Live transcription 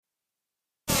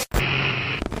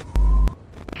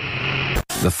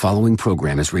The following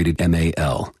program is rated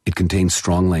MAL. It contains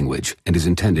strong language and is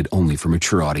intended only for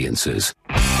mature audiences.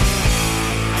 Green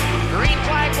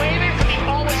flag waving for the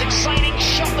always exciting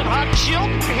Sheldon Hudson.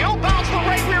 He'll bounce the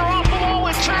right rear off the wall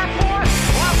in turn 4.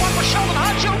 Lap 1 for Sheldon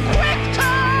Hudson. Quick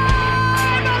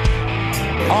time!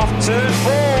 Off turn 4.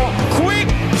 Quick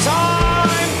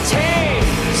time 10,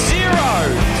 0,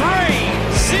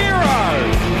 3, 0.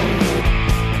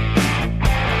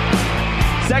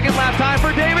 Second lap time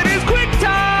for David is quick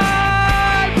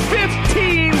time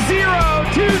 15, 0,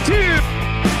 2, 2.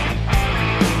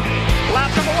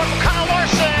 Lap number 1 for Kyle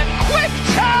Larson. Quick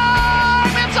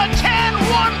time! It's a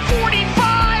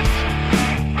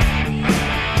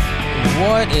 10-145.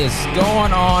 What is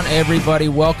going on, everybody?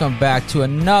 Welcome back to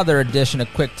another edition of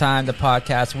Quick Time, the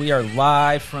podcast. We are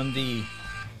live from the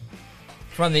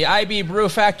IB Brew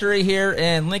Factory here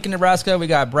in Lincoln, Nebraska. We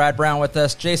got Brad Brown with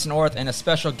us, Jason Orth, and a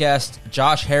special guest,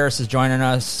 Josh Harris, is joining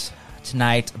us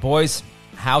tonight. Boys,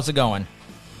 how's it going?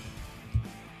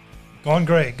 Going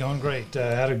great.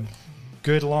 Had a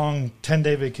good long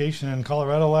 10-day vacation in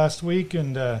Colorado last week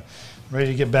and ready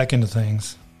to get back into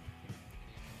things.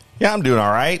 Yeah, I'm doing all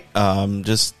right.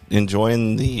 Just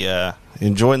enjoying the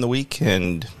week,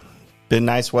 and been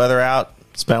nice weather out.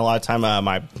 Spent a lot of time.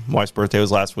 My wife's birthday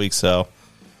was last week, so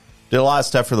did a lot of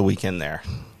stuff for the weekend there.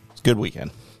 It's a good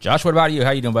weekend. Josh, what about you?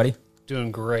 How you doing, buddy?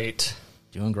 Doing great.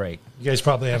 Doing great. You guys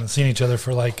probably haven't seen each other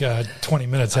for like 20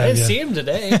 minutes, I have didn't you? see him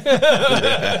today. He's in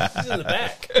the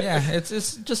back. Yeah,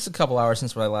 it's just a couple hours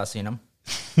since I last seen him.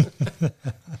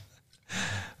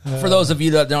 For those of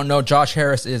you that don't know, Josh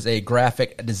Harris is a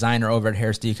graphic designer over at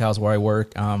Harris Decals, where I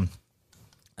work. I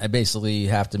basically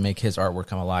have to make his artwork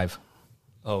come alive.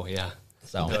 Oh, yeah.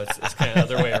 So No, it's kind of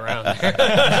the other way around there.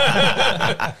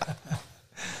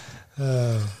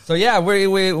 So yeah,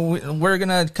 we're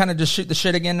gonna kind of just shoot the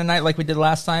shit again tonight, like we did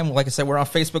last time. Like I said, we're on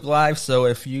Facebook Live, so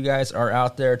if you guys are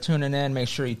out there tuning in, make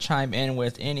sure you chime in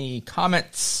with any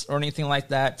comments or anything like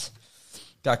that.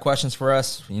 Got questions for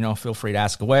us? Feel free to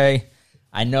ask away.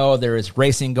 I know there is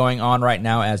racing going on right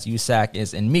now as USAC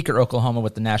is in Meeker, Oklahoma,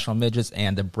 with the National Midgets,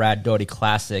 and the Brad Doty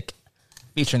Classic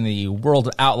featuring the World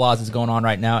of Outlaws is going on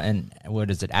right now. And what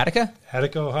is it, Attica?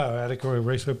 Attica, Ohio, Attica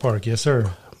Raceway Park. Yes,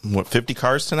 sir. What, 50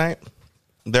 cars tonight?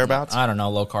 Thereabouts? I don't know.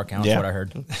 Low car count is what I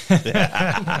heard.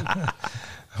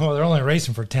 Well, they're only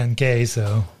racing for $10K,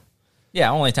 so.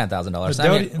 Yeah, only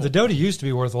 $10,000. The Doty used to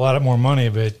be worth a lot more money,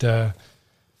 but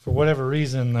for whatever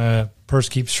reason, the purse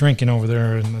keeps shrinking over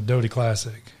there in the Doty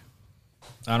Classic.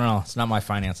 I don't know. It's not my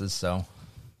finances, so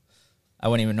I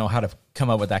wouldn't even know how to come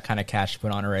up with that kind of cash to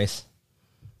put on a race.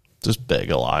 Just beg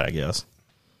a lot, I guess.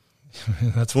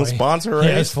 That's One why. sponsor race?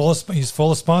 Yeah, he's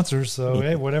full of sponsors, so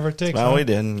hey, whatever it takes. No, huh? we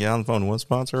didn't. Get on the phone. One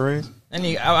sponsor race? And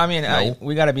we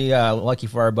got to be lucky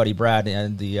for our buddy Brad,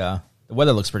 and the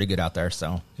weather looks pretty good out there.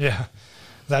 So Yeah,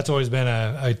 that's always been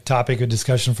a topic of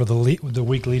discussion for the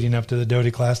week leading up to the Doty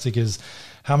Classic is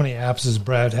how many apps does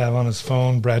Brad have on his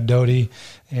phone, Brad Doty,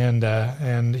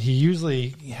 and he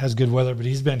usually has good weather, but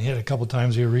he's been hit a couple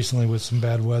times here recently with some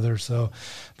bad weather. So,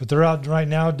 but they're out right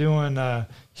now doing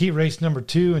heat race number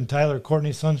 2, and Tyler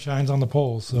Courtney Sunshine's on the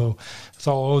pole. So it's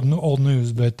all old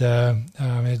news, but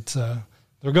it's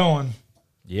they're going.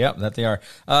 yep, that they are.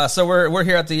 So we're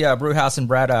here at the brew house, and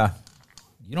Brad,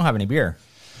 you don't have any beer.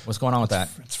 What's going on with that?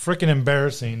 It's freaking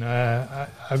embarrassing. I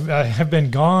have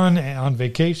been gone on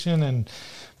vacation and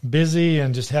busy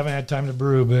and just haven't had time to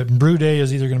brew. But brew day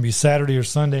is either going to be Saturday or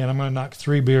Sunday, and I'm going to knock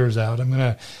 3 beers out. I'm going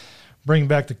to bring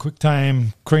back the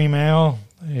QuickTime Cream Ale,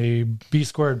 a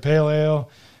B-Squared Pale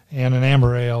Ale, and an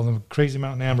Amber Ale, the Crazy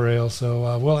Mountain Amber Ale.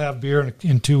 So we'll have beer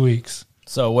in 2 weeks.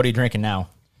 So what are you drinking now?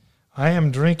 I am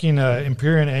drinking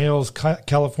Empyrean Ales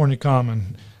California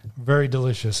Common. Very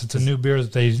delicious. It's a new beer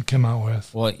that they come out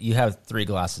with. Well, you have 3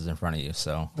 glasses in front of you,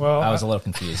 so Well, I was a little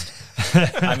confused.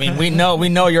 I mean, we know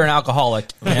you're an alcoholic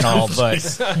and all, but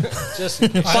Just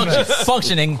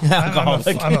functioning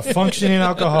alcoholic. I'm a functioning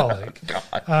alcoholic.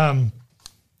 Well,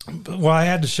 I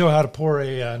had to show how to pour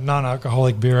a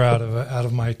non-alcoholic beer out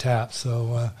of my tap.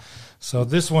 So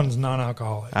this one's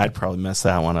non-alcoholic. I'd probably mess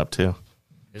that one up, too.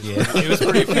 it was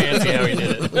pretty fancy how he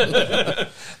did it.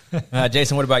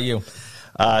 Jason, what about you?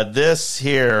 This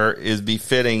here is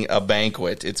befitting a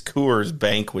banquet. It's Coors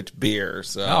Banquet beer.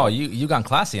 So. Oh, you gone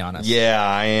classy on us. Yeah,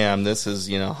 I am. This is,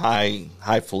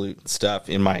 highfalutin stuff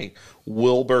in my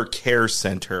Wilbur Care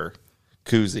Center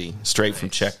koozie, straight from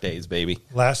Czech days, baby.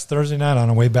 Last Thursday night on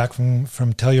our way back from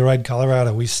Telluride,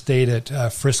 Colorado, we stayed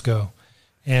at Frisco,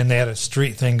 and they had a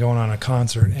street thing going on, a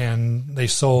concert, and they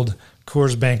sold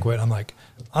Coors Banquet. I'm like,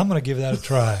 I'm going to give that a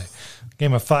try. gave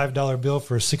him a $5 bill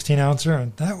for a 16-ouncer,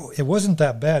 and it wasn't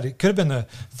that bad. It could have been the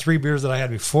 3 beers that I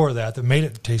had before that made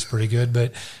it taste pretty good,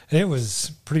 but it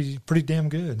was pretty damn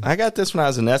good. I got this when I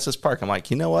was in Estes Park. I'm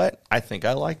like, you know what? I think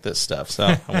I like this stuff, so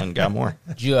I went and got more.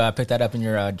 Did you pick that up in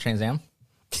your Trans Am?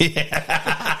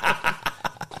 Yeah.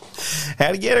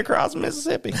 Had to get across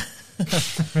Mississippi.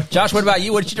 Josh, what about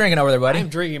you? What you drinking over there, buddy? I'm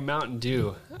drinking Mountain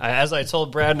Dew. As I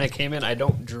told Brad when I came in, I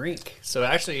don't drink. So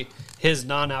actually, his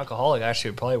non-alcoholic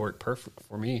actually would probably work perfect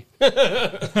for me.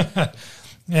 And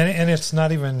it's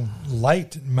not even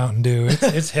light Mountain Dew.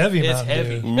 It's heavy It's Mountain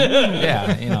heavy. Dew.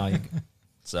 Yeah,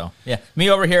 so, yeah.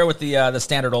 Me over here with the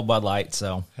standard old Bud Light,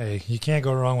 so. Hey, you can't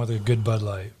go wrong with a good Bud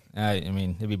Light. I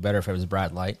mean, it'd be better if it was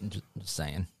Brad Light, just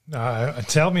saying.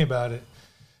 Tell me about it.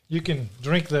 You can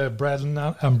drink the Brad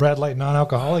Light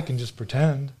non-alcoholic and just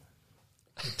pretend.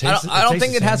 I don't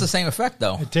think it has the same effect,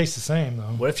 though. It tastes the same, though.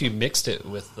 What if you mixed it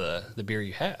with the beer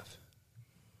you have?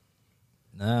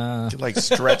 You like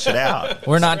stretch it out.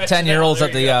 We're not 10-year-olds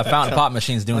at the fountain pop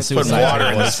machines doing Putting suicide. water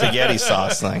in the spaghetti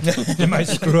sauce thing. It might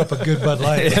screw up a good Bud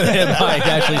Light. It might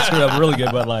actually screw up a really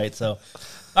good Bud Light. So,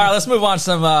 all right, let's move on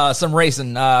to some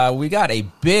racing. We got a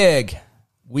big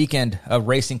weekend of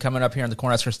racing coming up here in the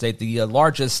Cornhusker State. The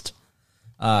largest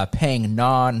paying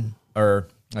non-fender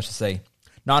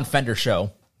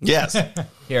show. Yes.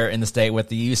 Here in the state with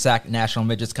the USAC National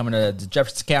Midgets coming to the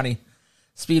Jefferson County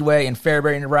Speedway in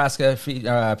Fairbury, Nebraska,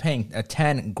 paying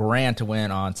 $10,000 to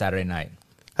win on Saturday night.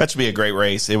 That should be a great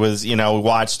race. It was, we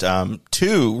watched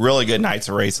 2 really good nights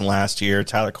of racing last year.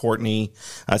 Tyler Courtney,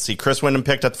 Chris Wyndham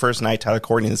picked up the first night, Tyler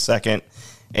Courtney the second,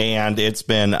 and it's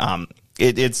been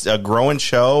it's a growing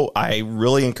show. I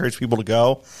really encourage people to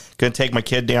go. Going to take my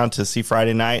kid down to see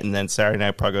Friday night, and then Saturday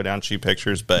night probably go down and shoot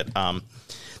pictures. But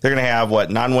they're going to have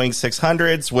non-wing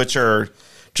 600s, which are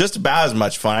just about as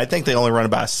much fun. I think they only run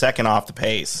about a second off the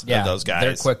pace of those guys.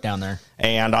 They're quick down there.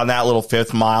 And on that little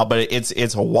 5th mile, but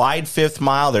it's a wide 5th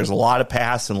mile. There's a lot of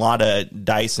pass and a lot of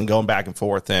dice and going back and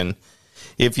forth. And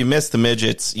if you miss the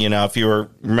midgets, if you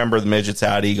remember the midgets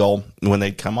out at Eagle when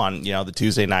they'd come on, the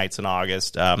Tuesday nights in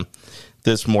August,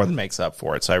 this more than makes up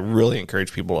for it. So I really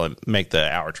encourage people to make the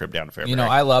hour trip down to Fairbury.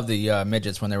 I love the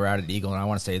midgets when they were out at Eagle, and I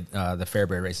want to say the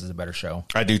Fairbury race is a better show.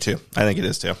 I do too. I think it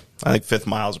is too. I think 5th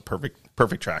mile is a perfect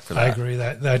track for that. I agree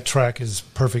that track is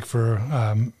perfect for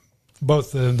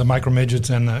both the micro midgets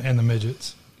and the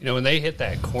midgets. When they hit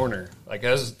that corner,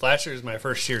 last year was my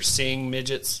first year seeing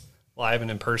midgets live and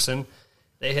in person.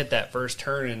 They hit that first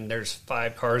turn, and there's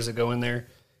 5 cars that go in there,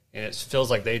 and it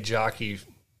feels like they jockey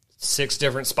 6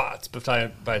 different spots by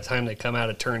the time they come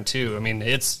out of turn 2. I mean,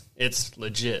 it's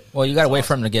legit. Well, you got to wait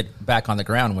for them to get back on the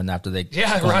ground after they.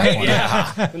 Yeah, right.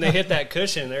 Yeah, when they hit that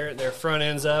cushion, their front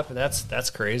ends up, and that's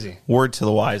crazy. Word to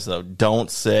the wise though: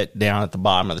 don't sit down at the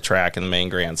bottom of the track in the main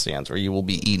grandstands, where you will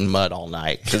be eating mud all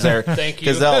night. Because they're thank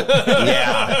you.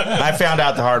 I found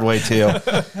out the hard way too.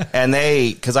 And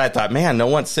because I thought, man, no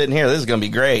one's sitting here. This is going to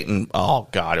be great. And oh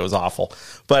god, it was awful.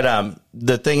 But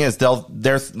the thing is,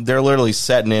 they're literally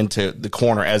setting into the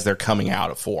corner as they're coming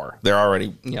out of 4. They're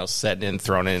already setting in,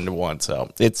 throwing it into 1. So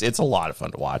it's a lot of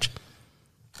fun to watch.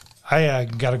 I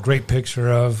got a great picture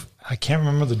of. I can't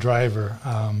remember the driver.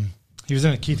 He was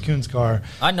in a Keith Kunz car.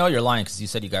 I know you're lying because you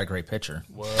said you got a great picture.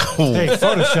 Hey,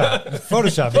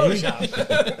 Photoshop, baby.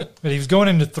 But he was going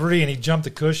into 3, and he jumped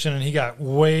the cushion, and he got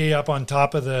way up on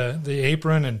top of the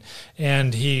apron,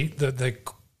 and the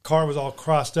car was all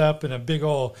crossed up, and a big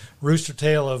old rooster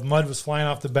tail of mud was flying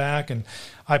off the back. And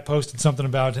I posted something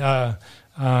about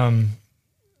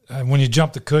when you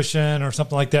jump the cushion or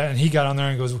something like that, and he got on there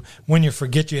and goes, when you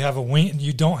forget you have a wing,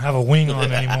 you don't have a wing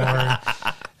on anymore.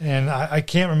 And I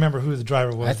can't remember who the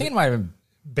driver was. I think it might have been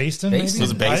Baston. Maybe?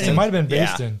 Was it Baston? It might have been Yeah.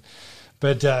 Baston.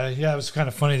 But it was kind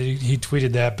of funny that he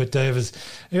tweeted that. But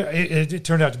it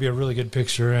turned out to be a really good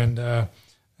picture, and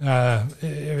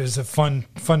it was a fun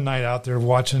night out there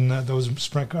watching those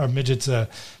midgets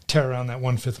tear around that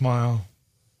 1/5 mile.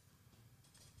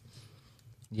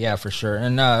 Yeah, for sure.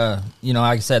 And,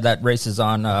 like I said, that race is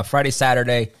on Friday,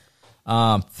 Saturday.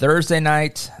 Thursday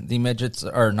night, the midgets,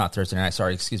 or not Thursday night,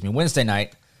 sorry, excuse me, Wednesday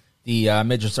night, the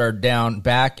midgets are down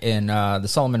back in the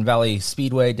Solomon Valley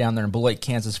Speedway down there in Beloit,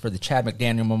 Kansas for the Chad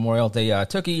McDaniel Memorial. They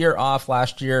took a year off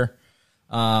last year.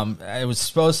 It was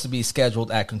supposed to be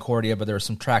scheduled at Concordia, but there were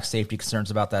some track safety concerns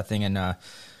about that thing, and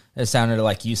it sounded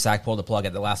like USAC pulled the plug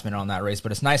at the last minute on that race.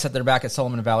 But it's nice that they're back at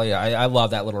Solomon Valley. I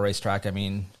love that little racetrack. I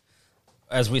mean,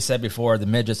 as we said before, the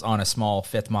midgets on a small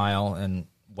 5th mile and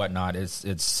whatnot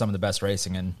it's some of the best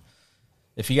racing. And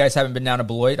if you guys haven't been down to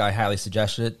Beloit, I highly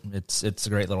suggest it. It's a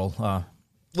great little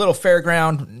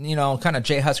fairground, kind of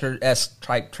Jay Husker-esque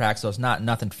type track. So it's not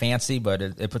nothing fancy, but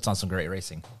it puts on some great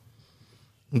racing.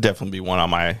 definitely be one on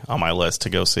my list to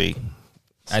go see.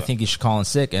 I think you should call in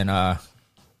sick and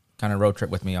kind of road trip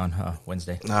with me on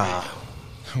Wednesday.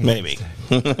 Maybe.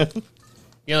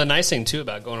 You know, the nice thing, too,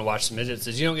 about going to watch the midgets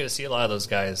is you don't get to see a lot of those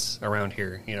guys around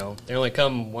here. You know, they only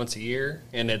come once a year,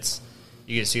 and you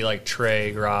get to see, like,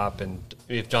 Trey, Gropp, and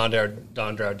if Don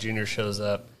Dowd Jr. shows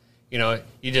up, you know,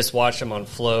 you just watch them on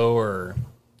Flow or,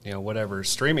 you know, whatever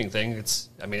streaming thing. It's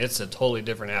a totally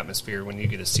different atmosphere when you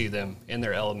get to see them in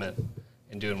their element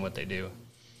and doing what they do.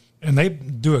 And they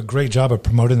do a great job of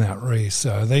promoting that race.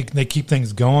 They keep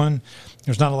things going.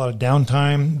 There's not a lot of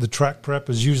downtime. The track prep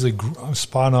is usually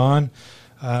spot on.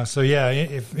 So, yeah,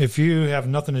 if you have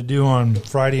nothing to do on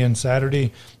Friday and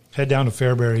Saturday, head down to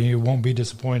Fairbury. You won't be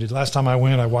disappointed. Last time I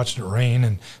went, I watched it rain,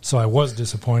 and so I was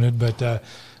disappointed. But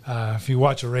if you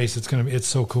watch a race, it's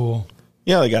so cool.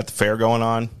 Yeah, they got the fair going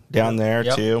on down there,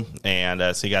 too.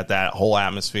 And so you got that whole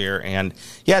atmosphere. And,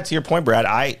 yeah, to your point, Brad,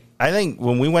 I think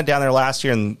when we went down there last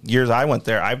year and years I went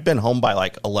there, I've been home by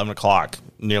like 11 o'clock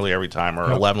nearly every time, or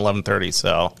 11:30.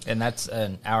 So, and that's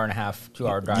an hour and a half, 2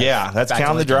 hour drive. Yeah, that's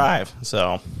counting the drive.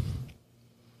 So,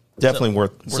 definitely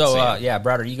worth seeing. Yeah,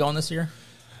 Brad, are you going this year?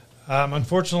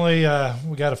 Unfortunately,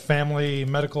 we got a family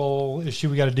medical issue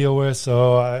we got to deal with,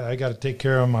 so I got to take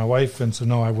care of my wife, and so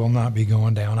no, I will not be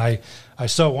going down. I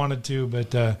so wanted to,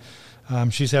 but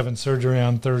she's having surgery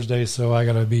on Thursday, so I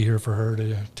got to be here for her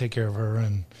to take care of her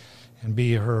and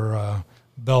be her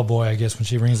bellboy. I guess when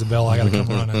she rings the bell, I got to come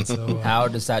running. So how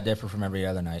does that differ from every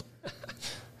other night?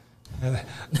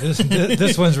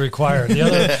 This one's required. The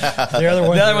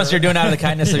other ones you're doing out of the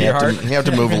kindness of your heart. You have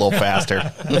to move a little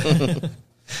faster.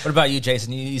 What about you,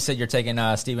 Jason? You said you're taking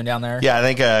Steven down there? Yeah, I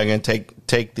think I'm going to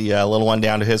take the little one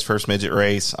down to his first midget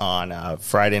race on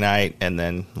Friday night, and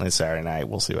then Saturday night.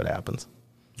 We'll see what happens.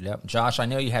 Yep. Josh, I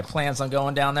know you had plans on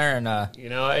going down there. And you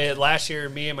know, last year,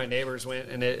 me and my neighbors went,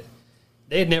 and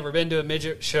they had never been to a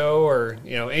midget show or,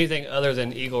 you know, anything other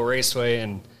than Eagle Raceway,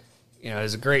 and, you know, it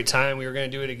was a great time. We were going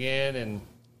to do it again, and,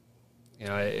 you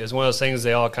know, it was one of those things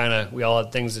we all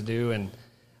had things to do, and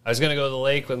I was going to go to the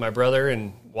lake with my brother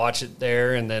and watch it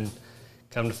there, and then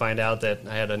come to find out that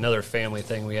I had another family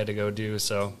thing we had to go do.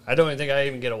 So I don't even think I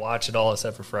even get to watch it all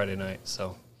except for Friday night.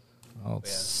 So, well,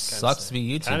 sucks to be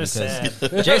you two, because sad.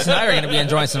 Jason and I are going to be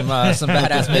enjoying some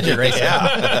badass midget racing.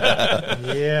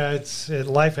 Yeah,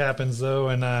 life happens though,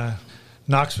 and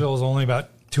Knoxville is only about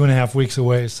 2.5 weeks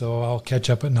away, so I'll catch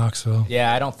up at Knoxville.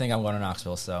 Yeah, I don't think I'm going to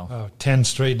Knoxville. So 10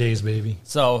 straight days, baby.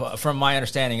 So from my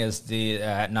understanding is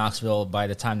at Knoxville, by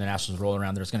the time the Nationals roll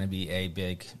around, there's going to be a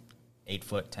big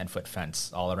 8-foot, 10-foot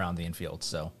fence all around the infield.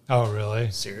 So oh, really?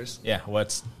 Serious? Yeah.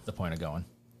 What's the point of going?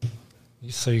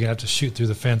 So you're going to have to shoot through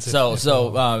the fence.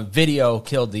 So video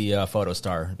killed the photo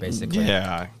star, basically.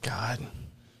 Yeah, God.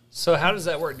 So how does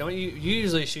that work? Don't you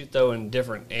usually shoot, though, in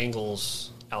different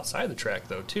angles outside the track,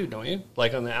 though, too, don't you?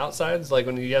 Like on the outsides, like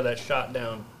when you have that shot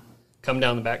come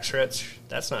down the back stretch,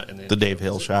 that's not in the Dave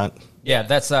Hill shot. Yeah,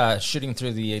 that's shooting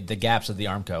through the gaps of the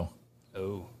Armco.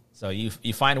 Oh. So you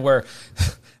find where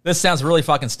this sounds really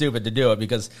fucking stupid to do it,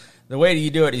 because the way you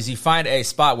do it is you find a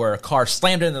spot where a car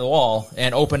slammed into the wall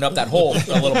and opened up that hole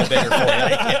a little bit bigger for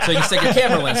you. So you can stick your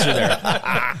camera lens through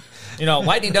there. You know,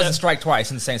 lightning doesn't strike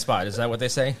twice in the same spot. Is that what they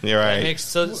say? You're right.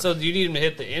 So you need him to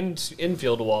hit the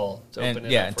infield wall to open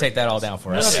it up. And take that all down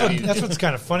for us. That's what's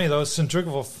kind of funny, though.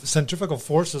 Centrifugal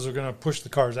forces are going to push the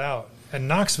cars out. And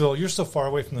Knoxville, you're so far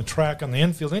away from the track on the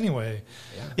infield anyway.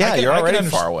 Yeah, you're already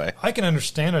far away. I can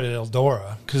understand it at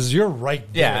Eldora because you're right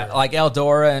there. Yeah, like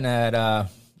Eldora and at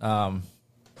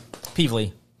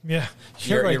Peevely. Yeah,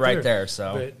 you're right there.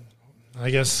 So but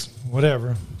I guess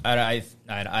whatever. I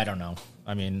don't know.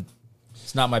 I mean,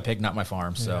 it's not my pig, not my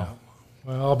farm. So, yeah.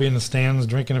 Well, I'll be in the stands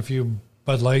drinking a few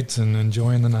Bud Lights and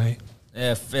enjoying the night.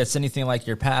 If it's anything like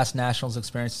your past Nationals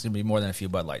experience, it's going to be more than a few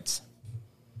Bud Lights.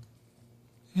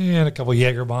 And a couple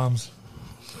Jaeger bombs.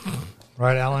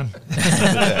 Right, Alan?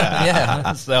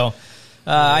 Yeah. So,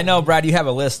 I know, Brad, you have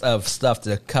a list of stuff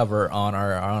to cover on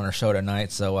our show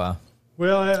tonight. So,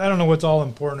 well, I don't know what's all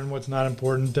important and what's not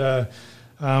important.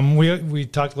 We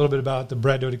talked a little bit about the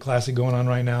Brad Doty Classic going on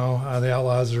right now. The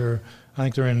Outlaws I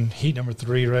think they're in heat number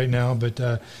 3 right now, but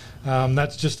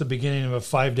that's just the beginning of a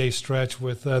 5-day stretch.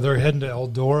 They're heading to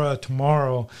Eldora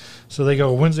tomorrow, so they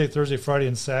go Wednesday, Thursday, Friday,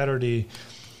 and Saturday.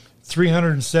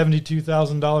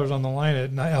 $372,000 on the line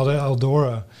at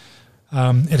Eldora.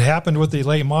 It happened with the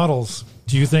late models.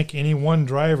 Do you think any one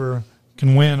driver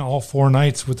can win all 4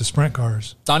 nights with the sprint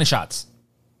cars? Donnie Schatz.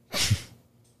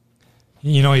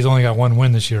 You know he's only got 1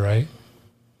 win this year, right?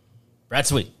 Brad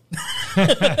Sweet.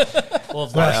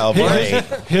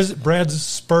 Brad's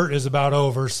spurt is about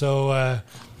over, so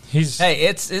Hey,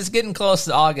 it's getting close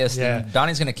to August, Yeah. and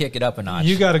Donnie's going to kick it up a notch.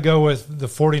 You got to go with the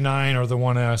 49 or the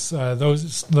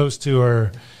 1S. Those two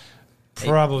are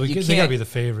probably You they got can't- to be the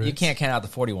favorites. You can't count out the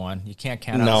 41. You can't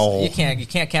count No. out. You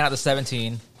can't count out the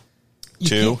 17.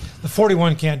 Two. The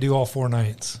 41 can't do all 4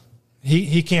 nights.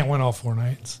 He can't win all 4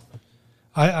 nights.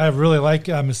 I really like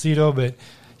Macedo, but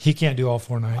he can't do all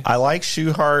 4 nights. I like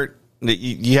Schuchart.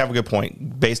 You have a good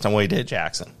point based on what he did at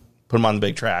Jackson. Put him on the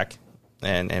big track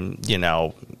and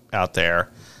out there.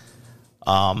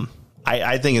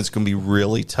 I think it's going to be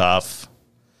really tough.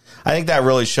 I think that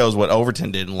really shows what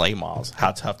Overton did in late models,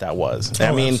 how tough that was.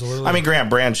 Absolutely. Grant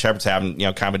Brand Shepherd's having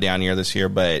kind of a down year this year,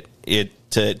 but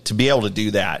to be able to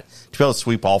do that, to be able to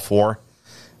sweep all 4,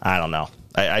 I don't know.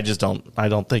 I just don't. I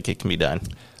don't think it can be done.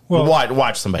 Well,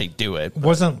 watch somebody do it.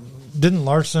 Didn't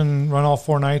Larson run all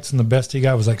 4 nights and the best he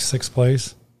got was like 6th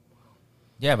place?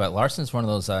 Yeah, but Larson's one of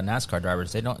those NASCAR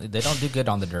drivers. They don't do good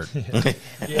on the dirt.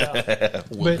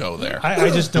 We'll go there. I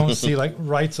just don't see like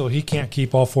Reitzel. He can't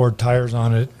keep all 4 tires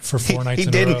on it for 4 nights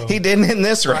in a row. He didn't in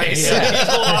this race.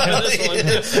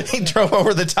 He drove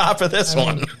over the top of this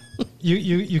one.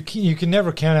 You can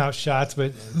never count out shots,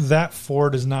 but that 4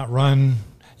 does not run.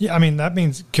 Yeah, I mean that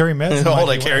means Kerry Madsen. Hold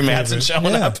it, Kerry Madsen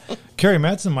showing up. Kerry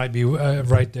Madsen might be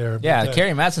right there. Yeah, but,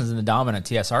 Kerry Madsen's in the dominant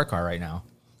TSR car right now.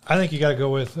 I think you got to go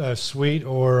with Sweet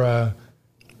or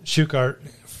Schuchart.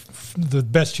 The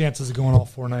best chances of going all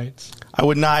 4 nights. I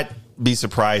would not be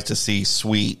surprised to see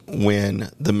Sweet win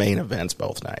the main events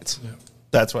both nights. Yeah.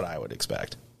 That's what I would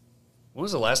expect. When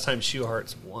was the last time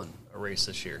Schuchart's won a race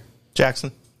this year?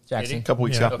 Jackson, Jackson. a couple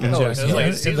weeks Yeah. ago. Okay. Yeah. It was like-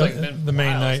 it seems like it's been The a main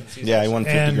while night. since he's Yeah, he won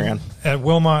 50 And grand. at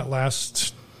Wilmot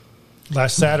last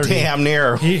Saturday. Damn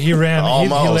near. He ran.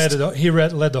 Almost. He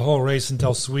led the whole race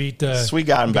until Sweet. Sweet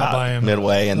got him by about him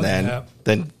midway, and Yeah.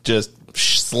 then just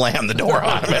slammed the door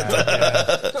on him.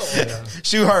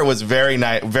 Schuchart was very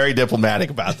very diplomatic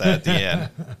about that at the end.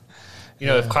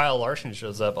 if Kyle Larson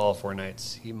shows up all 4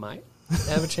 nights, he might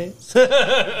have a chance.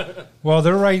 Well,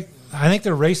 they're right. I think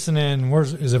they're racing in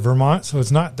is it Vermont? So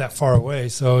it's not that far away.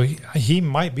 So he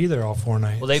might be there all 4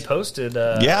 nights. Well, they posted.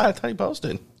 Yeah, I thought he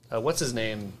posted. What's his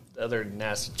name? The other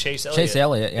NASA Chase Elliott. Chase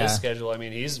Elliott, yeah. His schedule. I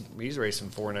mean, he's racing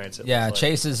 4 nights. it Yeah, looks like.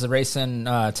 Chase is racing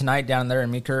tonight down there in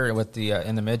Meeker with the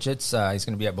in the midgets. He's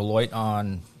going to be at Beloit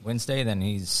on Wednesday. Then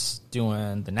he's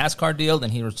doing the NASCAR deal. Then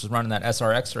he was just running that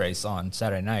SRX race on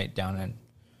Saturday night down in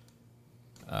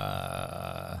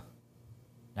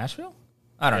Nashville.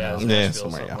 I don't know. it's Yeah, Nashville,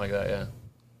 somewhere, something yeah. like that. Yeah.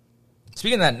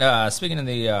 Speaking of that, speaking of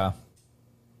the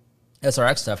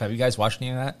SRX stuff, have you guys watched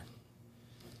any of that?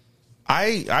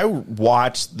 I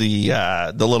watched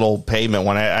the little pavement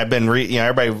one. I've been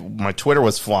everybody. My Twitter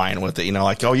was flying with it.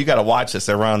 Like, oh, you got to watch this.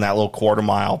 They're running that little 1/4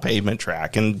 mile pavement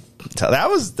track, and that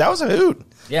was a hoot.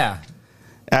 Yeah,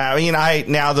 I mean,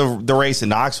 now the race in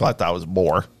Knoxville I thought was a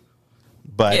bore,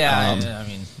 but I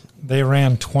mean, They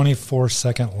ran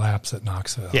 24-second laps at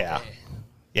Knoxville. yeah,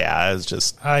 it was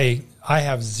just I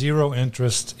have zero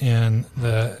interest in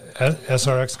the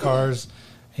SRX cars,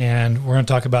 and we're going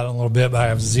to talk about it in a little bit, but I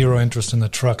have zero interest in the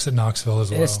trucks at Knoxville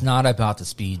as well. it's not about the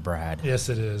speed, Brad. Yes,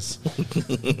 it is.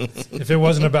 If it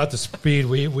wasn't about the speed,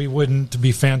 we wouldn't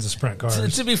be fans of sprint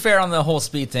cars. To be fair on the whole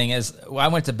speed thing, I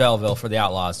went to Belleville for the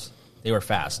Outlaws. They were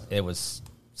fast. It was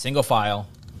single file,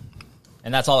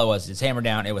 and that's all it was. It's hammered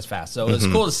down. It was fast. So it was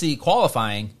cool to see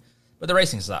qualifying, but the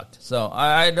racing sucked. So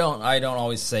I don't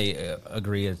always say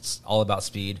agree. It's all about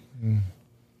speed.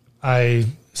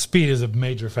 Speed is a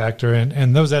major factor,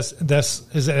 and those is it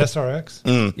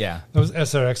SRX? Yeah. Those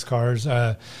SRX cars,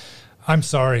 I'm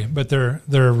sorry, but they're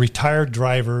retired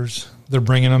drivers. They're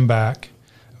bringing them back.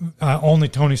 Only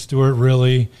Tony Stewart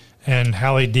really, and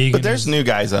Hallie Deegan. But there's new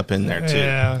guys up in there too.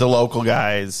 Yeah. The local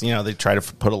guys, they try to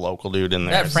put a local dude in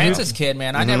there. That Francis kid,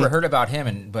 man, I never heard about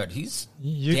him, but he's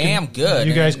You damn can- good.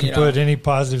 You guys And, can put any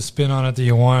positive spin on it that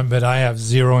you want, but I have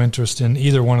zero interest in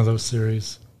either one of those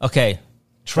series. Okay.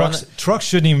 Trucks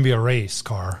shouldn't even be a race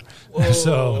car.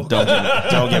 So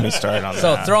Don't get me started on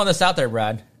So that. throwing this out there,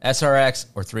 Brad, SRX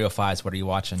or 305s, what are you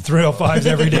watching? 305s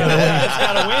every day of the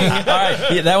week. All right,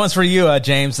 yeah, that one's for you,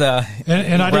 James.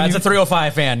 And I Brad's didn't a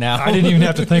 305 fan now. I didn't even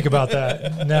have to think about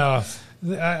that. No,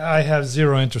 I have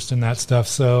zero interest in that stuff.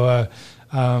 So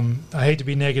I hate to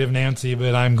be negative Nancy,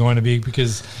 but I'm going to be,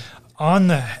 because on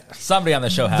the Somebody on the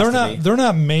show has to be. they're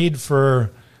not made for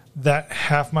that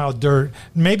half-mile dirt.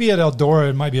 Maybe at Eldora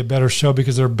it might be a better show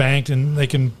because they're banked and they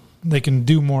can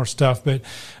do more stuff. But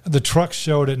the trucks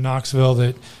showed at Knoxville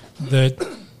that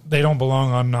they don't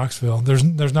belong on Knoxville. There's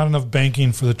not enough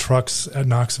banking for the trucks at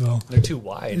Knoxville. They're too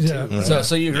wide. Yeah. Too.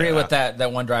 So you agree with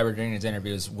that one driver during his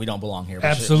interviews? We don't belong here. We should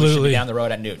Absolutely. be down the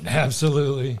road at Newton.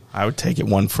 Absolutely. I would take it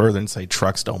one further and say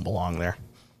trucks don't belong there.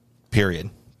 Period.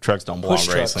 Trucks don't belong Push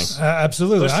trucks. racing.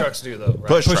 Absolutely. Push trucks do, though, right?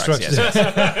 Push Push trucks, trucks, yes.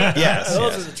 yes,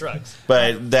 Those yes. are the trucks.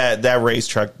 But that race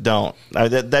truck don't.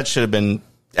 That should have been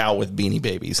out with Beanie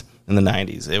Babies in the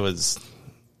 90s. It was.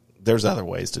 There's other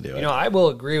ways to do it. You know, I will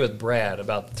agree with Brad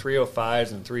about the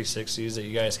 305s and 360s that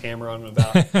you guys hammer on him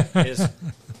about. Is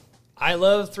I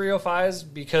love 305s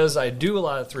because I do a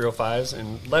lot of 305s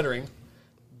and lettering,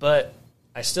 but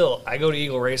I go to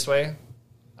Eagle Raceway.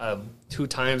 2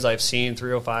 times I've seen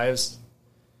 305s.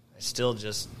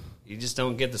 You just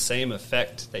don't get the same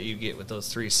effect that you get with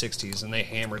those 360s, and they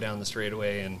hammer down the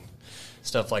straightaway and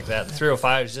stuff like that. The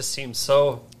 305s just seem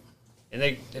so, and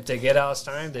if they get out of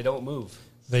time, they don't move.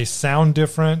 They sound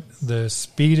different. The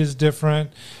speed is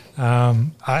different.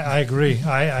 I agree.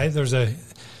 There's a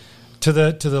to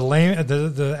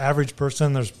the average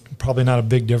person. There's probably not a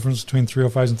big difference between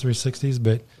 305s and 360s,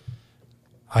 but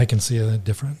I can see a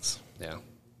difference. Yeah.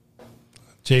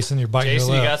 Jason, you're biting Jason,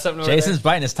 your you lip. got something over Jason's there?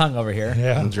 biting his tongue over here.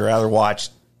 Yeah. Would you rather watch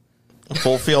a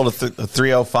full field of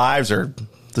 305s or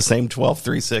the same 12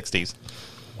 360s?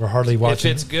 We're hardly If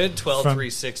watching. it's good, 12 From-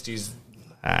 360s.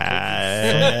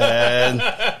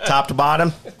 Top to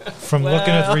bottom? From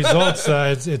looking at the results,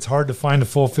 it's hard to find a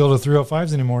full field of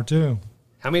 305s anymore, too.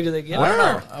 How many do they get?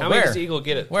 Where? How many does Eagle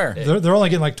get it? Where? They're only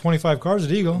getting like 25 cars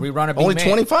at Eagle. We run a B Only main.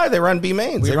 25. They run B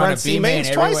mains. We They run run a C B main mains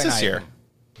every twice night. this year.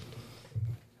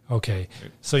 Okay,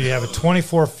 so you have a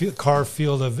 24-car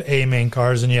field of A main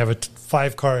cars, and you have a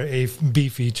 5-car A B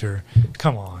feature.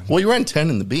 Come on. Well, you run 10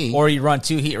 in the B. Or you run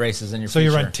 2 heat races in your So you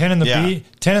feature. run 10 in the Yeah. B,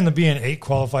 10 in the B, and 8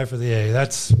 qualify for the A.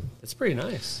 That's It's pretty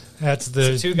nice. the,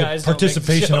 So two the guys don't make the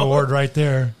participation show. award right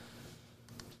there.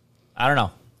 I don't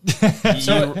know.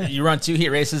 you run 2 heat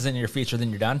races in your feature, then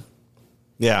you're done.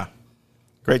 Yeah.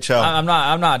 Great show. I'm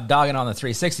not dogging on the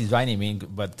 360s by any means,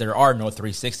 but there are no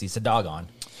 360s to dog on.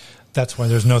 That's why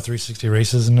there's no 360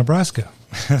 races in Nebraska.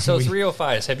 So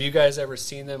 305s, have you guys ever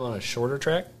seen them on a shorter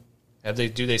track? Do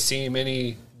they seem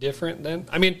any different then?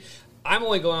 I mean, I'm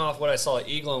only going off what I saw at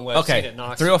Eagle and what I've seen Okay, at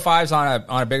Knoxville. 305s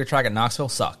on a bigger track at Knoxville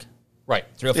suck. Right.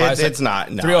 305s It's not.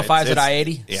 No, 305s it's- at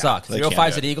I-80 yeah, suck. they can't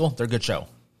 305s do at it. Eagle, they're a good show.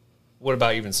 What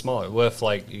about even smaller? What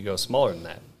if you go smaller than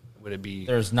that? Would it be?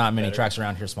 There's not many better? tracks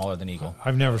around here smaller than Eagle.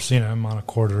 I've never seen them on a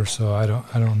quarter, so I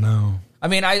don't know. I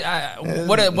mean,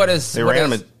 what is They what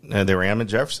ran is- him at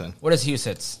Jefferson. what is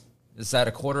Husitz? Is that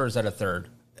a quarter or is that a third?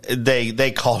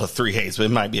 They call it a 3/8, but it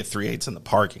might be a 3/8 in the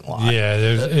parking lot. Yeah,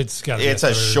 it's got. It's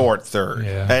a short third.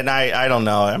 Yeah. And I don't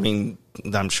know. I mean,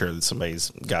 I'm sure that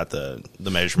somebody's got the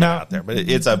measurement Now- out there, but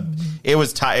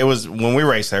it was when we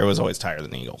raced there, it was always tighter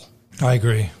than Eagle. I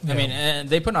agree. I mean, and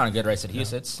they put on a good race at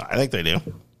Husitz. I think they do.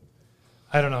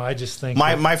 I don't know. I just think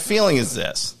My feeling is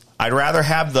this: I'd rather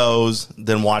have those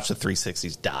than watch the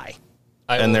 360s die.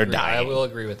 And they're dying. I will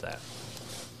agree with that.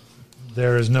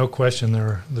 there is no question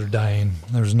they're dying.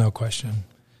 There's no question.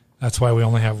 That's why we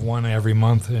only have one every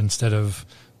month instead of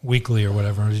weekly or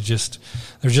whatever. There's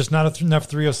just not enough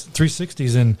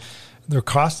 360s, and they're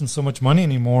costing so much money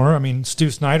anymore. I mean,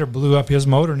 Stu Snyder blew up his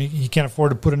motor, and he can't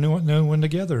afford to put a new one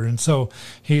together, and so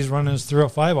he's running his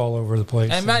 305 all over the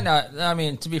place. And it might not. I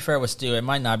mean, to be fair with Stu, it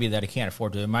might not be that he can't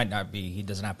afford to. It might not be he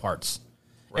doesn't have parts.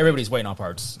 Everybody's waiting on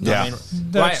parts. Yeah. I mean,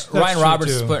 That's Ryan true,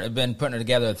 Roberts too. has been putting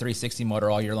together a 360 motor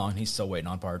all year long. He's still waiting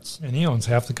on parts. And he owns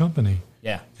half the company.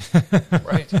 Yeah.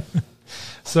 Right.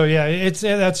 So yeah,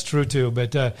 that's true too.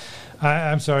 But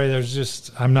I'm sorry,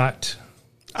 I'm not.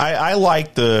 I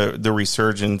like the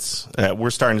resurgence. We're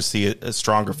starting to see a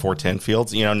stronger 410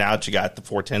 fields. You know, now that you got the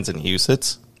 410s in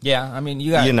Husitz. Yeah, I mean,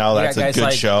 you got that's a guys good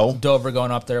like show. Dover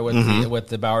going up there with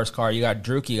the Bowers car. You got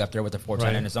Drucke up there with the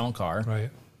 410 in his own car. Right.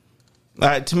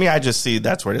 To me, I just see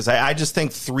that's what it is. I just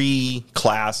think 3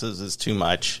 classes is too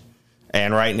much.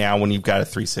 And right now, when you've got a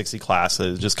 360 class that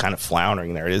is just kind of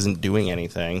floundering there, it isn't doing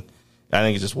anything. I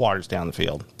think it just waters down the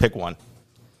field. Pick one.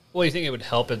 Well, you think it would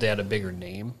help if they had a bigger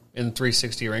name in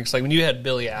 360 ranks? Like when you had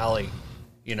Billy Alley,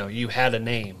 you had a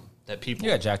name that people.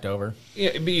 You got jacked over.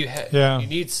 Yeah, but you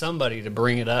need somebody to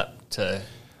bring it up to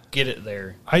get it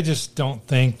there. I just don't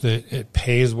think that it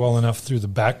pays well enough through the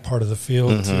back part of the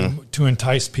field to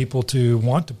entice people to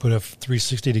want to put a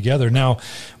 360 together. Now,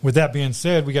 with that being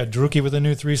said, we got Drucke with a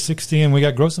new 360 and we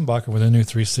got Grossenbacher with a new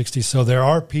 360. So there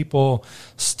are people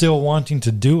still wanting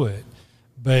to do it,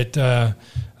 but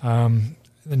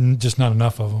just not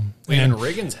enough of them. Even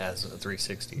Riggins has a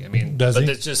 360. I mean, Does but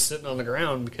he? it's just sitting on the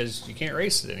ground because you can't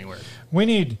race it anywhere. We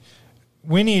need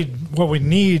we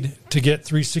need to get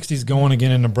 360s going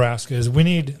again in Nebraska is we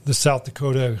need the South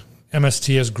Dakota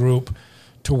MSTS group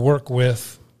to work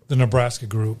with the Nebraska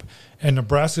group, and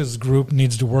Nebraska's group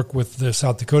needs to work with the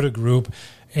South Dakota group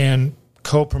and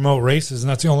co-promote races, and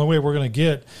that's the only way we're going to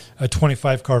get a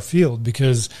 25-car field,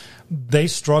 because they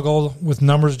struggle with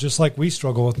numbers just like we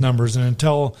struggle with numbers, and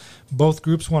until both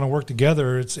groups want to work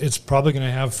together, it's probably going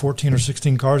to have 14 or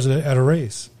 16 cars at a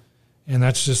race, and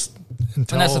that's just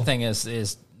until. And that's the thing is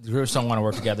the groups don't want to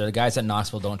work together. The guys at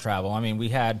Knoxville don't travel. I mean, we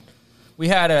had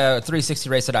a 360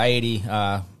 race at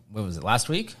I-80. What was it, last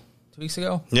week? 2 weeks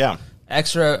ago? Yeah.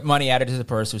 Extra money added to the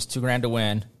purse. It was $2,000 to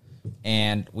win,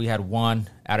 and we had one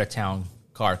out-of-town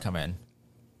car come in.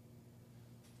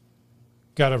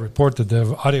 Got a report that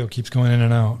the audio keeps going in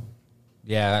and out.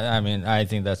 Yeah, I mean, I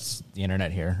think that's the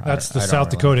internet here. That's the South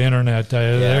Dakota internet.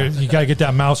 You got to get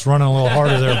that mouse running a little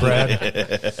harder there, Brad.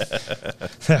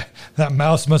 That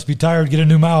mouse must be tired. Get a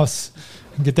new mouse.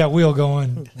 Get that wheel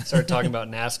going. Started talking about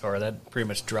NASCAR. That pretty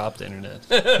much dropped the internet.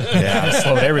 Yeah.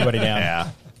 Slowed everybody down.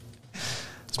 Yeah.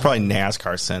 It's probably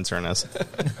NASCAR censoring us.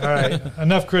 All right.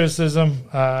 Enough criticism.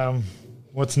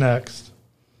 What's next?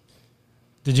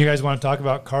 Did you guys want to talk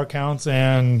about car counts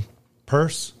and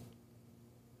purse?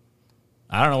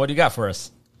 I don't know. What do you got for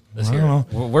us this I year?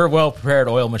 don't know. We're well prepared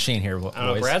oil machine here, boys. I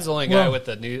don't know. Brad's the only guy with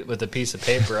a piece of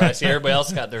paper. I see everybody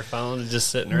else got their phone just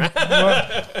sitting around.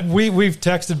 Well, we've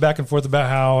texted back and forth about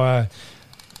how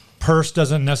purse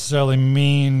doesn't necessarily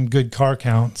mean good car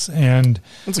counts, and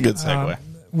That's a good segue.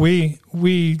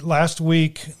 we last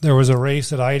week there was a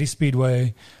race at I-80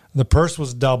 Speedway. The purse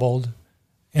was doubled,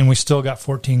 and we still got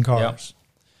 14 cars. Yep.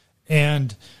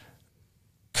 And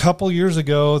a couple years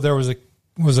ago, there was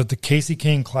it the Casey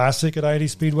Kane Classic at I-80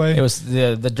 Speedway? It was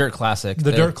the Dirt Classic.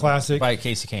 The Dirt Classic. By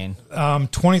Casey Kane.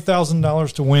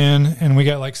 $20,000 to win, and we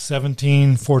got like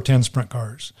 17 410 sprint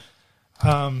cars.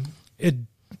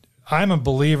 I'm a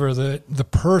believer that the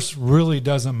purse really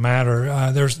doesn't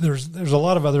matter. There's a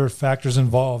lot of other factors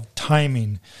involved.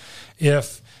 Timing.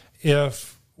 If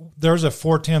there's a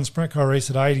 410 sprint car race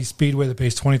at I-80 Speedway that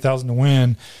pays $20,000 to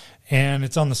win, and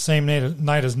it's on the same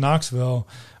night as Knoxville,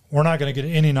 we're not going to get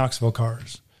any Knoxville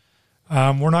cars.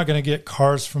 We're not going to get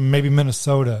cars from maybe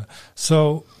Minnesota.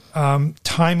 So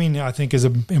timing, I think, is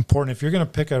important. If you're going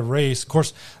to pick a race, of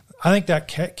course, I think that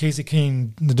Casey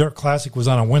Kane, the Dirt Classic, was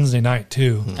on a Wednesday night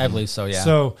too. I believe so, yeah.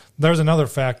 So there's another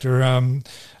factor.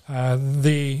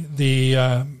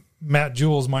 Matt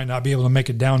Jules might not be able to make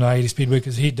it down to I-80 Speedway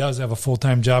because he does have a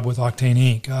full-time job with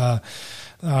Octane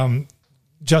Inc.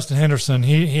 Justin Henderson,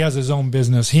 he has his own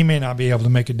business. He may not be able to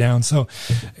make it down. So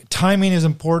timing is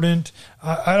important.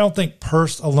 I don't think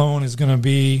purse alone is going to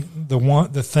be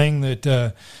the thing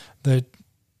that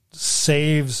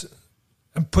saves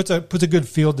and puts a good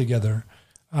field together.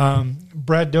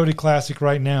 Brad Doty Classic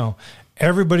right now.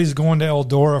 Everybody's going to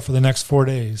Eldora for the next 4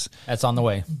 days. That's on the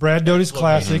way. Brad Doty's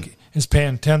Classic is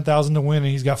paying $10,000 to win,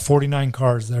 and he's got 49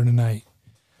 cars there tonight.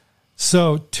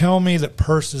 So tell me that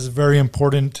purse is very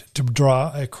important to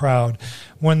draw a crowd.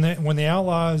 When the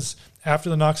Outlaws,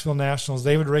 after the Knoxville Nationals,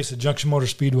 they would race at Junction Motor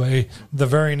Speedway the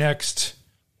very next,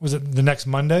 was it the next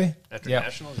Monday? After Yeah.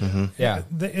 Nationals? Mm-hmm. Yeah.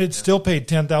 It still paid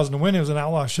 $10,000 to win. It was an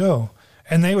Outlaw show.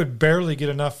 And they would barely get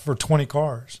enough for 20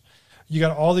 cars. You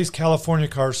got all these California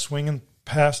cars swinging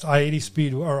past I-80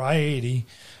 Speedway or I-80.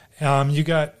 You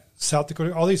got South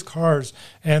Dakota, all these cars,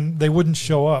 and they wouldn't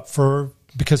show up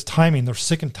because timing. They're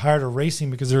sick and tired of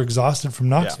racing because they're exhausted from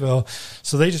Knoxville. Yeah.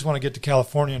 So they just want to get to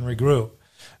California and regroup.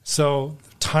 So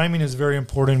timing is very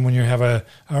important when you have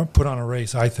put on a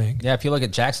race, I think. Yeah, if you look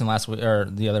at Jackson last week or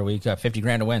the other week,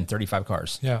 $50,000 to win, 35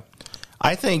 cars. Yeah.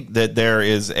 I think that there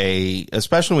is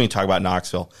especially when you talk about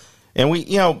Knoxville, and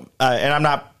and I'm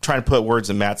not trying to put words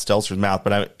in Matt Stelzer's mouth,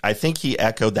 but I think he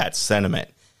echoed that sentiment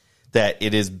that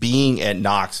it is being at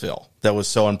Knoxville that was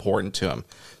so important to him.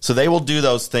 So they will do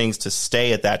those things to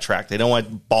stay at that track. They don't want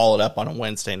to ball it up on a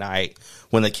Wednesday night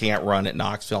when they can't run at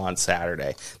Knoxville on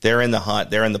Saturday. They're in the hunt.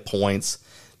 They're in the points.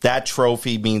 That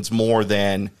trophy means more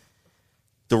than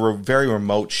the very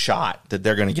remote shot that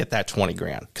they're going to get that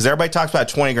 $20,000. Because everybody talks about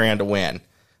 $20,000 to win.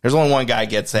 There's only one guy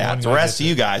gets that. The rest of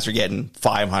you guys are getting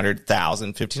 $500,000,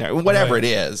 $1,500, whatever it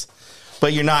is.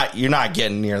 But you're not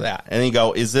getting near that. And then you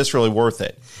go, is this really worth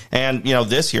it? And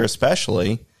this year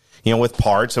especially, with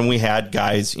parts, and we had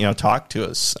guys talk to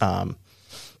us,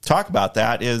 talk about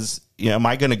that. Is am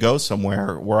I going to go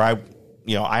somewhere where I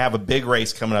have a big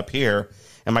race coming up here?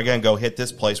 Am I going to go hit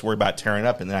this place, worry about tearing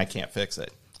up, and then I can't fix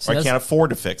it, or I can't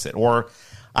afford to fix it, or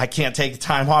I can't take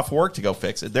time off work to go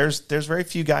fix it? There's very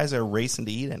few guys that are racing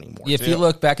to eat anymore. If you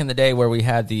look back in the day where we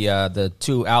had the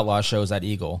two Outlaw shows at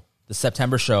Eagle, the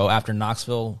September show after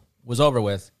Knoxville was over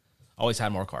with, always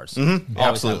had more cars. Mm-hmm. Always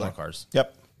Absolutely. had more cars.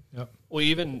 Yep. Well,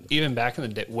 even back in the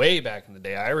day, way back in the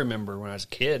day, I remember when I was a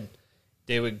kid,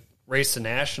 they would race the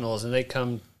Nationals and they'd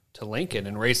come to Lincoln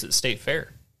and race at the State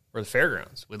Fair or the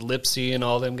fairgrounds with Lipsy and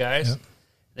all them guys. Yep.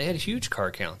 They had huge car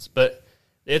counts, but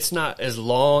it's not as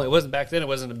long. It wasn't back then. It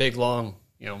wasn't a big, long,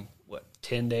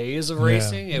 10 days of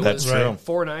racing. It That's was true.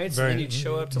 4 nights, and then you'd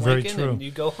show up to very Lincoln true. and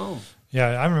you'd go home. Yeah,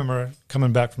 I remember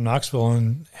coming back from Knoxville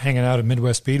and hanging out at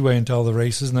Midwest Speedway until the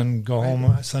races, and then go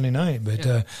home Sunday night. But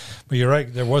you're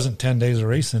right, there wasn't 10 days of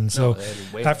racing. So they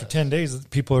had way after less. 10 days,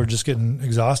 people are just getting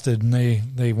exhausted, and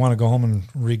they want to go home and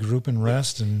regroup and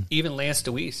rest. And Even Lance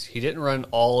DeWeese, he didn't run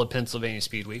all of Pennsylvania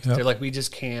Speed Week. Yep. They're like, we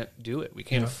just can't do it. We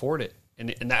can't afford it.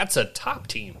 And that's a top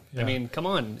team. Yeah. I mean, come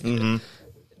on.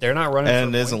 They're not running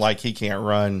And for it isn't points. like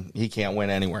he can't win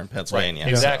anywhere in Pennsylvania.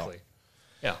 Exactly. So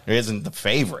Yeah. he isn't the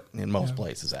favorite in most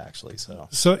places, actually.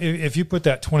 so if you put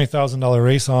that $20,000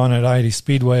 race on at I-80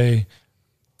 Speedway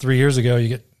 3 years ago, you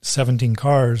get 17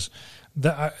 cars.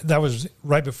 That was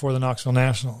right before the Knoxville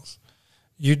Nationals.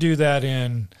 You do that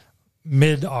in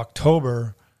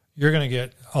mid-October, you're going to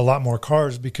get a lot more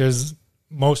cars because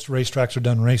most racetracks are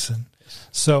done racing.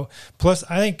 So, plus,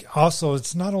 I think also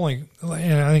it's not only,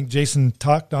 and I think Jason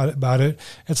talked about it,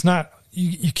 it's not,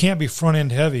 you can't be front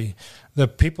end heavy. The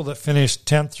people that finish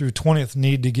 10th through 20th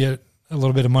need to get a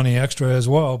little bit of money extra as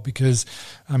well because,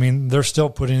 I mean, they're still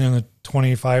putting in the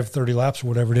 25, 30 laps or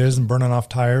whatever it is and burning off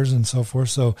tires and so forth.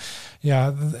 So, yeah,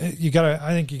 I think you got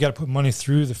to put money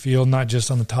through the field, not just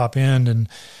on the top end.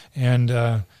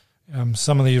 And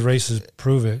some of these races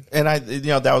prove it. And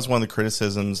that was one of the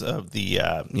criticisms of the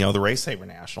the Race Saver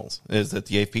Nationals is that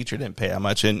the 8th feature didn't pay that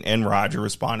much, and Roger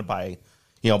responded by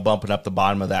bumping up the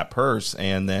bottom of that purse,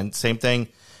 and then same thing.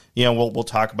 We'll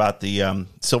talk about the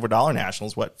Silver Dollar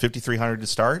Nationals. What, $5,300 to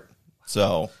start?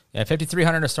 So Yeah,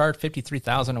 5,300 to start,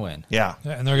 53,000 to win. yeah,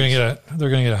 And they're going to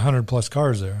get 100 plus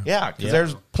cars there. yeah, because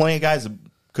there's plenty of guys that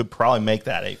could probably make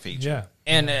that 8 feature. Yeah.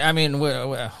 And I mean,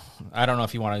 I don't know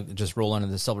if you want to just roll into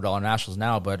the Silver Dollar Nationals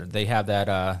now, but they have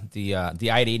that the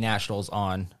I-80 Nationals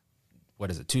on what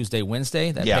is it, Tuesday,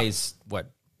 Wednesday? That pays what,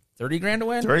 $30,000 to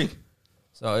win? 3.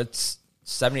 So it's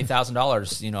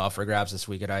 $70,000, up for grabs this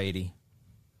week at I-80.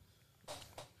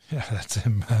 Yeah, that's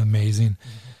amazing.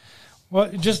 Well,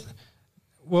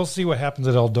 we'll see what happens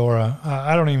at Eldora.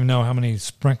 I don't even know how many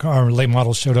sprint car or late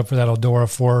models showed up for that Eldora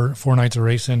four nights of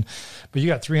racing, but you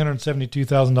got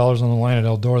 $372,000 on the line at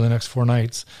Eldora the next 4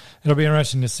 nights. It'll be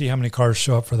interesting to see how many cars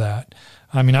show up for that.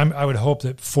 I mean, I would hope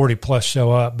that 40 plus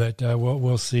show up, but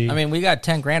we'll see. I mean, we got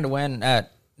 $10,000 to win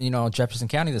at Jefferson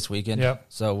County this weekend. Yep.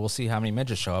 So we'll see how many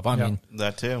midgets show up. I mean,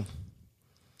 That too.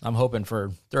 I'm hoping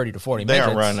for 30 to 40 They midgets.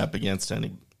 aren't running up against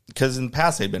any, because in the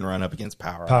past they've been running up against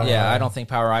Power. Yeah, I don't think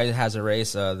Power Eye has a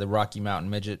race. The Rocky Mountain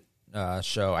Midget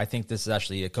show. I think this is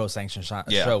actually a co-sanctioned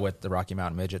show with the Rocky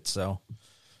Mountain Midgets. So,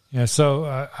 yeah. So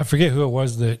I forget who it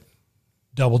was that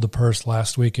doubled the purse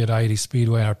last week at I-80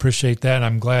 Speedway. I appreciate that.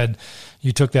 I'm glad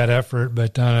you took that effort,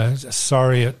 but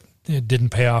sorry it didn't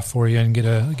pay off for you and get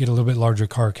a little bit larger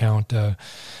car count.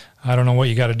 I don't know what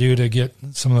you got to do to get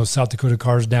some of those South Dakota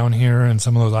cars down here and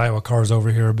some of those Iowa cars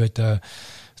over here, but it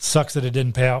sucks that it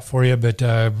didn't pay out for you, but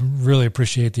really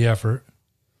appreciate the effort.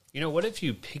 What if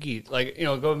you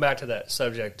going back to that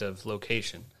subject of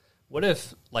location, what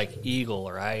if like Eagle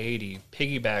or I-80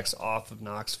 piggybacks off of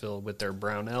Knoxville with their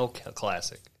Brownell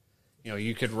Classic?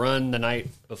 You could run the night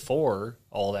before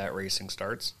all that racing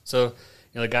starts. So,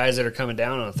 the guys that are coming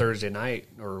down on a Thursday night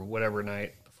or whatever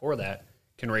night before that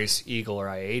can race Eagle or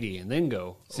I-80 and then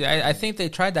go. see, I think they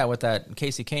tried that with that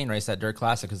Casey Kane race, that Dirt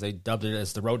Classic, because they dubbed it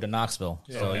as the Road to Knoxville.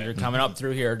 So you're coming up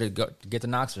through here to get to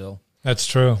Knoxville. That's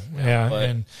true. Yeah. But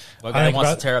and but I guy think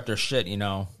wants to tear up their shit,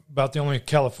 about the only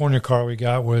California car we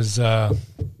got was the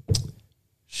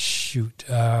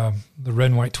red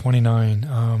and white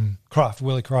 29,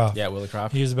 Willie Croft. Yeah, Willie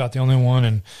Croft. He is about the only one,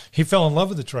 and he fell in love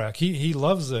with the track. He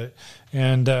loves it,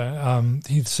 and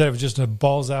he said it was just a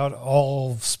balls out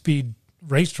all speed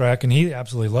racetrack, and he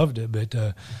absolutely loved it. But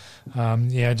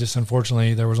just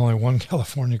unfortunately there was only one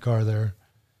California car there.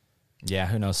 Yeah,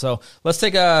 who knows? So let's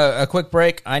take a quick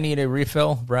break. I need a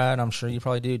refill. Brad, I'm sure you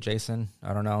probably do. Jason,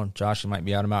 I don't know. Josh, you might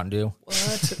be out of Mountain Dew.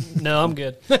 What? No, I'm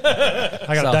good. I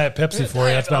got a Diet Pepsi for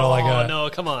you. That's about all I got. Oh, no,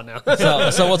 come on now.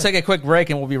 So we'll take a quick break,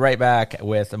 and we'll be right back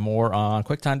with more on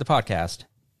QuickTime the podcast.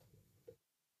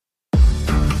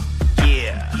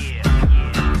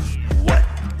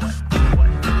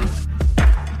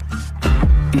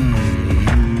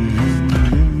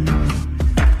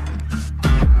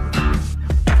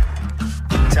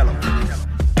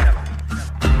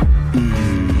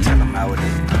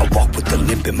 I walk with the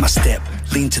limp in my step,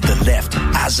 lean to the left,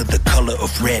 eyes are the color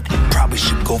of red. Probably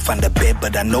should go find a bed,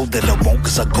 but I know that I won't,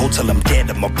 cause I go till I'm dead.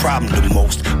 I'm a problem the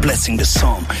most, blessing to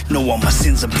some. Know all my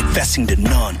sins, I'm confessing to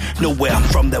none. Know where I'm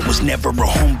from, that was never a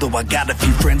home. Though I got a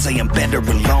few friends, I am better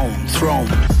alone. Throne.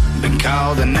 Been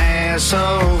called an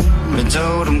asshole, been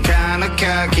told I'm kinda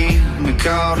cocky, been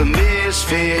called a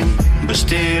misfit, but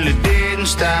still it didn't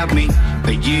stop me.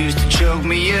 They used to choke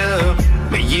me up,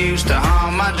 they used to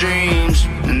harm my dreams,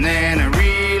 and then I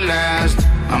realized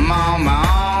I'm on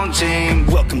my own team.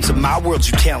 Welcome to my world,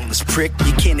 you talentless prick.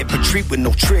 You can't ever treat with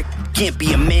no trick. Can't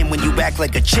be a man when you act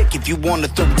like a chick. If you wanna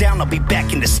throw down, I'll be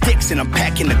back in the sticks, and I'm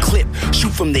packing the clip.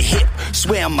 Shoot from the hip,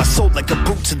 swear on my soul like a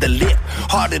boot to the lip.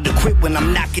 Harder to quit when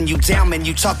I'm knocking you down. Man,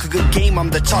 you talk a good game, I'm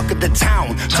the talk of the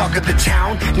town. Talk of the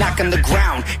town, knock on the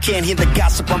ground. Can't hear the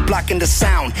gossip, I'm blocking the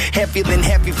sound. Heavier than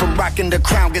heavy from rocking the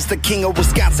crown. Guess the king of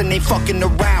Wisconsin ain't fucking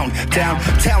around.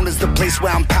 Downtown is the place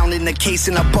where I'm pounding the case,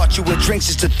 and I bought you a drink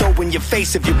just to throw in your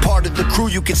face. If you're part of the crew,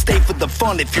 you can stay for the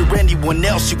fun. If you're anyone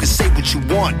else, you can say what you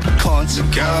want. Cunts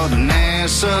are called an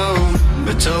asshole,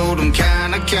 but told I'm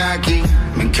kinda cocky.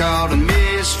 Been called a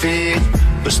misfit,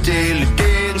 but still it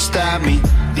didn't stop me.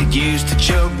 They used to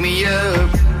choke me up,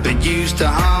 they used to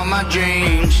harm my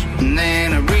dreams, and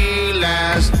then I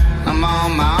realized I'm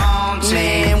on my own team.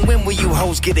 Man, when will you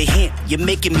hoes get a hint? You're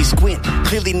making me squint,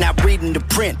 clearly not reading the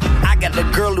print. I got a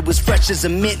girl who is fresh as a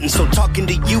mitten, so talking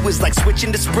to you is like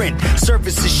switching to Sprint.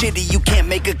 Service is shitty, you can't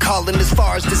make a call, and as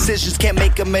far as decisions, can't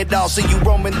make them at all. So you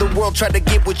roam in the world, try to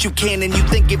get what you can, and you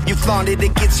think if you flaunt it,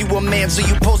 it gets you a man. So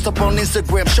you post up on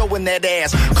Instagram showing that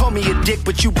ass. Call me a dick,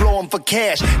 but you blow 'em for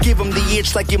cash. Give 'em the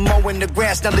itch like you're mowing the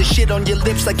grass. Now the shit on your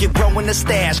lips like you're growing a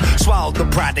stash. Swallow the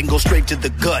pride and go straight to the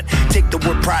gut. Take the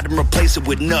word pride and replace it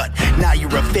with nut. Now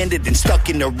you're offended and stuck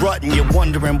in a rut, and you're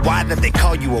wondering why did they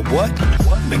call you a what?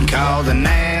 Been called an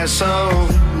asshole,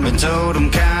 been told I'm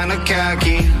kinda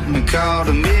cocky, been called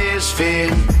a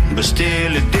misfit, but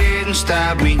still it didn't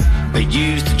stop me. They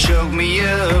used to choke me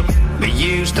up, they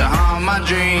used to harm my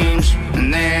dreams,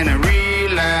 and then I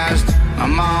realized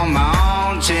I'm on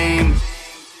my own team.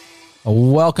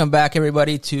 Welcome back,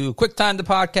 everybody, to Quick Time, the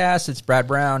podcast. It's Brad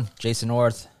Brown, Jason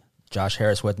North, Josh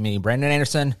Harris with me, Brandon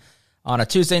Anderson, on a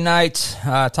Tuesday night,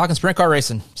 talking sprint car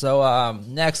racing. So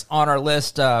next on our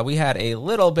list, we had a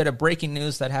little bit of breaking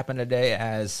news that happened today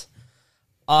as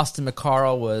Austin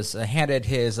McCarl was handed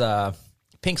his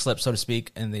pink slip, so to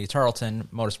speak, in the Tarleton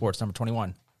Motorsports number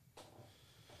 21.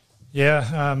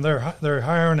 Yeah, they're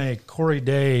hiring a Corey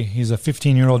Day. He's a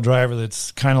 15-year-old driver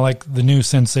that's kind of like the new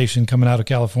sensation coming out of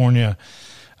California.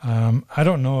 I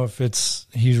don't know if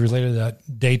he's related to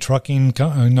that Day Trucking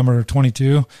number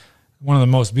 22, one of the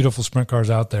most beautiful sprint cars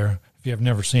out there. If you have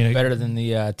never seen it, better than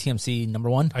the TMC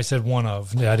number 1. I said one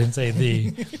of. Yeah, I didn't say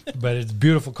the, but it's a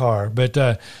beautiful car. But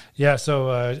yeah, so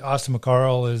Austin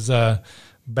McCarl is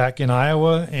back in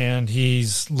Iowa, and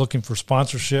he's looking for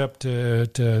sponsorship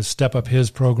to step up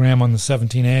his program on the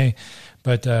 17A.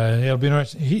 But it'll be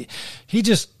interesting. He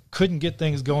just couldn't get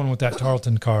things going with that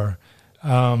Tarleton car.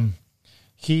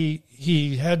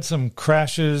 He had some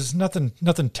crashes, nothing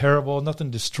terrible,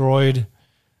 nothing destroyed.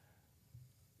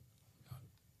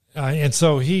 And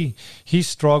so he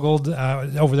struggled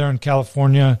over there in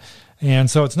California, and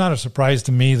so it's not a surprise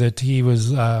to me that he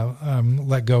was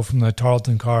let go from the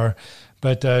Tarleton car.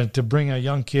 But to bring a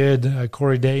young kid,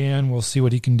 Corey Day, in, we'll see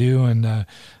what he can do, and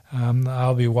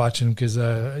I'll be watching because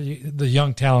the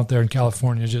young talent there in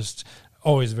California is just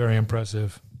always very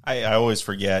impressive. I always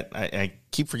forget. I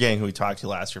keep forgetting who we talked to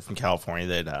last year from California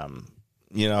that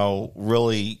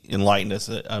really enlightened us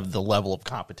of the level of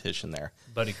competition there.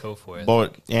 Buddy Kofoy.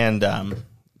 And,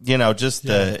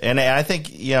 and I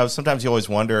think, sometimes you always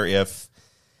wonder if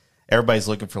everybody's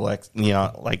looking for, like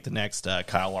the next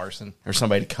Kyle Larson or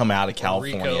somebody to come out of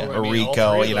California or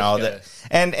Rico,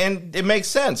 and it makes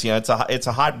sense. It's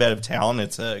a hotbed of talent.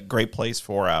 It's a great place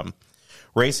for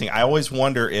racing. I always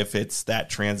wonder if it's that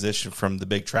transition from the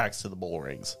big tracks to the bull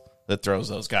rings that throws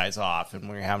those guys off, and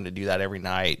we're having to do that every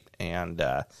night. And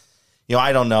I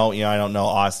don't know. I don't know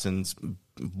Austin's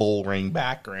bull ring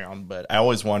background, but I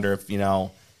always wonder if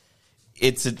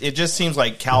it just seems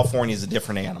like California is a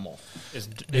different animal. It's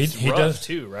rough does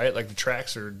too, right? Like the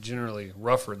tracks are generally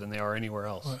rougher than they are anywhere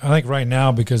else. I think right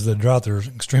now, because of the drought, they're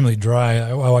extremely dry.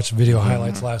 I watched video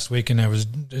highlights last week, and it was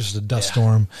just a dust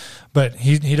storm. But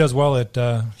he does well at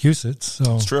Huset's.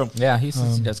 So it's true. Yeah,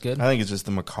 Huset's he does good. I think it's just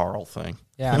the McCarl thing.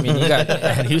 Yeah, I mean, you got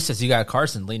at Huset's, you got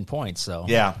Carson leading points. So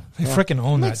yeah, they freaking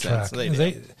own that track.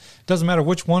 It doesn't matter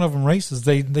which one of them races,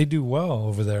 they do well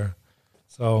over there.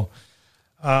 So.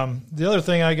 The other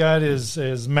thing I got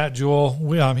is Matt Jewell.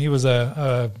 He was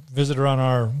a visitor on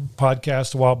our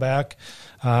podcast a while back.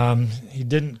 He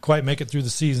didn't quite make it through the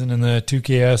season in the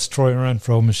 2KS Troy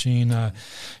Renfro machine.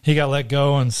 He got let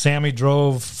go, and Sammy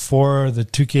drove for the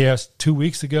 2KS 2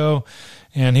 weeks ago,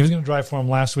 and he was going to drive for him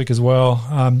last week as well.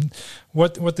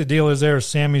 What the deal is there is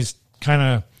Sammy's kind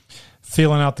of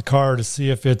feeling out the car to see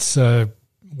if it's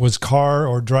was car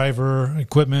or driver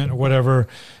equipment or whatever,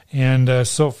 and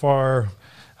so far,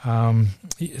 I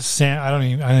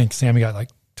think Sammy got like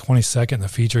 22nd in the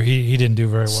feature. He didn't do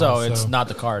very well. So it's not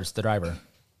the car, it's the driver.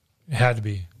 It had to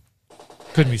be.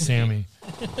 Couldn't be Sammy.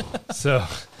 So,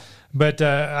 but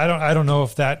I don't know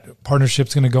if that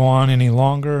partnership's going to go on any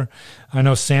longer. I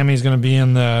know Sammy's going to be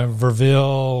in the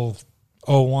Verville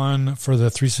 01 for the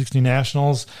 360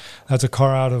 Nationals. That's a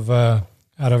car out of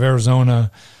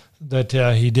Arizona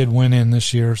that he did win in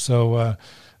this year. So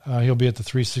he'll be at the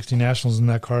 360 Nationals in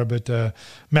that car. But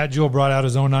Matt Jewell brought out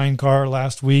his 09 car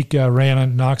last week, ran at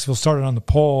Knoxville, started on the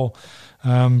pole.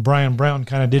 Brian Brown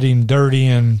kind of did him dirty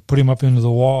and put him up into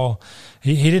the wall.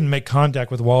 He didn't make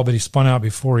contact with the wall, but he spun out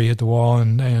before he hit the wall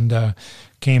and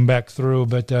came back through.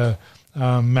 But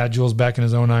Matt Jewell's back in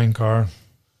his 09 car.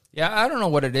 Yeah, I don't know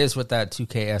what it is with that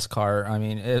 2KS car. I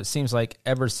mean, it seems like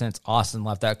ever since Austin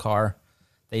left that car,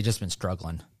 they've just been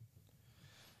struggling.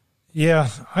 Yeah,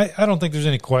 I don't think there's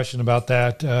any question about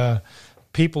that.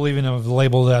 People even have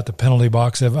labeled that the penalty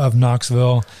box of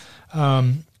Knoxville.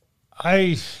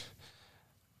 I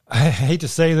hate to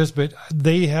say this, but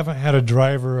they haven't had a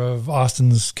driver of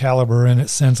Austin's caliber in it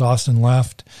since Austin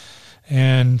left.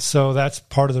 And so that's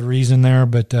part of the reason there.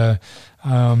 But, that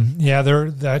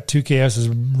 2KS has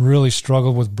really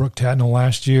struggled with Brooke Tatnall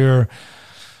last year.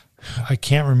 I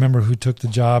can't remember who took the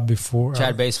job before.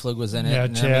 Chad Baseflug was in it. Yeah,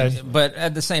 Chad. I mean, but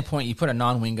at the same point, you put a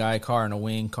non-wing guy car in a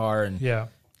wing car. And yeah.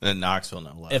 And Knoxville,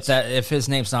 no less. If his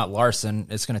name's not Larson,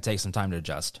 it's going to take some time to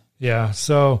adjust. Yeah,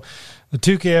 so the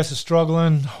 2KS is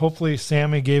struggling. Hopefully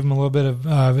Sammy gave him a little bit of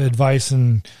advice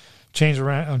and change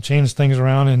things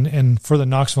around. And for the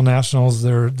Knoxville Nationals,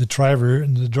 the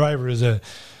driver is a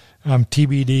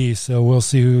TBD, so we'll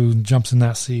see who jumps in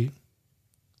that seat.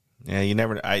 Yeah, you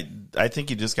never. I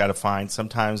think you just got to find.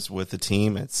 Sometimes with the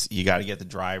team, it's you got to get the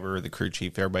driver, the crew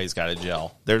chief. Everybody's got to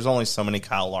gel. There's only so many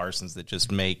Kyle Larsons that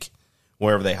just make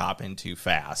wherever they hop into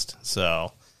fast.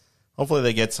 So hopefully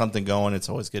they get something going. It's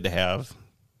always good to have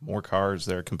more cars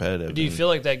that are competitive. But do you feel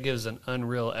like that gives an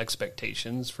unreal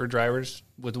expectations for drivers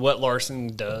with what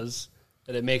Larson does,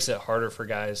 that it makes it harder for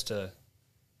guys to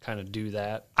kind of do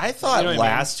that? I thought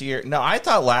last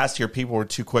year people were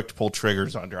too quick to pull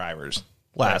triggers on drivers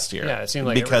last year. Yeah, it seemed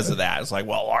like because of that. It's like,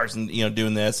 well, Larson,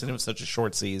 doing this, and it was such a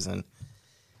short season.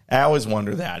 I always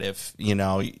wonder that if,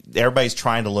 everybody's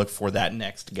trying to look for that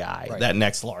next guy, right, that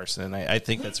next Larson. I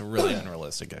think that's a really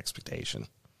unrealistic expectation.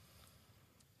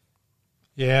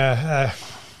 Yeah.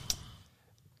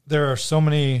 There are so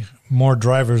many more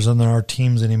drivers than there are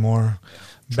teams anymore.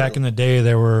 Yeah, back in the day,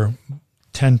 there were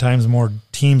 10 times more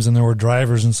teams than there were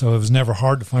drivers, and so it was never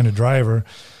hard to find a driver.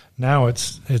 Now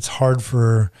it's hard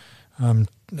for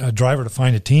a driver to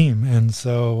find a team, and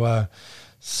so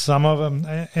some of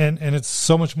them, and it's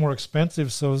so much more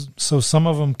expensive. So some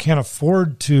of them can't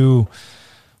afford to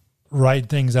ride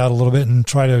things out a little bit and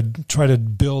try to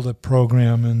build a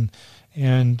program,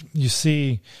 and you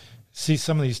see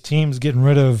some of these teams getting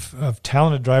rid of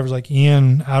talented drivers like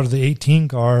Ian out of the 18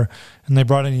 car, and they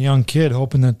brought in a young kid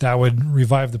hoping that would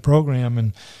revive the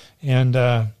program,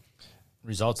 and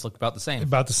results look about the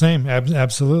same.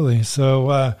 Absolutely.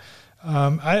 So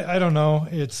I don't know.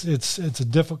 It's a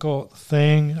difficult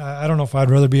thing. I don't know if I'd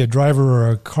rather be a driver or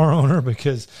a car owner,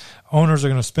 because owners are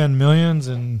going to spend millions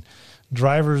and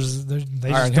drivers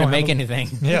they aren't going to make anything.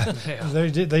 Yeah,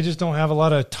 they just don't have a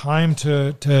lot of time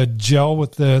to gel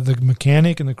with the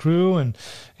mechanic and the crew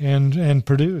and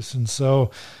produce. And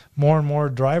so more and more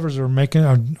drivers are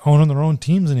owning their own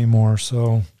teams anymore.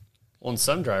 So. Well, and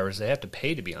some drivers, they have to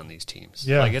pay to be on these teams.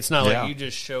 Yeah. Like, it's not like you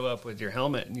just show up with your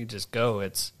helmet and you just go.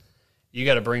 It's you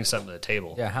got to bring something to the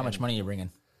table. Yeah, how much money are you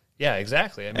bringing? Yeah,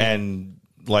 exactly. I mean, and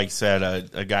like I said,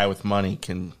 a guy with money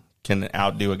can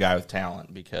outdo a guy with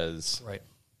talent because, right.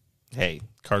 Hey,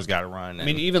 car's got to run. I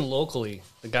mean, even locally,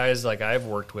 the guys like I've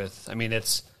worked with, I mean,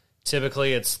 it's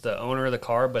typically the owner of the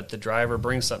car, but the driver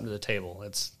brings something to the table.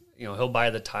 It's, he'll buy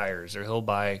the tires or he'll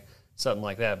buy something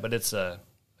like that, but it's a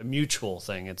mutual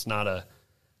thing. It's not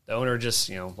the owner just,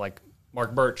 like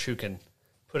Mark Birch, who can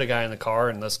put a guy in the car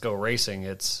and let's go racing.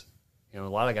 It's, a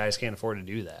lot of guys can't afford to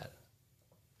do that.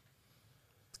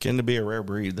 It's getting to be a rare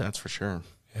breed, that's for sure.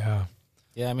 Yeah.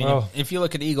 Yeah, I mean, if you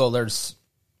look at Eagle, there's,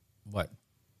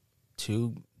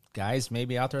 two guys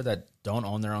maybe out there that don't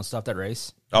own their own stuff that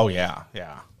race. Oh yeah,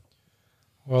 yeah.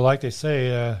 Well, like they say,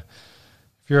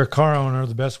 if you're a car owner,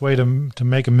 the best way to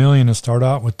make $1 million is start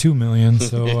out with $2 million.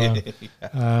 So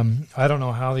I don't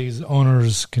know how these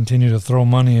owners continue to throw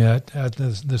money at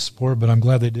this sport, but I'm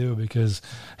glad they do because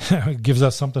it gives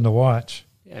us something to watch.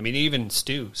 Yeah, I mean, even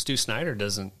Stu Snyder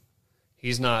doesn't.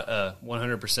 He's not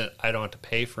 100%. I don't have to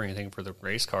pay for anything for the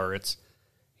race car.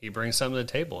 He brings something to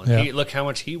the table, and look how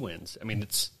much he wins. I mean,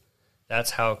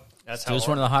 that's how. He's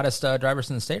one of the hottest drivers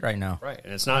in the state right now. Right,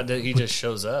 and it's not that he just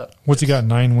shows up. What's he got,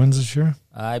 9 wins this year?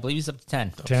 I believe he's up to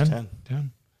 10.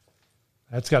 10?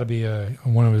 That's got to be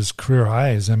one of his career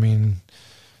highs. I mean,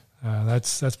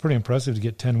 that's pretty impressive to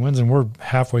get 10 wins, and we're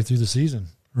halfway through the season,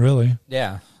 really.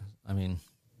 Yeah, I mean.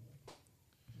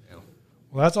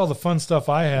 Well, that's all the fun stuff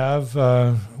I have.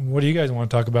 What do you guys want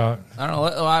to talk about? I don't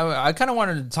know. I kind of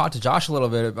wanted to talk to Josh a little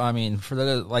bit. I mean, for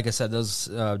like I said, those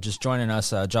just joining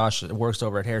us, Josh works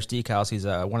over at Harris Decals. He's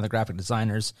one of the graphic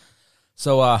designers.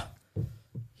 So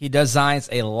he designs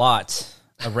a lot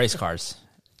of race cars.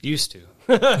 Used to.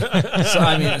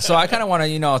 So I kind of want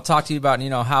to, talk to you about,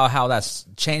 how that's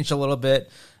changed a little bit.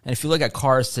 And if you look at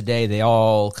cars today, they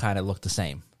all kind of look the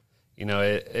same.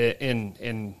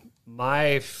 In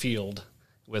my field,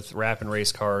 with wrapping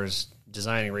race cars,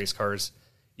 designing race cars,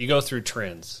 you go through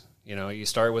trends. You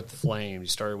start with the Flame, you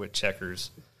start with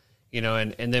Checkers,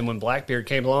 and then when Blackbeard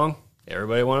came along,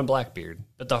 everybody wanted Blackbeard.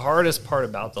 But the hardest part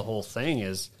about the whole thing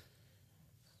is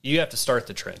you have to start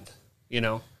the trend.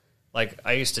 Like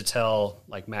I used to tell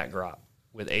like Matt Gropp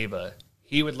with Ava,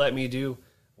 he would let me do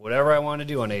whatever I wanted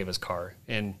to do on Ava's car,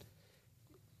 and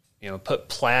put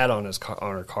plaid on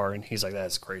her car, and he's like,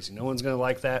 that's crazy. No one's gonna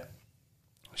like that.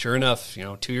 Sure enough,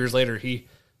 2 years later, he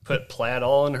put plaid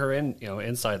all in her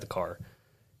inside the car,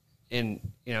 and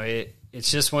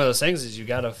it's just one of those things is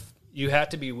you have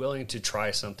to be willing to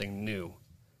try something new.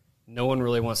 No one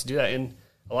really wants to do that, and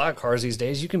a lot of cars these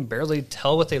days you can barely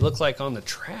tell what they look like on the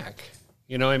track.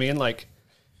 You know what I mean? Like,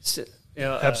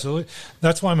 absolutely.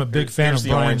 That's why I'm a big fan of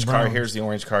Brian Brown. Here's the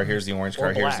orange car. Here's the orange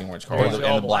car. Here's the orange car. And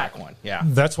the black one. Yeah.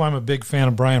 That's why I'm a big fan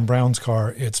of Brian Brown's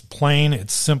car. It's plain.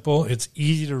 It's simple. It's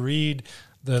easy to read.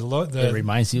 It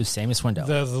reminds you of Samus Window.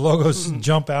 The logos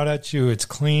jump out at you. It's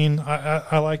clean.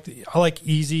 I like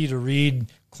easy to read,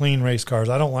 clean race cars.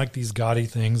 I don't like these gaudy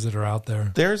things that are out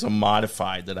there. There's a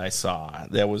modified that I saw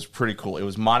that was pretty cool. It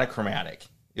was monochromatic.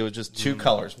 It was just two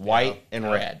colors, white and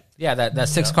red. Yeah, that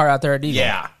 6 car out there at Eagle.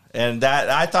 Yeah, and that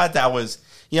I thought that was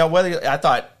I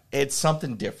thought it's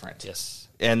something different. Yes,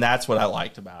 and that's what I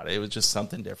liked about it. It was just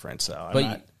something different.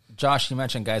 So, Josh, you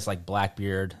mentioned guys like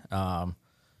Blackbeard.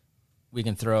 We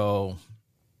can throw,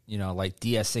 like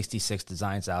DS66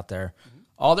 designs out there. Mm-hmm.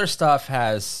 All their stuff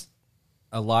has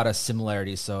a lot of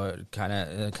similarities, so it kind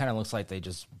of looks like they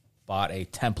just bought a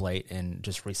template and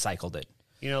just recycled it.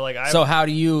 So how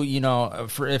do you,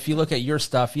 if you look at your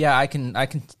stuff, yeah, I can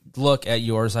look at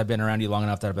yours. I've been around you long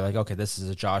enough that I'll be like, okay, this is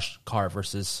a Josh car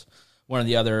versus one of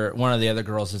the other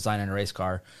girls designing a race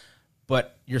car,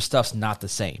 but your stuff's not the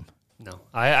same. No,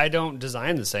 I don't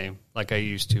design the same like I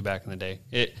used to back in the day.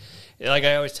 Like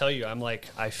I always tell you,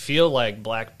 I feel like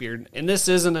Blackbeard, and this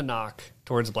isn't a knock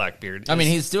towards Blackbeard. I mean,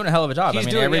 he's doing a hell of a job.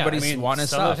 Everybody's wanting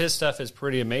some stuff. Of his stuff is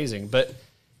pretty amazing, but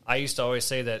I used to always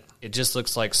say that it just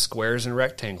looks like squares and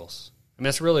rectangles. I mean,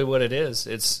 that's really what it is.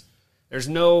 There's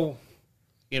no,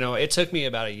 it took me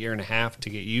about 1.5 years to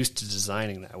get used to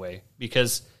designing that way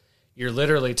because you're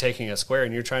literally taking a square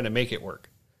and you're trying to make it work.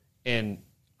 And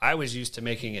I was used to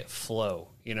making it flow,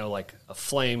 like a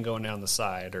flame going down the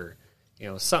side or,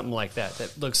 something like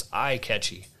that looks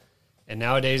eye-catchy. And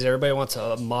nowadays, everybody wants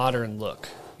a modern look,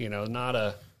 it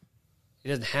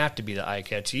doesn't have to be the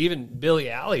eye-catchy. Even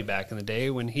Billy Alley back in the day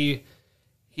when he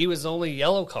was only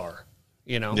yellow car,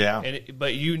 Yeah.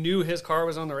 But you knew his car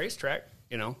was on the racetrack,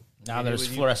 Now there's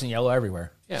fluorescent yellow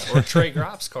everywhere. Yeah, or Trey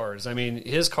Gropp's cars. I mean,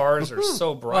 his cars are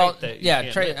so bright that you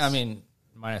can't Trey. miss. I mean,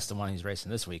 minus the one he's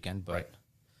racing this weekend, but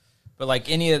but like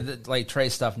any of the Trey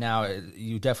stuff now,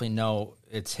 you definitely know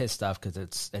it's his stuff because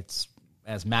it's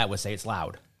as Matt would say, it's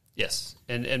loud. Yes,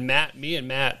 and me and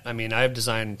Matt. I mean, I've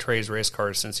designed Trey's race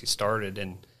cars since he started,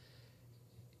 and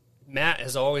Matt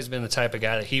has always been the type of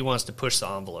guy that he wants to push the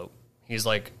envelope. He's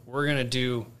like, we're going to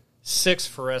do 6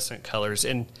 fluorescent colors.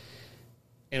 And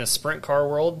in a sprint car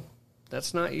world,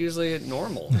 that's not usually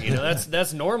normal.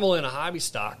 That's normal in a hobby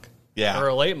stock or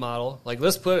a late model. Like,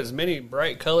 let's put as many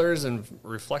bright colors and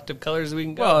reflective colors as we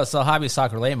can go. Well, it's a hobby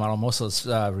stock or late model. Most of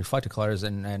those reflective colors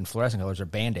and fluorescent colors are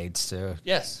Band-Aids to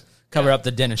cover up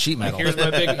the dent of sheet metal. Here's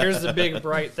the big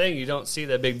bright thing. You don't see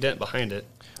that big dent behind it.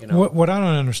 What I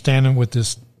don't understand with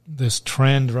this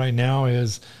trend right now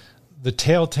is the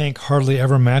tail tank hardly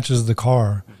ever matches the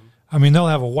car. I mean, they'll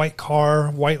have a white car,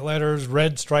 white letters,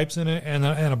 red stripes in it, and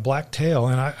a black tail.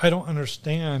 And I don't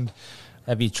understand.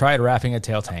 Have you tried wrapping a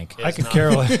tail tank? I could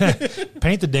care less.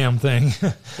 Paint the damn thing.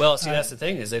 Well, see, that's the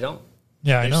thing is they don't.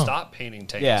 Yeah, I They know. stop painting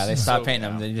tanks. Yeah, they stop So, painting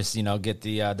them. They just get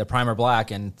the primer black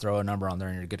and throw a number on there,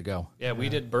 and you're good to go. Yeah, we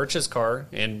did Birch's car,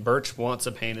 and Birch wants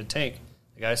a painted tank.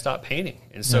 The guy stopped painting,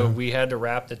 and so we had to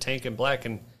wrap the tank in black.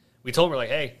 And we told him, we're like,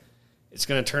 hey, it's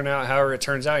going to turn out however it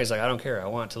turns out. He's like, I don't care. I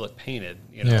want it to look painted.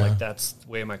 Like that's the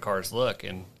way my cars look.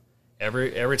 And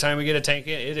every time we get a tank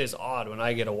in, it is odd when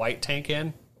I get a white tank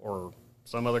in or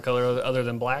some other color other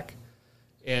than black.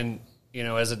 And,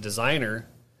 as a designer,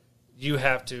 you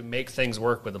have to make things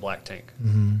work with a black tank.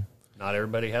 Mm-hmm. Not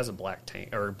everybody has a black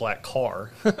tank or a black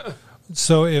car.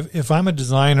 So if I'm a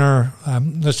designer,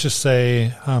 let's just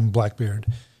say Blackbeard,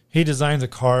 he designed a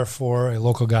car for a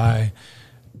local guy.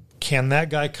 Can that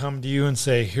guy come to you and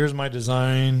say, here's my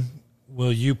design,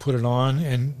 will you put it on?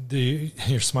 And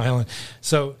you're smiling.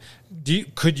 So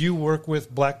could you work with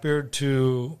Blackbeard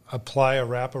to apply a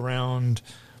wraparound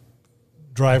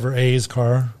driver A's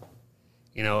car?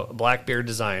 Blackbeard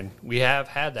design. We have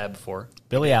had that before.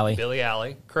 Billy Alley. Billy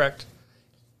Alley, correct.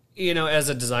 As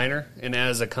a designer and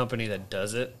as a company that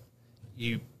does it,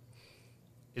 it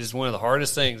is one of the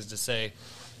hardest things to say,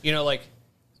 like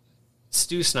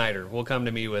Stu Snyder will come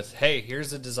to me with, hey,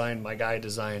 here's the design my guy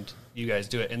designed, you guys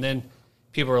do it. And then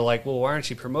people are like, well, why aren't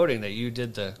you promoting that you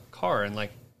did the car? And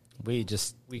like, we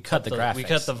cut the graphics. We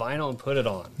cut the vinyl and put it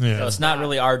on. Yeah. So it's not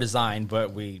really our design,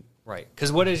 but we... Right.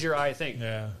 Because what does your eye think?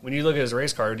 Yeah. When you look at his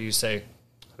race car, do you say,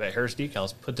 I bet Harris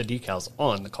decals, put the decals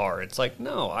on the car? It's like,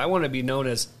 no, I want to be known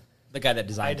as the guy that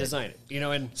designed I designed it.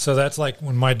 And so that's like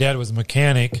when my dad was a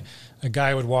mechanic, a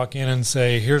guy would walk in and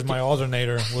say, here's my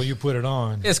alternator, will you put it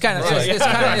on? It's kind of Right. it's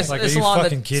kind of Like, it's are you along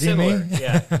fucking the kidding similar. me?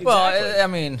 Yeah. Exactly. well. I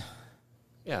mean,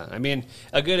 Yeah, I mean,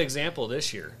 a good example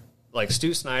this year, like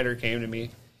Stu Snyder came to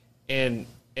me, and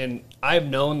I've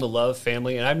known the Love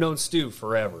family, and I've known Stu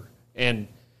forever, and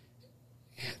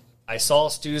I saw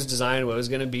Stu's design, what it was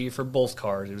going to be for both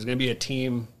cars. It was going to be a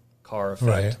team car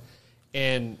effect. Right.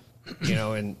 And,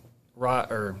 and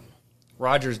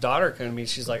Roger's daughter came to me,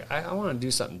 she's like, I want to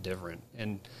do something different.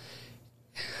 And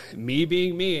me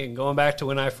being me and going back to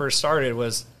when I first started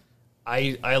was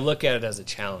I look at it as a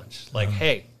challenge. Like,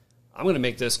 hey, I'm going to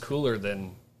make this cooler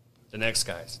than the next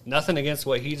guy's. Nothing against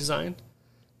what he designed,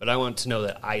 but I want to know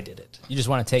that I did it. you just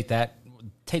want to take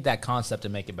that concept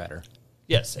and make it better.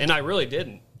 Yes, and I really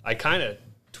didn't. I kind of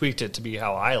tweaked it to be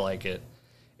how I like it,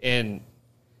 and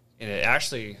it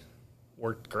actually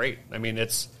worked great. I mean,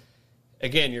 it's,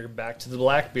 again, you're back to the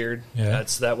Blackbeard. Yeah.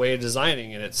 That's that way of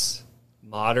designing, and it's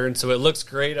modern, so it looks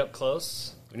great up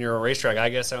close. When you're on a racetrack, I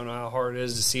guess I don't know how hard it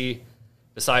is to see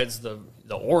besides the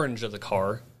orange of the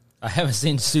car. I haven't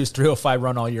seen Stu's 305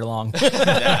 run all year long.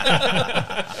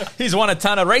 He's won a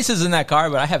ton of races in that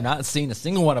car, but I have not seen a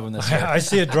single one of them this year. I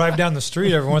see it drive down the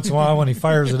street every once in a while when he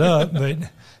fires it up, but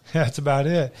that's about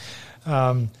it.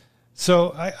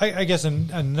 So I guess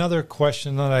another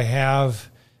question that I have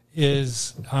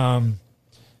is, and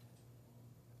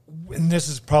this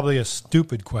is probably a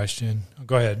stupid question.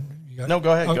 Go ahead. No,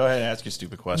 go ahead. Go ahead and ask your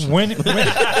stupid question. When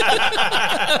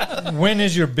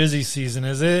is your busy season?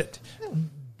 Is it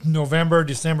November,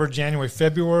 December, January,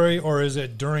 February, or is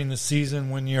it during the season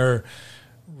when you're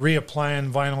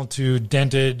reapplying vinyl to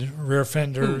dented rear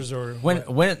fenders? Or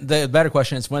When the better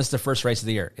question is, when's the first race of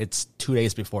the year? It's 2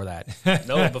 days before that.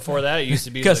 No, before that, it used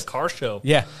to be the 'Cause- car show.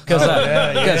 Yeah, because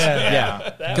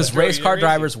That was race car really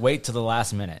drivers wait to the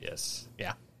last minute. Yes.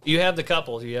 Yeah. You have the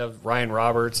couple. You have Ryan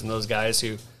Roberts and those guys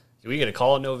who we get a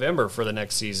call in November for the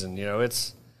next season.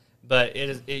 But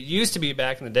it used to be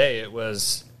back in the day. It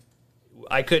was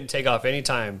I couldn't take off any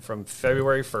time from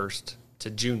February 1st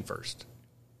to June 1st.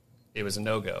 It was a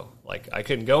no-go. Like, I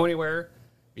couldn't go anywhere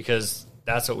because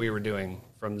that's what we were doing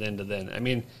from then to then. I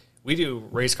mean, we do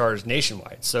race cars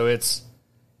nationwide, so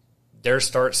their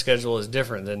start schedule is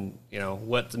different than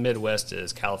what the Midwest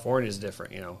is. California is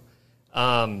different.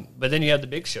 But then you have the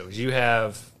big shows. You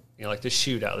have like the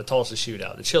shootout, the Tulsa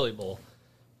shootout, the Chili Bowl.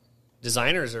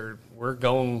 Designers we're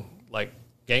going like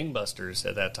gangbusters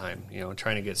at that time,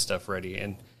 trying to get stuff ready.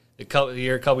 And a couple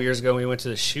years ago, we went to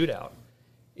the shootout.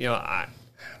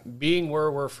 Being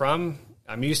where we're from,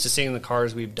 I'm used to seeing the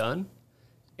cars we've done,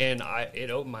 and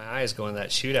it opened my eyes going to that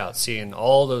shootout, seeing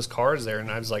all those cars there, and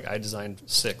I was like, I designed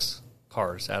 6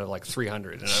 cars out of like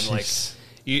 300, and I'm like,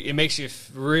 it makes you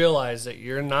realize that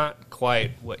you're not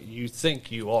quite what you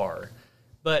think you are,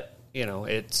 but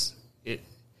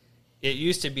it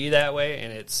used to be that way,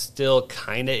 and it still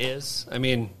kind of is. I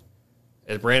mean,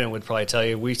 as Brandon would probably tell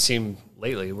you,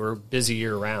 we're busy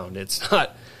year round. It's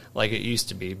not like it used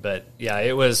to be. But, yeah,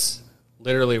 it was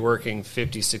literally working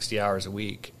 50, 60 hours a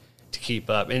week to keep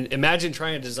up. And imagine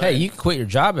trying to design. Hey, you could quit your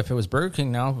job if it was Burger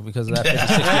King now because of that 50,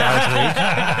 60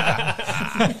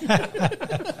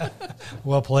 hours a week.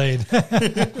 Well played.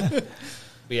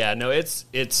 Yeah, no, it's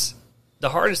the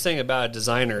hardest thing about a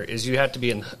designer is you have to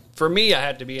be for me, I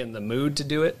had to be in the mood to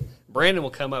do it. Brandon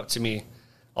will come up to me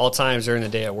all times during the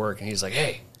day at work, and he's like,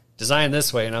 hey, design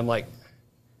this way. And I'm like,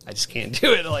 I just can't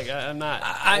do it. Like, I'm not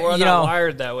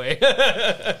wired that way.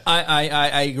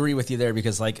 I agree with you there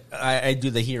because, like, I do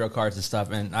the hero cards and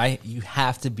stuff, and you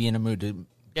have to be in a mood to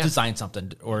design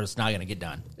something or it's not going to get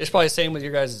done. It's probably the same with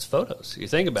your guys' photos. You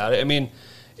think about it. I mean,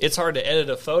 it's hard to edit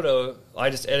a photo. I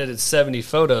just edited 70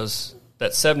 photos.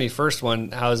 That 71st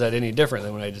one, how is that any different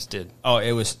than what I just did? Oh,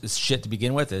 it's shit to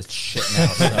begin with. It's shit now.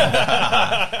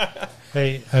 So.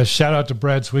 Hey, shout out to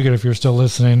Brad Swigert if you're still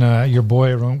listening. Your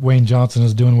boy Wayne Johnson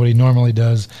is doing what he normally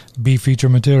does, be feature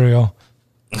material.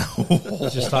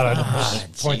 Just thought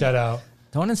I'd point that out.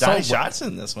 Donnie shots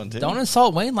in this one, too. Don't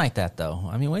insult Wayne like that, though.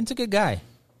 I mean, Wayne's a good guy.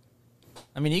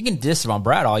 I mean, you can diss him on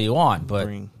Brad all you want, but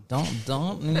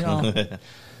don't you know.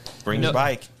 Bring your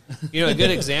bike. You know, a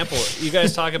good example, you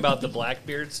guys talk about the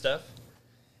Blackbeard stuff.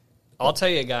 I'll tell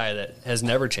you a guy that has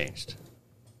never changed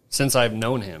since I've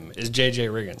known him is J.J.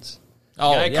 Riggins.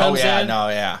 Oh,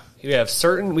 yeah.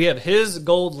 We have his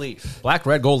gold leaf. Black,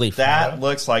 red, gold leaf. That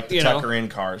looks like the Tucker Inn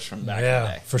cars from back in the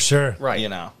day. For sure. Right. You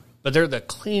know. But they're the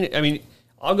clean. I mean,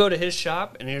 I'll go to his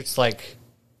shop, and it's like,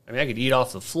 I could eat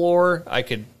off the floor. I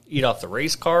could eat off the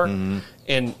race car. Mm-hmm.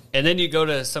 And then you go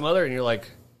to some other, and you're like,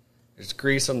 there's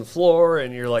grease on the floor,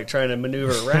 and you're like trying to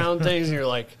maneuver around things, and you're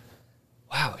like,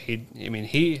 wow,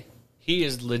 he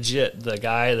is legit the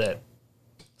guy that.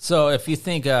 So if you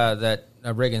think that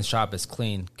a Riggins shop is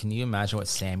clean, can you imagine what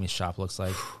Sammy's shop looks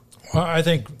like? Well, I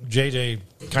think JJ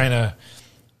kind of.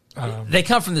 They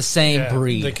come from the same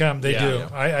breed. They do. Yeah.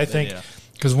 I think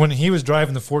because when he was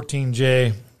driving the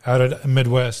 14J out of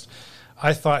Midwest,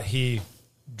 I thought he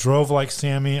drove like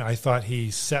Sammy. I thought he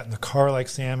sat in the car like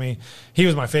Sammy. He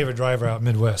was my favorite driver out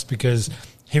Midwest because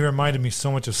he reminded me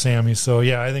so much of Sammy. So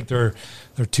yeah, I think they're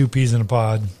two peas in a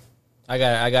pod. I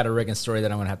got a Riggins story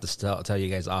that I'm gonna have to tell you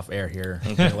guys off air here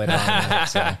later on. Night,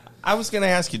 so. I was gonna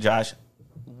ask you, Josh,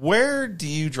 where do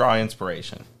you draw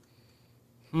inspiration?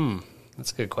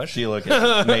 That's a good question. Do you look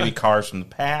at maybe cars from the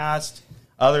past,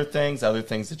 other things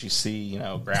that you see,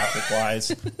 graphic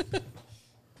wise?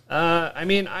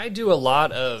 I do a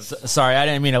lot of. Sorry, I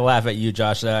didn't mean to laugh at you,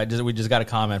 Josh. We just got a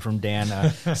comment from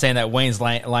Dan saying that Wayne's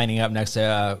lining up next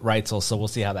to Reitzel, so we'll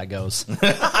see how that goes.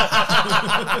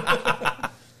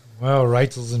 Well,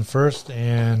 Reitzel's in first,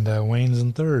 and Wayne's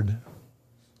in third.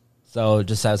 So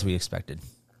just as we expected.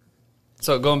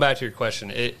 So going back to your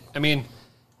question,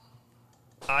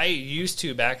 I used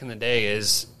to back in the day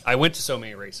I went to so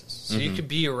many races, so you could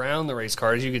be around the race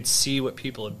cars, you could see what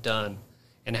people have done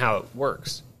and how it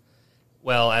works.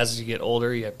 Well, as you get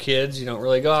older, you have kids. You don't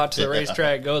really go out to the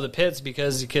racetrack, go to the pits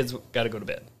because the kids got to go to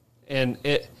bed. And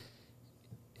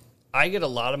I get a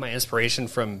lot of my inspiration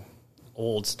from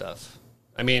old stuff.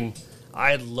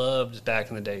 I loved back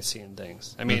in the day seeing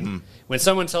things. When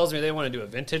someone tells me they want to do a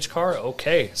vintage car,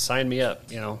 okay, sign me up.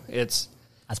 That's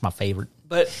my favorite.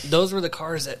 But those were the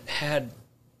cars that had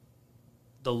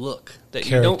the look that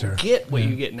Character. You don't get what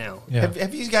you get now. Yeah.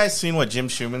 Have you guys seen what Jim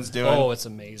Schuman's doing? Oh, it's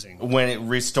amazing. When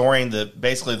restoring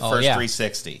basically the first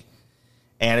 360.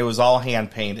 And it was all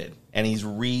hand painted. And he's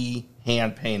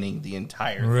hand painting the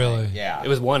entire Really? thing. Yeah. It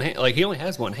was one hand. Like, he only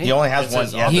has one hand. He only has one.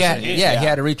 He had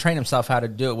to retrain himself how to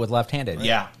do it with left-handed. Right?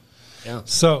 Yeah.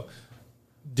 So,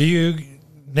 do you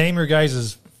name your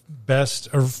guys' best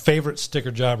or favorite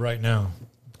sticker job right now?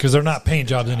 Because they're not paint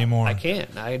jobs anymore. I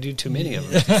can't. I do too many of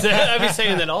them. I'd be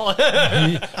saying that all.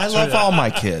 I love all my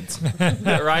kids.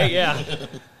 Right? Yeah.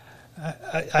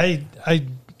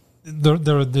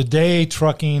 The day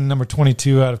trucking number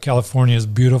 22 out of California is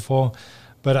beautiful,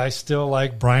 but I still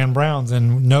like Brian Brown's.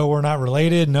 And no, we're not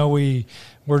related. No,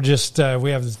 we're just we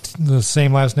have the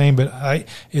same last name, but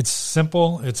it's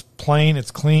simple, it's plain, it's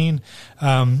clean.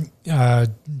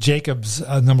 Jacobs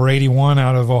number 81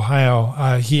 out of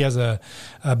Ohio. He has a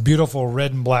beautiful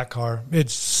red and black car.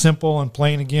 It's simple and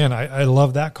plain. Again, I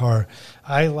love that car.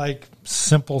 I like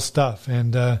simple stuff,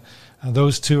 and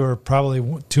those two are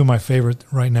probably two of my favorite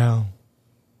right now.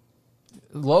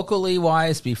 Locally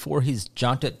wise, before he's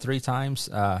junked it 3 times,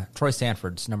 Troy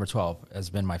Sanford's number 12 has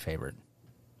been my favorite.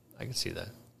 I can see that.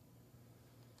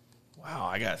 Wow,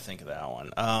 I got to think of that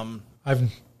one.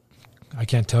 I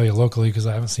can't tell you locally because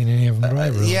I haven't seen any of them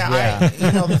drive. Really.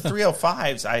 The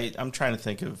 305s. I'm trying to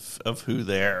think of who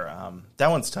they're. That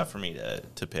one's tough for me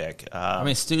to pick. I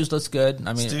mean, Stu's looks good.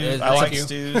 I mean, Stu's, I like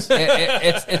Stu's.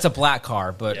 It's a black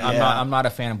car, but Yeah. I'm not a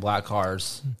fan of black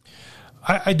cars.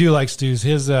 I do like Stu's.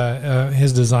 His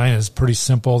design is pretty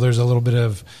simple. There's a little bit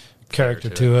of character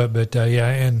to it,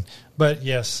 but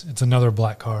yes, it's another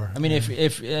black car. I mean,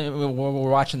 if we're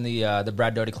watching the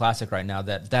Brad Doty Classic right now,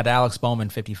 that Alex Bowman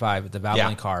 55, the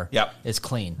Valvoline car, is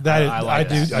clean. I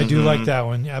do like that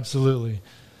one, absolutely.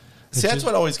 See, that's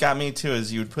what always got me too.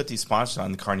 Is you would put these sponsors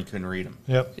on the car and you couldn't read them.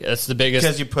 Yep, that's the biggest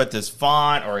because you put this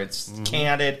font or it's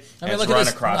canted. I mean, and look it's at run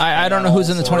this. across. I don't know who's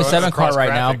in the 27 car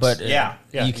right now, but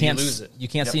you can't lose it. You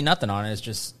can't see nothing on it. It's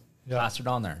just plastered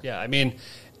on there. Yeah, I mean,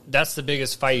 that's the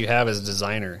biggest fight you have as a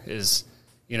designer. Is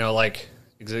like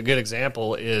a good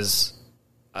example is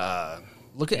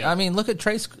look at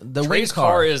Trey's Trey's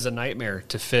car is a nightmare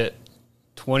to fit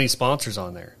 20 sponsors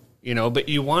on there. But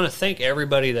you want to thank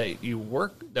everybody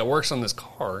that works on this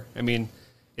car. I mean,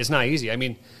 it's not easy. I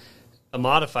mean, a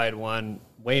modified one,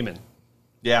 Wayman.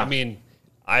 Yeah. I mean,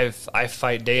 I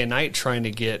fight day and night trying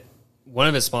to get one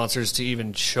of his sponsors to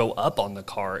even show up on the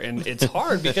car, and it's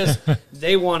hard because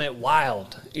they want it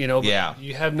wild. Yeah.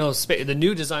 You have no space. The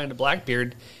new design of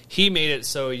Blackbeard, he made it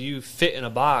so you fit in a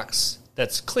box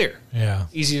that's clear,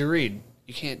 easy to read.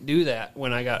 You can't do that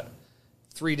when I got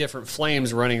 3 different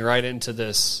flames running right into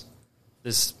this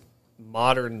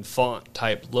modern font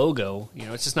type logo.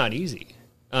 It's just not easy.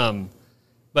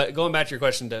 But going back to your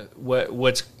question to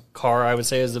which car I would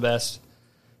say is the best.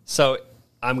 So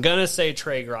I'm going to say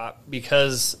Trey Gropp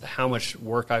because how much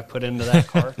work I put into that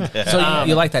car. So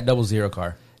you like that 00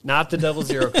 car? Not the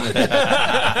 00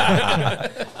 car.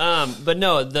 But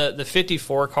no, the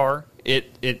 54 car,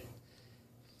 it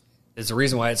is the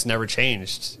reason why it's never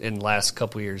changed in the last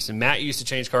couple of years. And Matt used to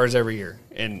change cars every year,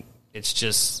 and it's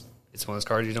one of those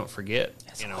cars you don't forget.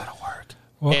 It's a lot of work.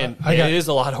 Well, and it is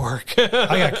a lot of work.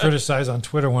 I got criticized on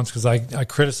Twitter once because I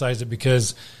criticized it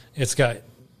because it's got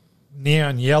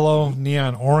neon yellow,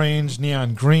 neon orange,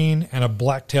 neon green, and a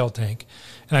black tail tank.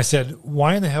 And I said,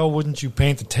 why in the hell wouldn't you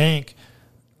paint the tank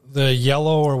the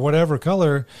yellow or whatever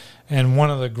color? And one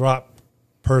of the Gropp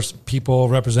people,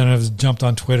 representatives, jumped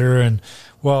on Twitter and,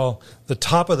 well, the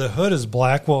top of the hood is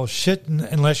black. Well, shit,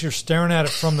 unless you're staring at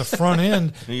it from the front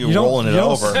end. You're rolling it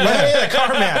over. Yeah, the car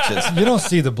matches. You don't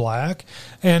see the black.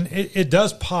 And it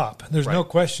does pop. There's no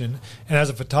question. And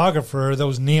as a photographer,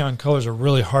 those neon colors are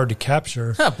really hard to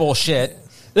capture. Bullshit.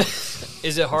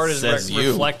 Is it hard as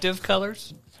reflective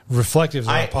colors? Reflective is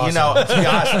not possible. To be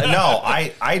honest, no,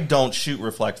 I don't shoot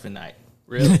reflective at night.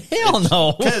 Really? Hell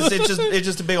no. Because it's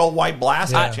just a big old white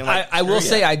blast at you. Like, I will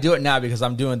say I do it now because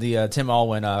I'm doing the Tim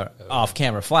Alwyn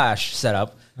off-camera flash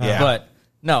setup. Yeah. But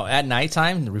no, at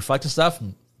nighttime, the reflective stuff,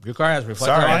 your car has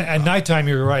reflective. Sorry. At nighttime,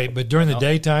 you're right. But during the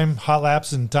daytime, hot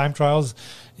laps and time trials,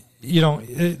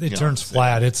 it turns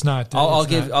flat. It's not. I'll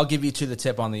give you the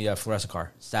tip on the fluorescent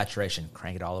car. Saturation,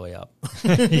 crank it all the way up.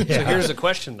 So here's the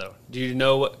question, though. Do you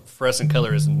know what fluorescent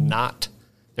color is not?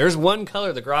 There's one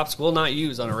color the Gropps will not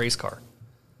use on a race car.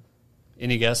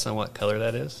 Any guess on what color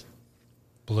that is?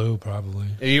 Blue, probably.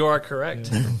 You are correct.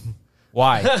 Yeah.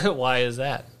 Why? Why is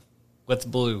that? What's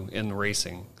blue in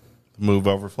racing? Move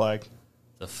over flag.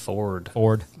 The Ford.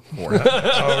 Oh,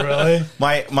 really?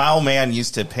 My old man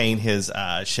used to paint his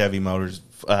Chevy motors.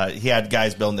 He had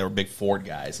guys building, they were big Ford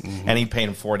guys, and he'd paint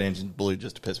them Ford engine blue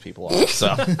just to piss people off.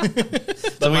 So,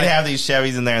 we'd have these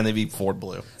Chevys in there, and they'd be Ford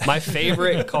blue. My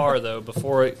favorite car, though,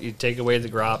 before you take away the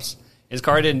Gropps, his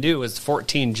car didn't do was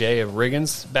 14J of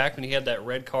Riggins. Back when he had that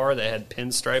red car that had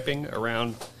pinstriping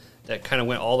around, that kind of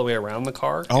went all the way around the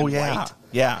car. Oh, in yeah. white.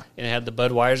 Yeah. And it had the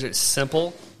Budweiser. It's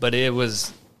simple, but it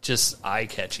was just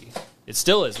eye-catchy. It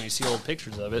still is when you see old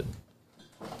pictures of it.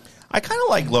 I kind of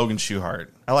like Logan Schuchart.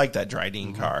 I like that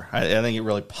Dryden car. I think it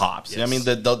really pops. Yes. I mean,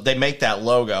 they make that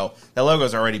logo. That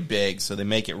logo's already big, so they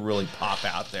make it really pop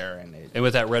out there. And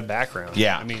with that red background.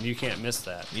 Yeah. I mean, you can't miss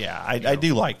that. Yeah, I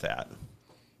do like that.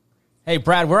 Hey,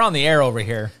 Brad, we're on the air over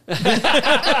here. Get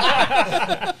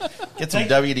some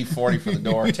WD-40 for the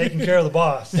door. Taking care of the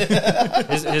boss.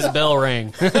 His bell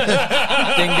rang. Ding, ding,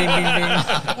 ding, ding.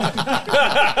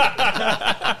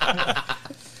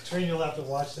 Trina, you'll have to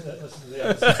watch that. Listen to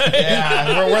this.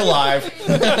 Yeah, we're live.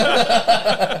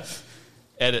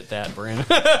 Edit that, Brandon.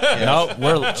 Nope,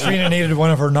 we're Trina needed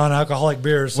one of her non-alcoholic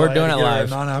beers. So We're doing it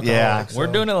live. Non-alcoholic. Yeah. So we're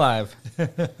doing it live.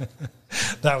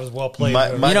 That was well played.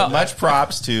 Much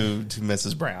props to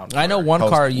Mrs. Brown. I know one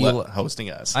car you hosting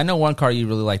us. I know one car you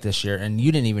really like this year, and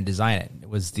you didn't even design it. It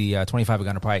was the 25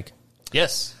 Gunner Pike.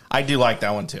 Yes. I do like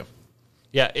that one too.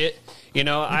 Yeah,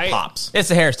 I Pops.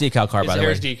 It's a Harris decal car, It's by a the way.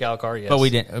 Harris decal car, yes. But we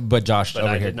didn't. But Josh But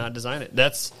over I here did not design it.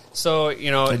 That's so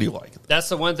I do like it. That's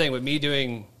the one thing with me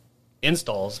doing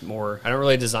installs more. I don't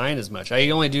really design as much. I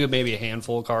only do maybe a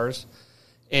handful of cars,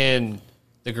 and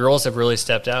the girls have really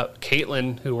stepped out.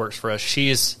 Caitlin, who works for us,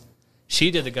 she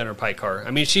did the Gunner Pike car.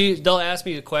 I mean, they'll ask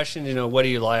me the question, what do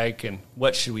you like and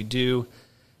what should we do?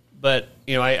 But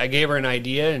I gave her an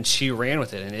idea and she ran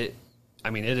with it,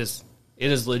 and it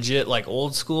is legit like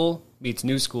old school meets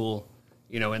new school.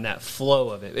 In that flow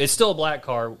of it. It's still a black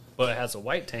car, but it has a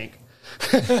white tank.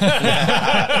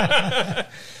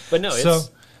 But no,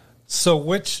 So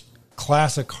which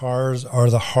class of cars are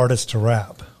the hardest to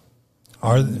wrap?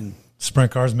 Are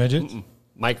sprint cars midgets?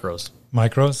 micros.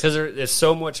 Micros? Because it's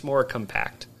so much more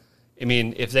compact. I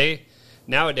mean,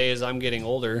 nowadays I'm getting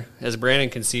older, as Brandon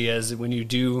can see, as when you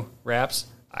do wraps,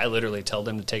 I literally tell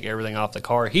them to take everything off the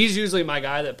car. He's usually my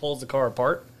guy that pulls the car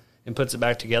apart and puts it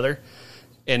back together.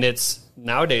 And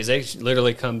nowadays they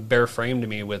literally come bare frame to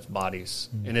me with bodies.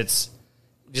 And it's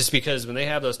just because when they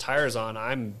have those tires on,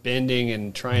 I'm bending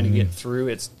and trying to get through.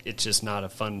 It's just not a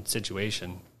fun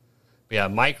situation. But yeah,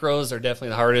 micros are definitely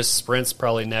the hardest. Sprints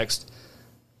probably next.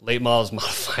 Late models,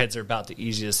 modifieds are about the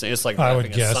easiest thing. It's like I would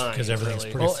wrapping a guess sign, because everything's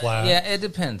really. pretty flat. Yeah, it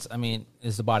depends. I mean,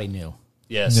 is the body new?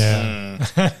 Yes.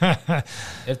 Yeah.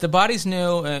 If the body's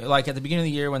new, like at the beginning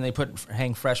of the year when they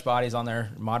hang fresh bodies on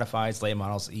their modifieds, late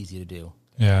models, easy to do.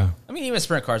 Yeah. I mean, even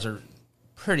sprint cars are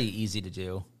pretty easy to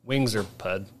do. Wings are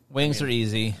pud. Wings are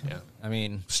easy. Yeah. I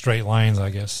mean, Straight lines, I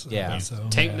guess. Yeah. So,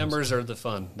 Tank yeah. numbers are the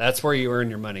fun. That's where you earn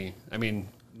your money. I mean,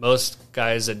 most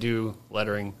guys that do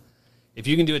lettering, if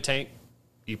you can do a tank,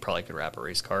 you probably could wrap a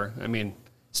race car. I mean,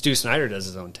 Stu Snyder does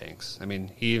his own tanks. I mean,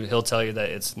 he'll tell you that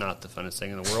it's not the funnest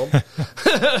thing in the world.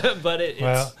 But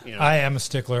Well, it's, I am a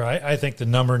stickler. I think the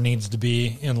number needs to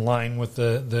be in line with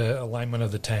the alignment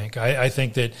of the tank. I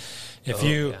think that if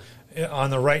on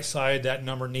the right side, that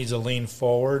number needs to lean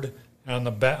forward. And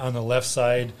on the left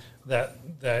side, that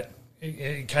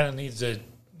it kind of needs to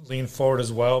lean forward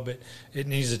as well, but it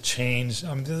needs to change.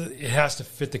 It has to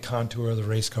fit the contour of the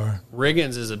race car.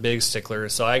 Riggins is a big stickler,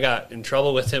 so I got in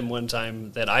trouble with him one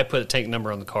time that I put a tank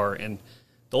number on the car, and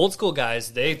the old school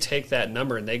guys, they take that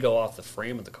number and they go off the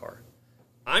frame of the car.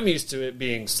 I'm used to it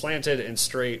being slanted and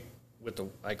straight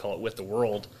I call it with the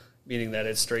world, meaning that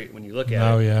it's straight when you look at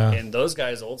it. Oh, yeah. And those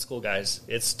guys, old school guys,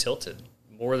 it's tilted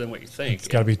more than what you think. It's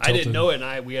gotta be I didn't tilted. know it,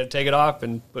 and we had to take it off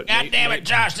and put. God damn it,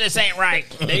 Josh, this ain't right.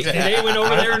 They went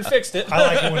over there and fixed it. I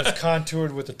like it when it's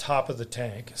contoured with the top of the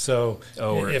tank. So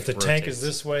Oh, if the it tank rotates. is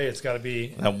this way, it's got to be.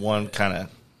 That one kind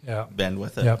Yeah. of bend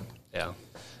with it. Yep. Yeah.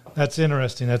 That's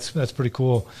interesting. That's pretty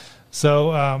cool.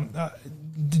 So,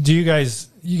 do you guys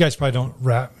probably don't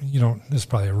wrap? This is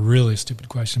probably a really stupid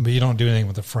question, but you don't do anything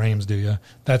with the frames, do you?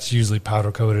 That's usually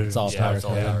powder coated. It's all Yeah, powder it's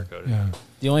all coated. powder coated. Yeah.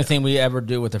 The only thing we ever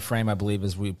do with the frame, I believe,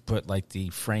 is we put like the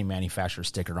frame manufacturer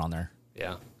sticker on there.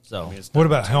 Yeah. So, I mean, it's What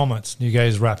about helmets? Do you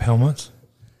guys wrap helmets?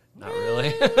 Not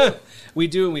really. We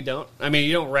do and we don't. I mean,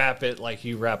 you don't wrap it like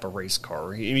you wrap a race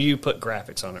car. You put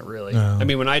graphics on it, really. No. I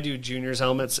mean, when I do juniors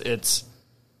helmets, it's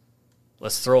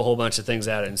let's throw a whole bunch of things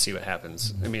at it and see what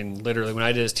happens. I mean, literally, when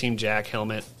I did his Team Jack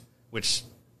helmet, which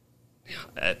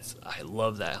I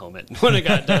love that helmet when it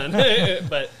got done,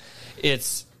 but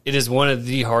it is one of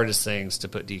the hardest things to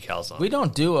put decals on. we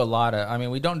don't do a lot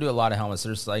of helmets.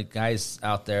 There's like guys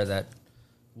out there that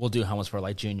will do helmets for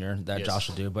like Junior that Yes. Josh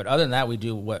will do. But other than that, we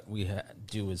do what we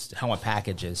do is helmet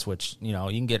packages, which, you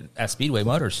can get at Speedway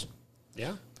Motors.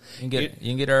 Yeah. You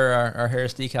can get our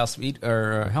Harris decal speed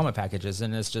or helmet packages,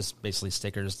 and it's just basically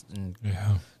stickers and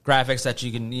graphics that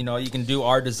you can do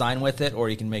our design with it, or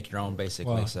you can make your own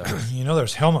basically. Well, So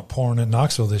there's helmet porn in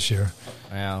Knoxville this year.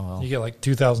 yeah, well, You get like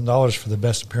 $2,000 for the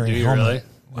best appearing Do you helmet.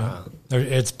 really? Wow.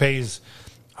 It pays,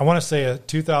 I want to say,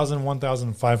 $2,000,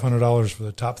 $1,500 for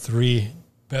the top three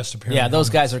best appearing. yeah, those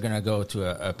helmets. guys are going to go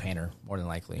to a painter more than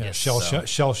likely. Yeah, Yes,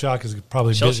 Shell Shock is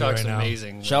probably Shell busy Shock's right now.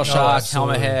 amazing. Shell Oh, Shock,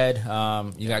 absolutely. Helmet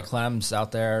Head. You got Clems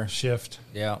out there. Shift.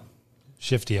 Yeah,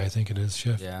 Shifty, I think it is.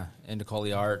 Shift. yeah,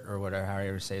 Indicoli Art or whatever,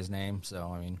 however you say his name.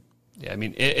 So I mean, Yeah, I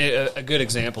mean, a good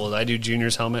example is I do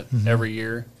Junior's helmet every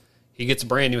year. He gets a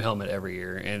brand new helmet every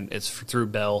year, and it's through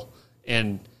Bell.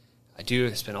 And I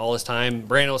do spend all this time.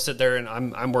 Brandon will sit there, and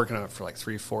I'm working on it for like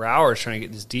 3-4 hours trying to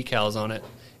get these decals on it,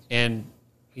 and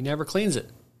he never cleans it.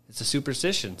 It's a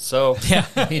superstition. So yeah,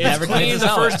 he it's never clean cleans the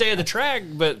his helmet. first day of the track,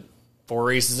 but 4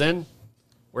 races in,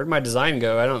 where'd my design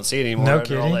go? I don't see it anymore. No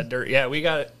Under all kidding. that dirt. Yeah,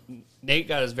 Nate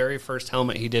got his very first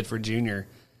helmet he did for Junior.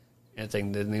 And that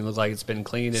thing didn't even look like it's been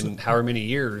cleaned in however many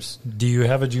years. Do you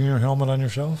have a Junior helmet on your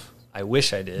shelf? I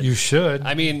wish I did. You should.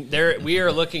 I mean, we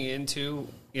are looking into,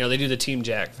 they do the Team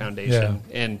Jack Foundation,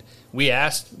 and we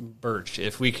asked Birch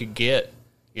if we could get,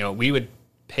 we would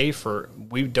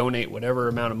we would donate whatever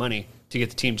amount of money to get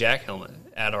the Team Jack helmet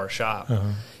at our shop.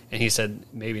 And he said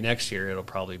maybe next year it'll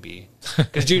probably be,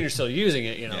 because Junior's still using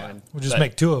it, And, we'll just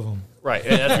make 2 of them. Right,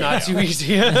 and that's not too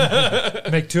easy.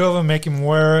 Make 2 of them, make him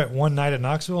wear it one night at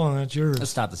Knoxville, and that's yours.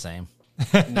 It's not the same.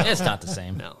 It's not the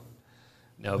same.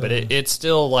 No, but it's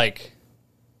still like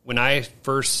when I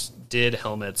first did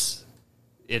helmets,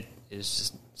 it is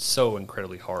just so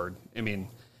incredibly hard. I mean,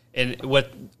 and what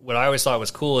I always thought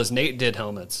was cool is Nate did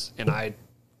helmets, and I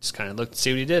just kind of looked to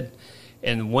see what he did.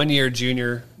 And one year,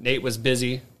 Nate was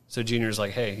busy, so Junior's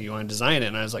like, hey, you want to design it?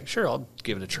 And I was like, sure, I'll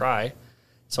give it a try.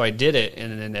 So I did it,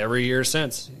 and then every year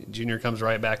since, Junior comes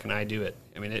right back and I do it.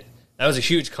 I mean, that was a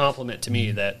huge compliment to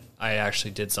me that I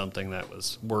actually did something that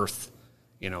was worth,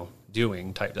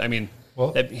 doing.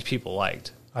 That people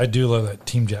liked. I do love that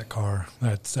Team Jack car.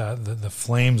 That's the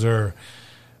flames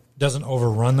doesn't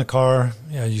overrun the car.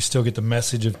 Yeah, you still get the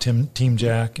message of Team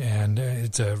Jack, and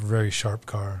it's a very sharp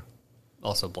car.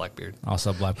 Also Blackbeard.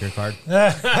 Card.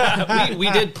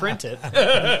 we did print it.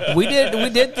 we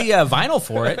did the vinyl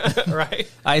for it. Right.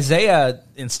 Isaiah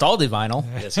installed the vinyl.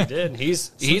 Yes, he did. He's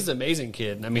an amazing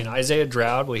kid. I mean, Isaiah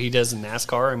Droude, what he does in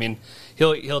NASCAR. I mean,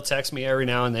 he'll text me every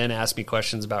now and then, ask me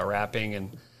questions about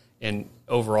wrapping and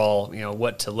overall,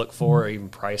 what to look for, or even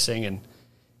pricing. And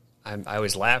I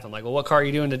always laugh. I'm like, well, what car are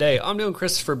you doing today? I'm doing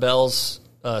Christopher Bell's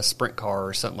sprint car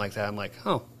or something like that. I'm like,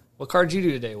 oh, what car did you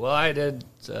do today? Well, I did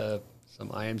some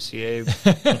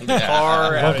IMCA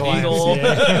car out of Eagle.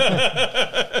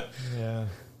 Yeah.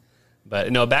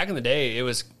 But back in the day, it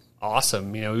was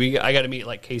awesome. I got to meet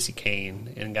like Casey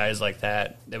Kane and guys like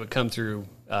that would come through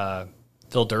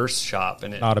Phil Durst's shop,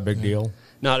 and not a big deal.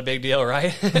 Not a big deal,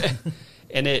 right?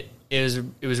 And it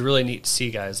was really neat to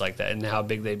see guys like that and how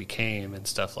big they became and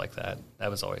stuff like that. That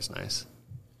was always nice.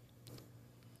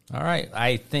 All right,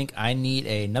 I think I need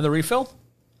another refill.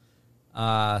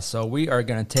 So we are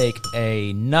going to take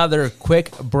another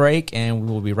quick break, and we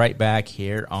will be right back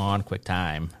here on Quick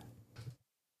Time.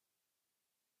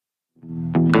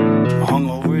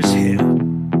 Hungover as hell.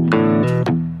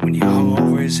 When you're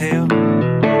hungover as hell.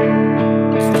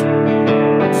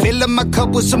 Fill up my cup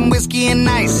with some whiskey and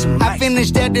ice. I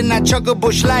finish that and I chug a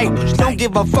Busch Light. Don't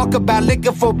give a fuck about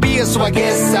liquor for beer, so I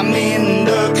guess I'm in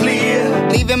the clear.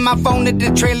 Leaving my phone at the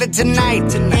trailer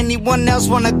tonight. Anyone else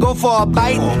wanna go for a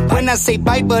bite? When I say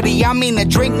bite, buddy, I mean a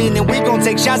drink. Meaning we gon'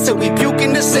 take shots till we puke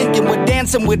in the sink. And we're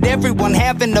dancing with everyone,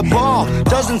 having a ball.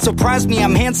 Doesn't surprise me,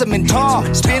 I'm handsome and tall.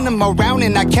 Spin them around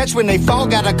and I catch when they fall.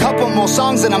 Got a couple more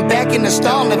songs and I'm back in the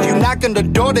stall. If you knock on the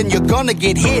door, then you're gonna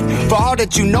get hit. For all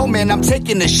that you know, man, I'm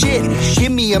taking a shit.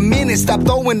 Give me a minute, stop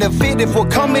throwing a fit. If we're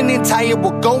coming in tired,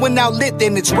 we're going out lit,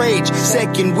 then it's rage.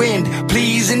 Second wind,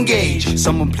 please engage.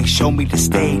 Someone please show me the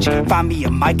stage. Find me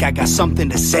a mic, I got something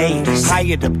to say.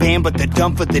 Hire the band, but they're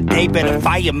done for the day. Better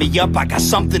fire me up, I got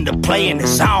something to play in the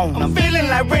zone. I'm feeling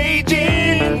like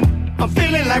raging. I'm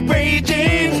feeling like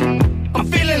raging. I'm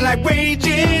feeling like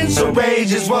raging, so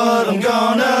rage is what I'm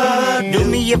gonna do. Do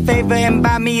me a favor and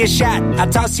buy me a shot. I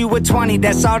toss you a 20,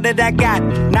 that's all that I got.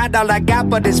 Not all I got,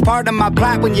 but it's part of my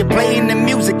plot. When you're playing the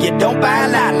music, you don't buy a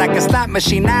lot. Like a slot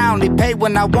machine, I only pay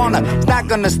when I wanna. It's not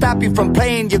gonna stop you from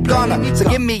playing, you're gonna. So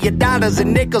give me your dollars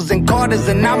and nickels and quarters,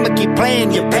 and I'ma keep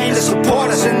playing. You're paying to support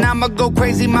us, and I'ma go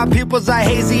crazy. My pupils are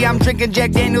hazy. I'm drinking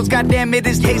Jack Daniels, goddamn it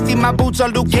is tasty. My boots are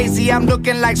Luke Casey. I'm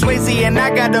looking like Swayze, and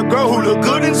I got a girl who look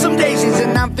good in some daisies.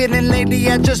 And I'm feeling lately,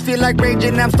 I just feel like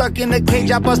raging. I'm stuck in a cage,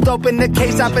 I bust open the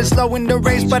case. I've been slow in the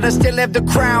race, but I still have the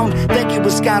crown. Thank you,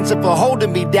 Wisconsin, for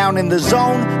holding me down in the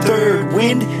zone. Third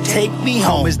wind, take me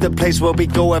home is the place where we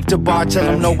go after bar. Tell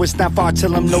them no, it's not far,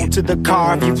 tell them no to the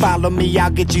car. If you follow me,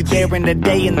 I'll get you there in the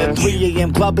day. And the 3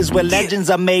 a.m. club is where legends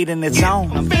are made in its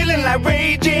own. I'm feeling like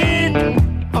raging.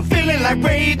 I'm feeling like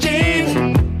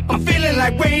raging. I'm feeling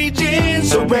like raging.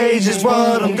 So rage is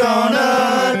what I'm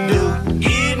gonna do.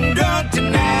 Getting drunk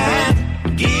tonight,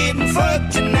 getting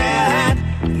fucked tonight,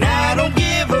 and I don't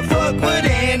give a fuck what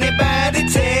anybody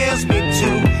tells me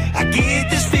to. I get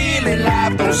this feeling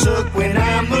life don't suck when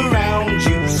I'm around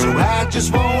you, so I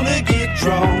just wanna get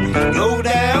drunk and go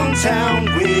downtown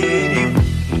with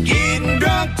you. Getting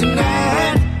drunk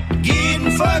tonight,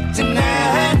 getting fucked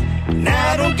tonight, and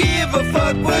I don't give a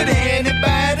fuck what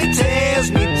anybody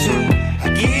tells me to. I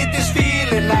get this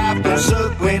feeling life don't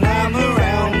suck when I'm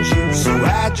around you, so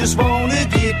I just wanna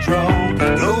get drunk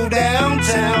and go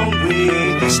downtown with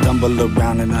you. I stumble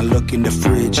around and I look in the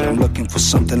fridge. I'm looking for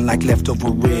something like leftover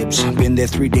ribs. Been there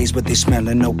 3 days, but they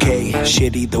smelling okay.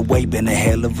 Shit, either way, been a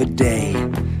hell of a day.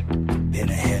 Been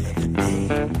a hell of a day.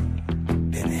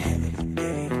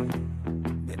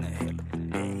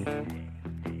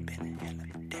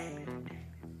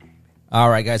 All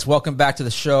right, guys, welcome back to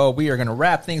the show. We are going to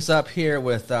wrap things up here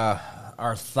with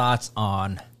our thoughts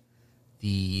on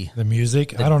the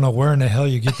music. I don't know where in the hell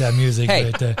you get that music.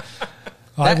 Hey. But,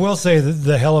 I will say that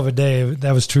the hell of a day,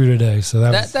 that was true today. So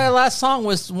that last song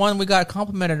was one we got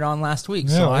complimented on last week,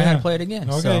 so I had to play it again.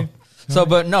 Okay. So,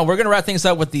 but no, we're going to wrap things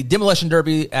up with the Demolition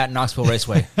Derby at Knoxville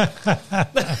Raceway.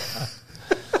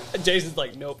 Jason's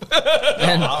like, nope.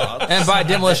 and by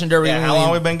Demolition Derby, Yeah, we how mean,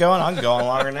 long we been going? I'm going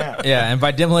longer than that. yeah, and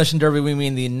by Demolition Derby, we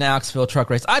mean the Knoxville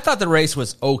Truck Race. I thought the race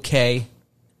was okay,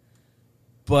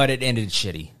 but it ended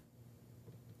shitty.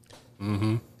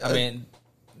 Mm-hmm. I mean,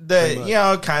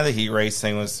 kind of the heat race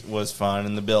thing was fun,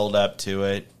 and the build up to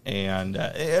it, and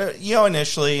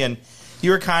initially, and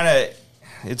you were kind of.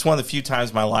 It's one of the few times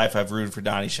in my life I've rooted for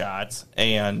Donnie Schatz.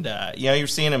 And, you're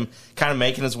seeing him kind of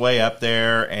making his way up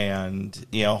there and,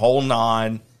 holding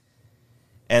on.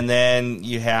 And then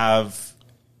you have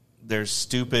their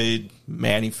stupid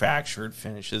manufactured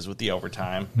finishes with the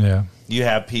overtime. Yeah. You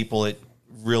have people that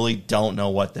really don't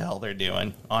know what the hell they're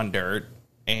doing on dirt,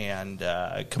 and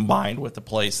combined with a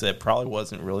place that probably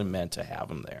wasn't really meant to have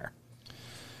them there.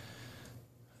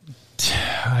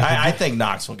 I think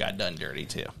Knoxville got done dirty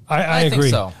too. I think agree.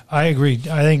 so. I agree.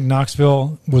 I think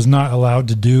Knoxville was not allowed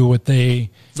to do what they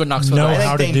know I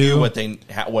how think to they do. knew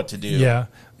what to do. Yeah,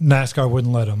 NASCAR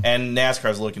wouldn't let them. And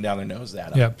NASCAR's looking down their nose at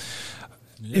them. Yeah.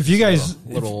 If you guys,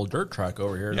 little dirt track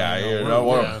over here.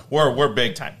 We're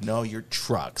big time. No, you're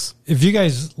trucks. if you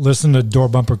guys listen to Door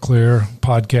Bumper Clear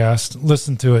podcast,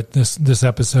 listen to it. This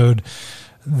episode,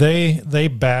 they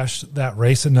bashed that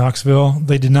race at Knoxville.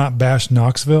 They did not bash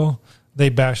Knoxville. They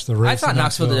bashed the race. I thought at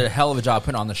Knoxville did a hell of a job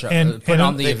putting on the show, And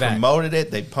on the They event. promoted it.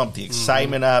 They pumped the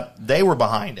excitement up. They were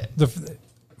behind it.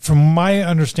 From my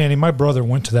understanding, my brother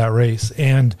went to that race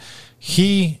and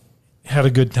he had a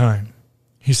good time.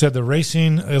 He said the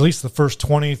racing, at least the first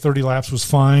 20, 30 laps was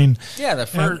fine. Yeah,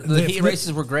 the heat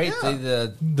races were great.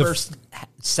 The first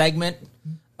segment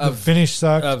The finish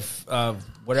sucked. of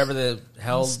whatever the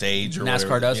hell Stage or NASCAR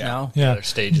whatever, does yeah. now. Yeah. Their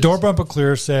stages. Door Bumper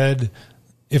Clear said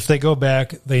if they go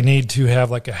back, they need to have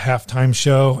like a halftime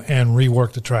show and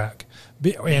rework the track.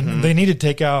 And they need to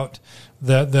take out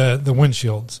the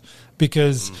windshields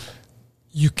because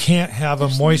you can't have a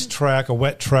moist track, a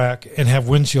wet track, and have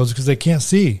windshields because they can't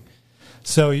see.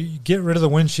 So you get rid of the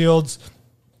windshields,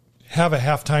 have a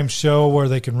halftime show where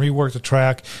they can rework the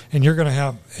track, and you're going to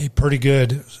have a pretty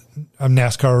good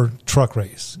NASCAR truck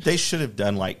race. They should have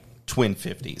done like twin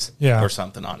 50s Yeah. or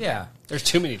something on Yeah. There's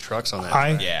too many trucks on that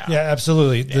track. Yeah.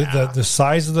 Absolutely. The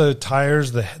size of the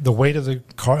tires, the weight of the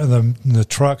car, the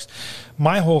trucks.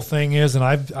 My whole thing is, and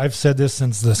I've said this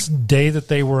since the day that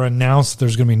they were announced, that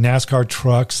there's going to be NASCAR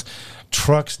trucks.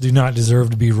 Trucks do not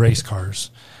deserve to be race cars.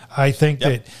 I think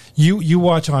that you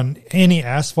watch on any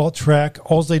asphalt track,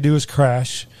 all they do is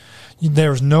crash.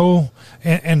 There's no,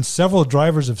 and several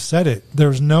drivers have said it,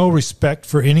 there's no respect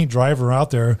for any driver out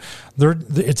there.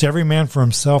 It's every man for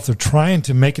himself. They're trying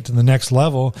to make it to the next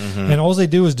level, and all they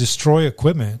do is destroy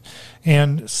equipment.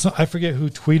 And so, I forget who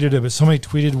tweeted it, but somebody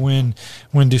tweeted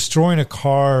when destroying a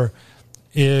car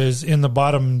is in the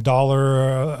bottom dollar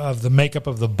of the makeup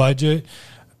of the budget,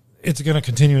 it's going to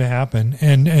continue to happen.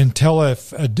 And until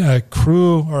a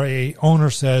crew or a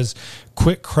owner says,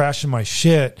 quit crashing my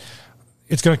shit,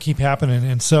 it's going to keep happening.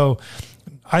 And so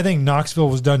I think Knoxville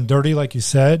was done dirty, like you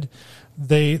said.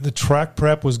 The track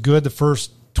prep was good the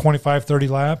first 25, 30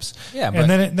 laps. Yeah, and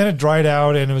then it dried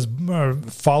out, and it was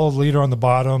followed leader on the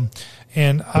bottom.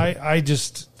 And I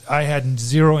had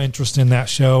zero interest in that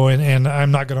show, and I'm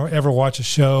not going to ever watch a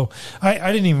show.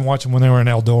 I didn't even watch them when they were in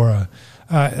Eldora.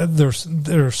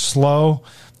 They're slow.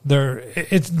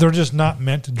 They're just not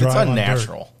meant to drive. It's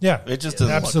unnatural. On dirt. Yeah, it just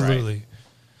doesn't absolutely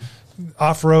look right.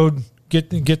 Off road. Get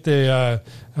the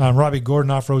Robbie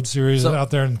Gordon off road series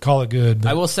out there and call it good.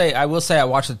 I will say I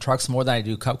watch the trucks more than I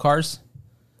do cup cars,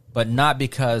 but not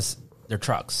because they're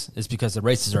trucks. It's because the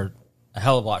races are a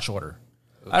hell of a lot shorter.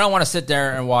 I don't want to sit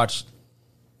there and watch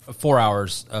 4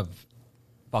 hours of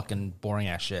fucking boring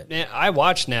ass shit. Man, I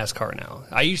watch NASCAR now.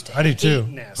 I used to. I do too.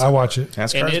 NASCAR. I watch it.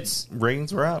 NASCAR's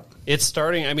ratings were up. It's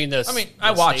starting. I mean,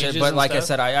 I watch it, but like I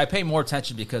said, I pay more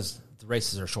attention because the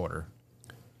races are shorter.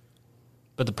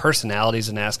 But the personalities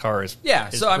in NASCAR is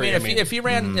So I great. mean, if you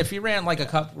ran like a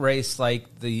cup race,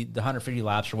 like the 150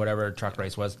 laps or whatever a truck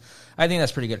race was, I think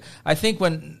that's pretty good. I think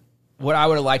what I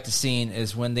would have liked to seen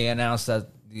is when they announced that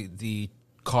the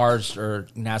cars or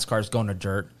NASCAR's going to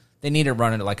dirt, they need to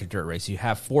run it like a dirt race. You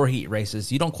have 4 heat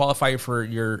races. You don't qualify for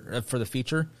the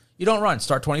feature. You don't run.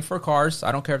 Start 24 cars.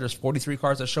 I don't care if there's 43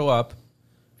 cars that show up.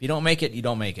 If you don't make it, you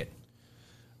don't make it.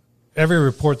 every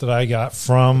report that I got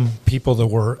from people that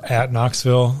were at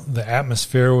Knoxville, the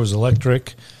atmosphere was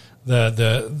electric.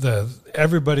 The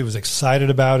everybody was excited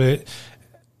about it.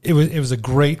 It was a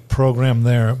great program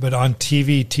there, but on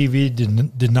TV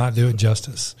did not do it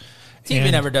justice. TV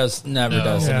And- never does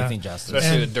Yeah. anything justice.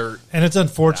 Especially with dirt. And it's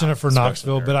unfortunate for especially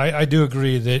Knoxville, there. but I do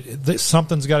agree that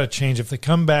something's got to change. If they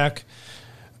come back,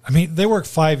 I mean, they worked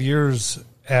 5 years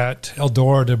at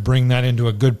Eldora to bring that into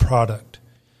a good product.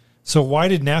 So why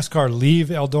did NASCAR leave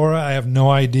Eldora? I have no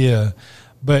idea.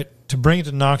 But to bring it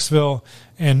to Knoxville,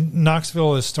 and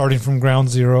Knoxville is starting from ground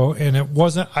zero, and it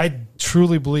wasn't, I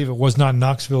truly believe it was not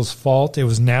Knoxville's fault. It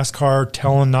was NASCAR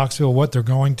telling Knoxville what they're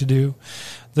going to do.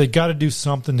 They got to do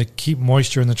something to keep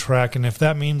moisture in the track, and if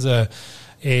that means a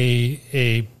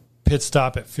pit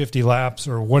stop at 50 laps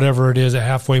or whatever it is, a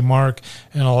halfway mark,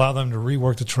 and allow them to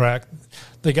rework the track,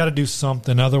 they got to do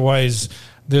something. Otherwise,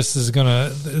 this is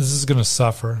gonna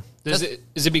suffer. Is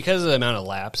it because of the amount of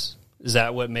laps? Is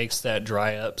that what makes that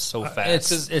dry up so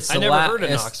fast? it's I the never la- heard of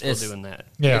it's- Knoxville it's- doing that.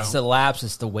 Yeah. It's the laps,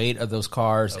 it's the weight of those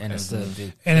cars, and it's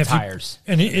the And if tires.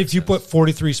 if you put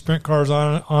 43 sprint cars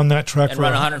on that track And for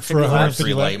run 150 150 laps, laps,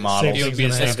 relay model. same It would thing's be the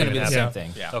gonna same it's going to be the happen. same Yeah.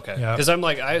 thing. Yeah. Okay. Yeah. Because I'm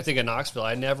like, I think of Knoxville,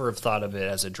 I never have thought of it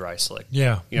as a dry slick.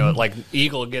 Yeah. You know, like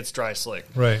Eagle gets dry slick.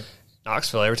 Right.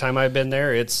 Knoxville, every time I've been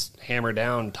there, it's hammer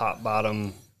down, top,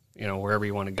 bottom, you know, wherever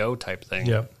you want to go type thing.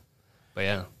 Yeah. But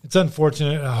yeah. It's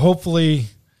unfortunate. Hopefully,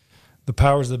 the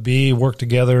powers that be work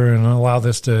together and allow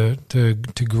this to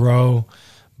grow.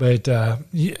 But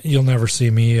you'll never see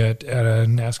me at a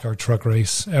NASCAR truck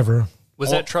race ever.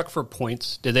 Was that truck for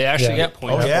points? Did they actually Yeah. get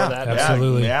points Oh, yeah. for that?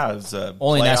 Absolutely. Yeah, it was a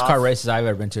Only playoff. NASCAR races I've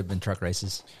ever been to have been truck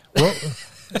races. Well,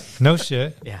 no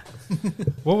shit. Yeah.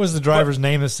 What was the driver's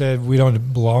name that said we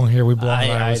don't belong here? We belong at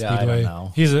Iowa I Speedway. don't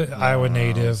know. He's an Iowa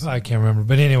native. I can't remember,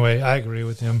 but anyway, I agree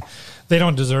with him. They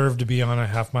don't deserve to be on a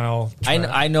half-mile track.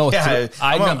 I know. Yeah,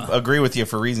 I I'm know. gonna agree with you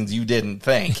for reasons you didn't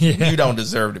think. You don't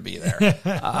deserve to be there.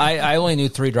 I only knew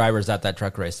 3 drivers at that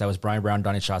truck race. That was Brian Brown,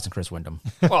 Donnie Schatz, and Chris Wyndham.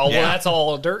 Well, Yeah. that's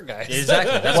all dirt guys.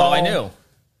 Exactly. That's all I knew.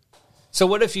 So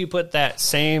what if you put that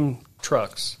same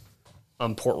trucks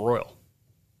on Port Royal?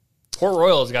 Port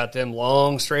Royal's got them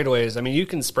long straightaways. I mean, you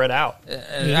can spread out.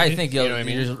 I think know what I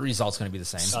mean? your result's going to be the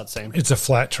same. About the same. It's a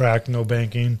flat track, no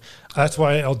banking. That's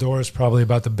why Eldora is probably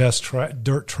about the best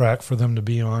dirt track for them to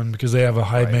be on because they have a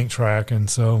high bank track. And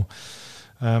so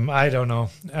I don't know.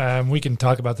 We can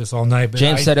talk about this all night. But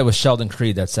James said it was Sheldon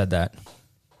Creed that said that.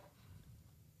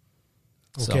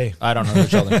 So, Okay. I don't know who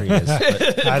Sheldon Creed is.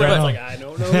 But I don't know. Like, I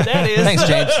don't know who that is. thanks,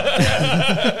 James.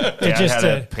 Yeah, just, I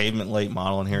had a pavement late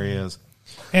model, and here he is.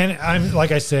 And I'm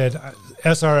like I said,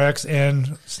 SRX and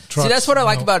trucks. See, that's what I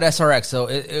like no. about SRX. So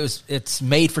it's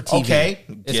made for TV. Okay,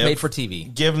 It's made for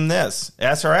TV. Give them this.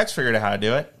 SRX figured out how to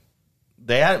do it.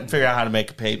 They hadn't figured out how to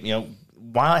make a pavement. You know,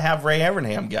 why not have Ray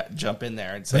Evernham jump in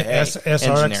there and say, "Hey, SRX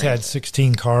engineering." had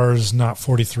 16 cars, not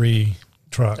 43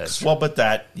 trucks. Well, but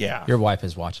that, yeah. Your wife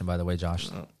is watching, by the way, Josh.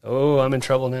 Oh, I'm in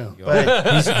trouble now.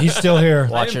 But, He's still here.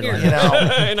 Watch it. here. Right you now. know,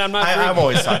 And I'm not I've drinking.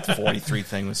 always thought the 43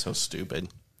 thing was so stupid.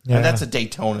 Yeah. And that's a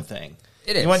Daytona thing.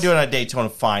 It is. You want to do it on a Daytona,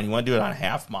 fine. You want to do it on a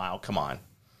half mile, come on.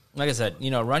 Like I said,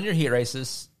 run your heat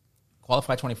races,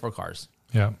 qualify 24 cars.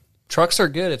 Yeah, Trucks are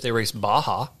good if they race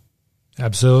Baja.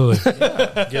 absolutely.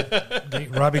 Get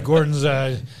Robbie Gordon's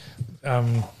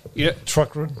You know,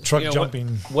 truck you know, jumping.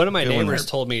 One of my Good one neighbors there.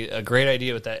 told me a great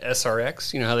idea with that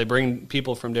SRX. You know how they bring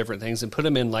people from different things and put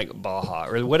them in like Baja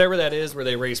or whatever that is, where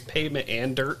they race pavement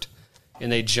and dirt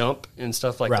and they jump and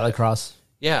stuff like that. Rallycross.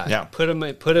 Yeah, Yeah. Put them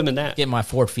in that. Get my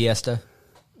Ford Fiesta.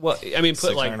 Well, I mean, put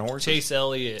 6 like iron horses. Chase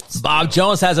Elliott. Bob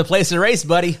Jones has a place to race,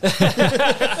 buddy.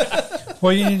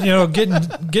 Well, you know,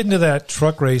 getting to that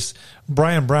truck race,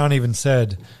 Brian Brown even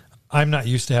said, "I'm not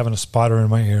used to having a spotter in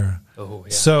my ear." Oh,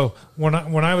 yeah. So when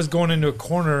I was going into a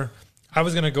corner, I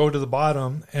was going to go to the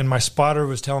bottom, and my spotter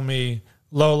was telling me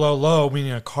low, low, low,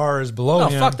 meaning a car is below Oh,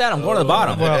 him. fuck that. I'm going to the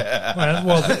bottom.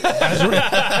 Well, He's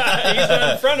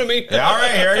right in front of me. Yeah, all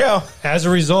right, here we go. as a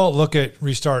result, look at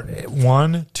restart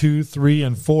 1, 2, 3,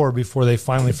 and 4 before they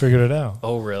finally figured it out.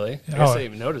 Oh, really? I guess Oh. I didn't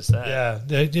even notice that. Yeah,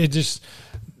 it just,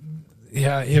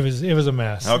 it was a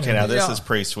mess. Okay, now this Yeah. is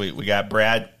pretty sweet. We got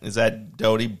Brad. Is that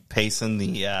Doty pacing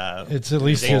the It's at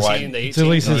least The his, 18, the it's at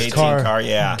least 18, his the 18 car. car?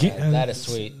 Yeah. That is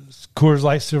sweet. Coors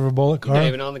Light Silver Bullet Not car.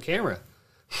 even on the camera.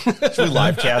 Should we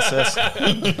live cast this?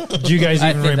 Do you guys I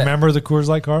even think that- remember the Coors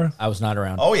Light car? I was not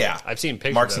around. Oh, yeah. I've seen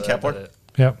pictures Marks of and that, Kepler? but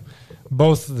Yep.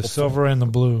 Both the silver and the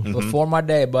blue. Before my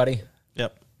day, buddy.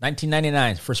 Yep.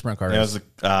 1999, first sprint car There race. was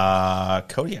a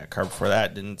Kodiak car before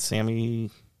that. Didn't Sammy?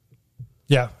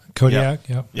 Yeah. Kodiak.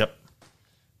 Yep. Yep.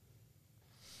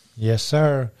 Yes,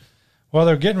 sir. Well,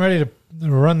 they're getting ready to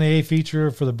run the A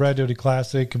feature for the Brad Doty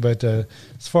Classic. But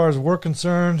as far as we're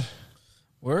concerned,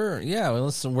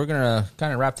 listen, we're gonna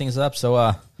kind of wrap things up.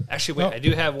 So, Actually, wait, I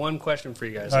do have one question for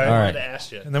you guys. All right. I wanted to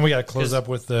ask you. and then we got to close up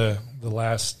with the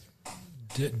last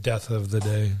death of the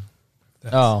day.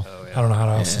 oh, I don't know how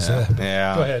else to say that. but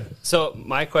Yeah. Go ahead. So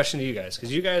my question to you guys,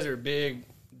 because you guys are big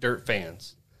dirt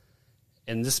fans,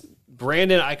 and this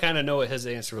Brandon, I kind of know what his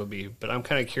answer will be, but I'm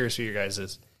kind of curious what your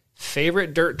guys'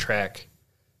 favorite dirt track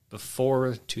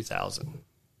before 2000.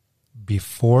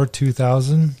 Before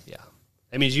 2000, Yeah,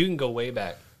 I mean you can go way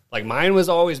back. Like mine was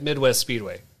always Midwest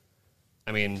Speedway.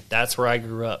 I mean that's where I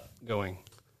grew up going.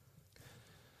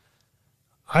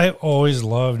 I always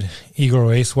loved Eagle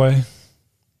Raceway,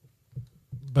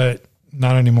 but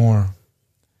not anymore.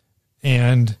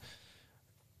 And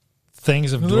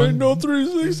things have dwindled. No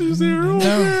 360s there.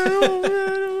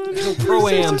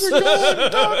 Pro-Ams.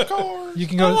 You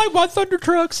can go. my Thunder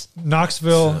trucks.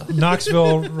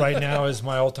 Knoxville right now is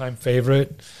my all-time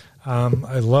favorite.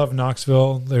 I love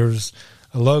Knoxville. There's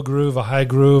a low groove, a high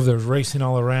groove. There's racing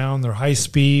all around. They're high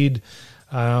speed.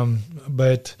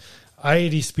 But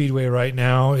I-80 Speedway right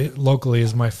now locally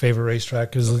is my favorite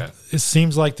racetrack because it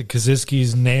seems like the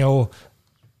Kaziskis nail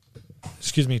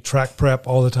track prep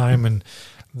all the time, and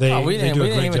they do a We great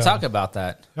didn't even job. talk about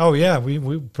that. Oh yeah,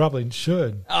 we probably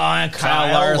should. Oh, and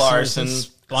Kyle Larson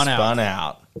spun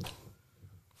out.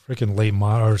 Freaking late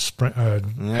model or sprint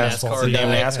asphalt. NASCAR Damn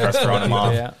NASCAR's throwing him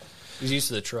off. Yeah. He's used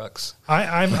to the trucks.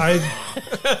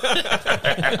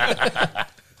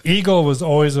 Eagle was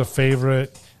always a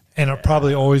favorite, and it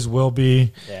probably always will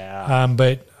be. Yeah.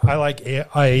 But I like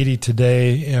I-80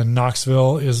 today in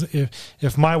Knoxville. Is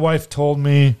if my wife told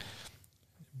me,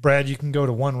 Brad, you can go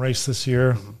to one race this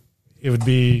year, it would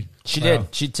be. She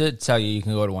did. She did tell you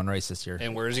can go to one race this year.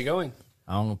 And where is he going?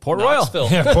 Port Royal. Knoxville.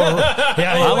 Yeah,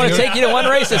 I'm going to take you to one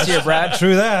race this year, Brad.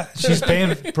 True that. She's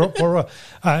paying for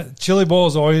Chili Bowl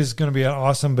is always going to be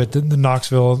awesome, but the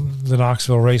Knoxville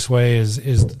Raceway is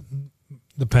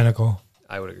the pinnacle.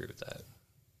 I would agree with that.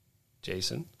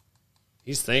 Jason,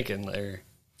 he's thinking there.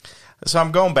 So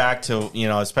I'm going back to,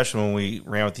 especially when we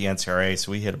ran with the NCRA,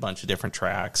 so we hit a bunch of different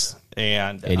tracks.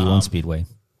 And 81 Speedway.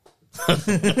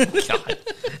 God.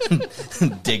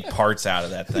 Dig parts out of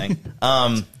that thing.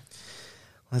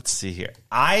 Let's see here.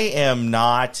 I am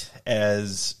not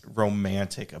as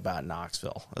romantic about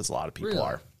Knoxville as a lot of people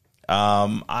are.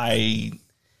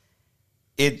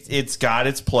 It's got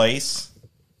its place.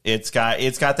 It's got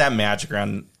that magic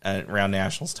around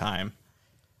Nationals time.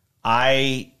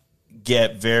 I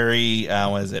get very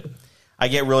I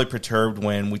get really perturbed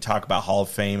when we talk about Hall of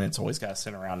Fame and it's always got to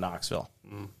center around Knoxville.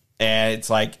 And it's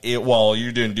like,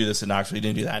 you're doing do this at Knoxville, you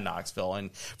didn't do that in Knoxville.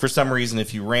 And for some reason,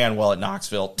 if you ran well at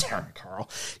Knoxville, damn it, Carl,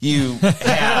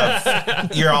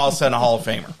 you're all of a sudden a Hall of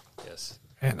Famer. Yes.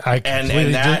 And I and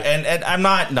I'm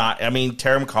not. I mean,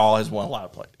 Terry McCall has won a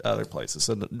lot of other places.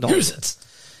 So don't Use it.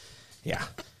 Yeah.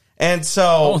 And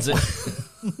so Owns it.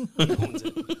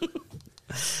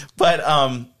 But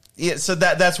yeah, so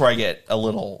that's where I get a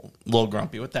little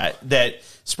grumpy with that. That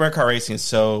sprint car racing is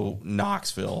so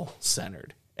Knoxville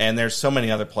centered, and there's so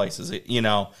many other places. You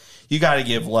got to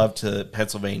give love to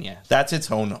Pennsylvania. That's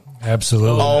its own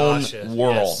absolutely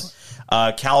world. Yes.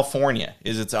 California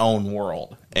is its own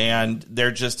world, and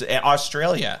they're just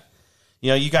Australia.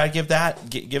 You got to give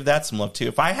that some love too.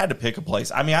 If I had to pick a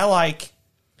place, I mean,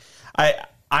 I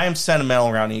am sentimental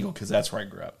around Eagle because that's where I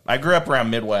grew up. I grew up around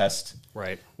Midwest.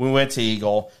 Right. We went to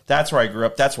Eagle. That's where I grew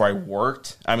up. That's where I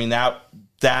worked. I mean, that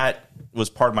was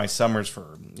part of my summers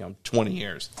for 20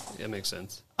 years. That makes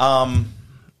sense.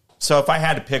 So if I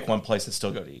had to pick one place, I'd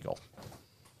still go to Eagle.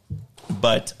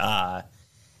 But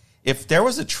if there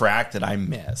was a track that I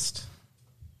missed,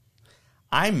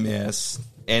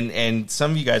 and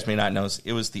some of you guys may not know,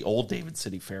 it was the old David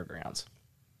City Fairgrounds.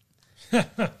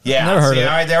 Yeah, Never heard of it. all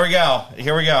right, there we go.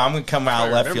 Here we go. I'm going to come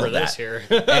out left field. Remember this that.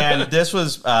 here. And this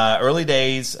was early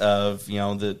days of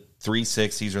the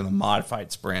 360s or the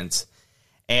modified sprints,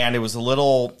 and it was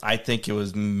I think it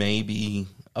was maybe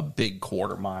a big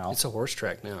quarter mile. It's a horse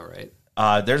track now, right?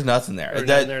 There's nothing there. Or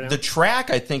nothing there now? The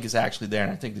track I think is actually there,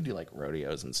 and I think they do like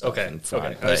rodeos and stuff. Okay. in front,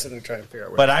 Okay. I but- was sitting there trying to figure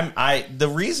out where. But the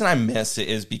reason I missed it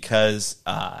is because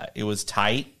it was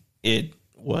tight. It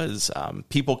was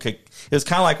people could. It was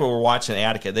kind of like what we were watching in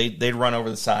Attica. They'd run over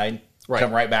the side, Right.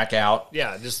 come right back out.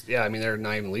 Yeah, I mean, they're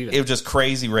not even leaving. It was just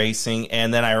crazy racing.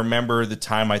 And then I remember the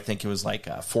time I think it was like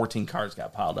 14 cars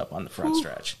got piled up on the front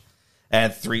stretch,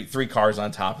 and three cars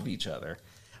on top of each other.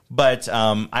 But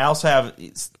I also have,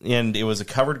 and it was a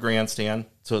covered grandstand,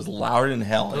 so it was louder than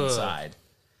hell inside.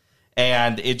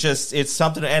 And it's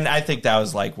something, and I think that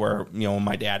was like where, when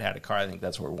my dad had a car, I think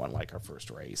that's where we won like our first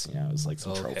race. It was like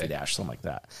some trophy dash, something like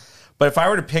that. But if I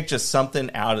were to pick just something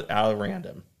out of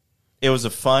random, it was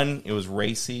it was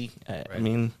racy. I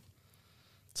mean,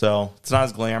 so it's not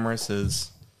as glamorous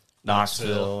as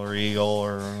Knoxville or Eagle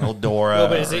or Eldora. No,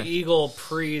 but is it Eagle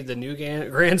pre the new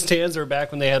grandstands or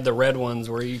back when they had the red ones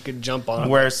where you could jump on them?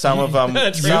 Where some of them,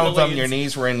 your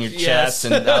knees were in your chest,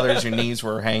 and others your knees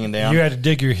were hanging down. You had to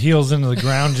dig your heels into the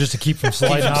ground just to keep from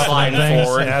sliding off sliding things.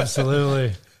 forward.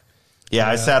 Absolutely. Yeah,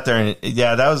 I sat there and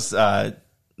that was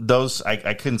those.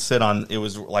 I couldn't sit on. It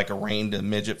was like a rain to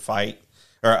midget fight.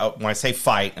 Or when I say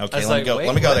fight, okay, let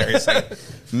me go there. It's like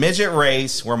midget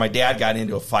race where my dad got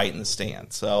into a fight in the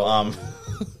stand. So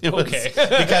it was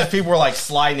because people were like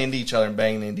sliding into each other and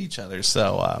banging into each other.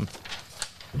 So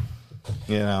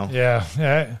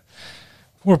Yeah.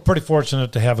 We're pretty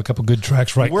fortunate to have a couple good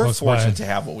tracks close by. We're fortunate to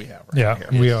have what we have right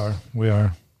here. We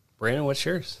are. Brandon, what's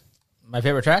yours? My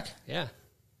favorite track? Yeah.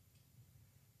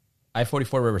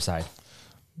 I-44 Riverside.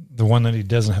 The one that he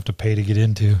doesn't have to pay to get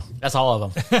into. That's all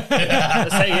of them.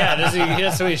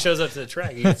 That's when he shows up to the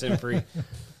track. He gets in free.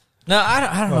 No,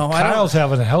 I don't know. Kyle's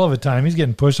having a hell of a time. He's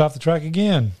getting pushed off the track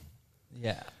again.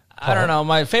 Yeah. I don't know.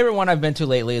 My favorite one I've been to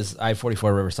lately is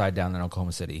I-44 Riverside down in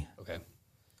Oklahoma City. Okay.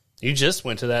 You just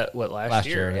went to that, last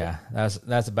year? Right? Yeah. That's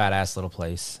a badass little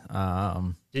place.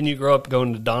 Didn't you grow up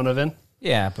going to Donovan?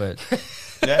 Yeah, but...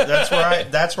 that's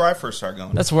where I first started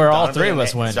going. That's where all three of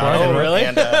us went. Oh, really?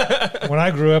 And, when I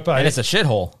grew up, and it's a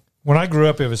shithole. When I grew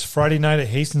up, it was Friday night at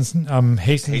Hastings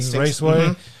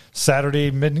Raceway, Saturday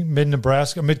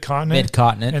mid-Nebraska,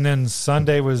 mid-continent, and then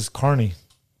Sunday was Kearney.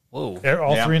 Whoa!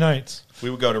 All 3 nights. We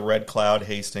would go to Red Cloud,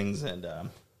 Hastings, and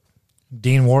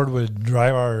Dean Ward would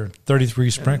drive our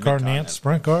 33 sprint car, Nance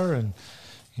sprint car,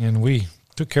 and we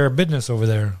took care of business over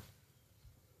there.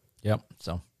 Yep.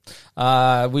 So.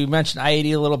 We mentioned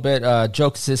I-80 a little bit.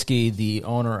 Joe Kosiski, the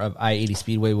owner of I-80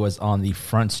 Speedway, was on the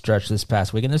front stretch this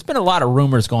past week. And there's been a lot of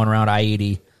rumors going around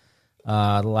I-80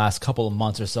 the last couple of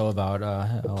months or so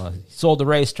about he sold the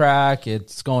racetrack,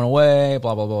 it's going away,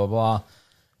 blah, blah, blah, blah, blah.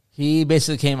 He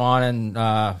basically came on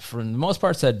and, for the most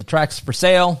part, said the track's for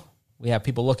sale. We have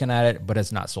people looking at it, but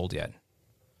it's not sold yet.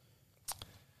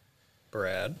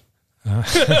 Brad.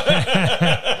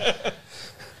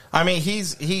 I mean,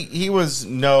 he was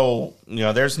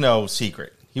there's no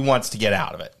secret. He wants to get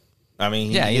out of it. I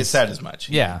mean, he said as much.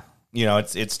 Yeah.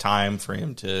 It's time for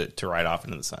him to ride off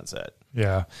into the sunset.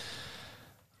 Yeah.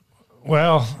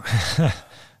 Well,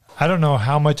 I don't know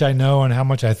how much I know and how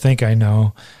much I think I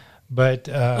know, but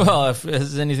well, if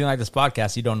it's anything like this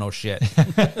podcast, you don't know shit.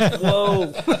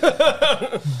 Whoa!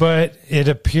 But it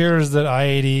appears that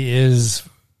I-80 is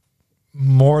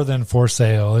more than for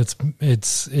sale. It's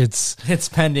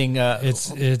pending.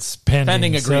 It's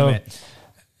pending agreement.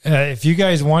 So, if you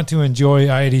guys want to enjoy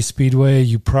I-80 Speedway,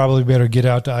 you probably better get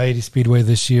out to I-80 Speedway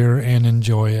this year and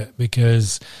enjoy it,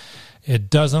 because it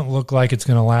doesn't look like it's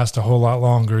going to last a whole lot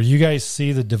longer. You guys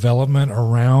see the development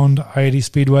around I-80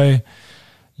 Speedway.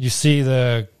 You see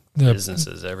the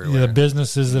businesses everywhere. The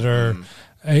businesses that are.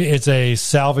 It's a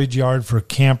salvage yard for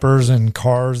campers and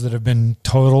cars that have been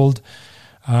totaled.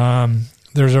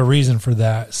 There's a reason for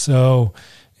that. So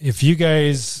if you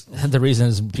guys... The reason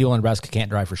is people in Nebraska can't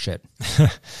drive for shit.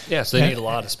 Yeah, so they need a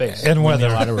lot of space. And weather.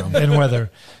 A lot of room. And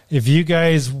weather. If you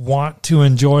guys want to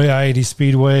enjoy I-80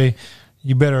 Speedway,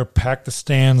 you better pack the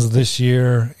stands this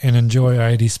year and enjoy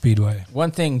I-80 Speedway.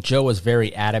 One thing Joe was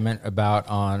very adamant about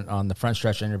on the front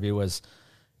stretch interview was,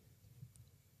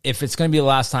 if it's going to be the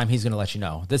last time, he's going to let you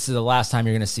know. This is the last time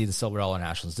you're going to see the Silver Dollar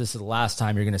Nationals. This is the last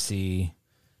time you're going to see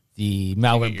the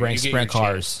Melvin Brink sprint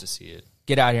cars. To see it.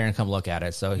 Get out here and come look at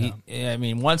it. So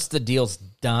once the deal's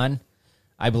done,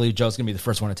 I believe Joe's going to be the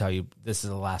first one to tell you this is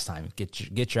the last time.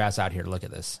 Get your ass out here to look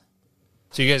at this.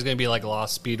 So you guys going to be like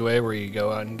Lost Speedway, where you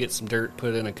go out and get some dirt,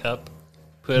 put it in a cup,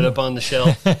 put it up on the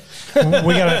shelf? We're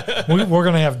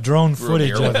going to have drone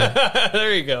footage of it.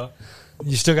 There you go.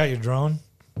 You still got your drone?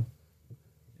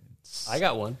 I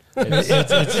got one.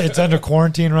 It's under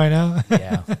quarantine right now.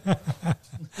 Yeah.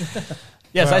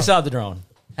 Yes, well, I saw the drone.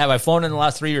 Have I flown in the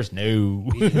last 3 years? No.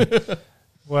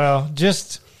 Well,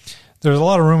 there's a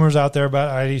lot of rumors out there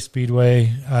about I-80 Speedway.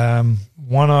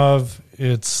 One of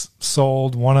it's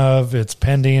sold, one of it's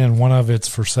pending, and one of it's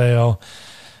for sale.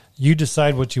 You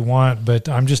decide what you want, but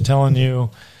I'm just telling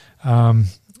you,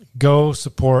 go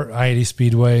support I-80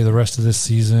 Speedway the rest of this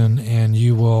season, and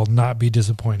you will not be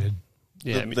disappointed.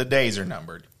 Yeah, the days are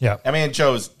numbered. Yeah. I mean,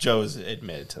 Joe's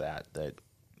admitted to that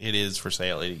it is for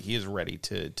sale. He is ready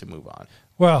to move on.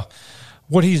 Well,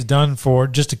 what he's done for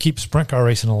just to keep sprint car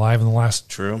racing alive in the last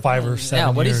True. 5 or 7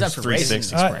 years. What he's done for racing.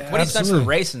 360 sprint. What he's done for Absolutely.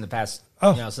 racing the past,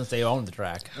 since they owned the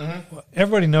track.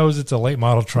 Everybody knows it's a late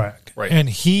model track. Right. And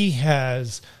he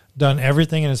has done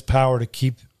everything in his power to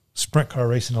keep sprint car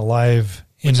racing alive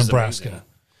in Which is Nebraska. amazing.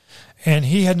 And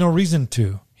he had no reason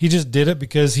to. He just did it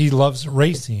because he loves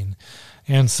racing.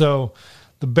 And so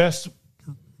the best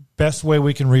way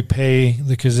we can repay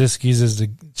the Kaziskis is to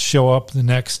show up the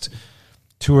next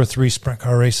 2 or 3 sprint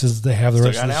car races they have the Still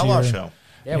rest got of an this outlaw year. show.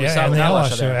 Yeah, we saw and the the Outlaw Outlaw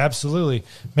show show, there. absolutely.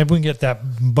 Maybe we can get that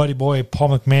buddy boy Paul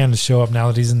McMahon to show up now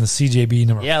that he's in the CJB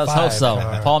number 5. Yeah, let's hope so.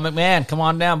 car. Paul McMahon, come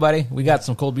on down, buddy. We got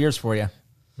some cool beers for you.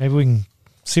 Maybe we can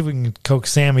see if we can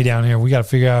coax Sammy down here. We got to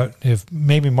figure out if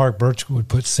maybe Mark Birch would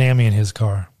put Sammy in his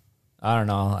car. I don't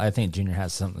know. I think Junior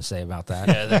has something to say about that.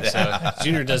 Yeah, I think so.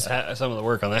 Junior does have some of the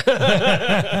work on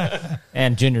that.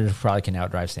 And Junior probably can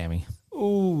outdrive Sammy.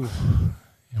 Ooh.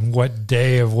 And what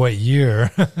day of what year?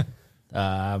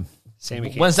 Sammy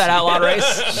can't When's that see. outlaw race?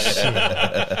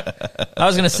 I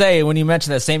was going to say, when you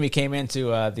mentioned that Sammy came in to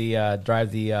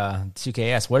drive the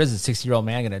 2KS, what is a 60-year-old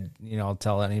man going to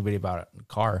tell anybody about a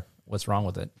car? What's wrong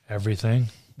with it? Everything.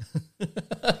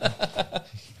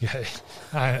 Yeah,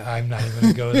 I'm not even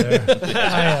going to go there.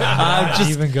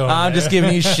 I'm just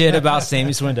giving you shit about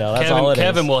Sammy Swindell. That's all it is.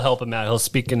 Kevin will help him out. He'll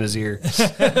speak in his ear.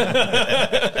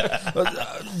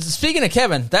 Speaking of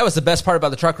Kevin, that was the best part about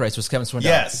the truck race was Kevin Swindell.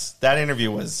 Yes, that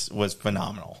interview was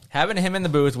phenomenal. Having him in the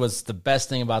booth was the best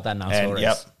thing about that Knoxville And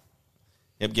race.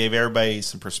 it gave everybody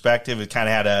some perspective. It kind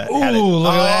of had a Look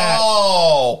at that.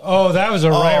 Oh, that was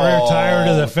a right rear tire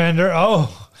to the fender.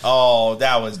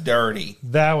 that was dirty.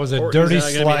 That was a Courtney's dirty not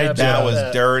gonna be slide happy That job. was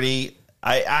that. dirty.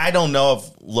 I don't know if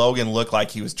Logan looked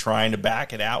like he was trying to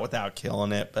back it out without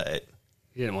killing it, but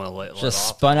He didn't want to let Just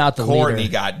off. spun out the Courtney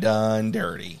leader. got done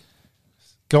dirty.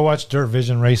 Go watch Dirt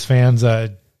Vision race fans.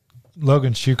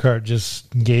 Logan Schuchart just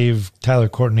gave Tyler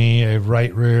Courtney a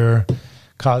right rear,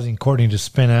 causing Courtney to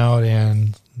spin out,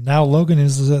 and now Logan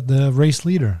is the race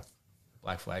leader.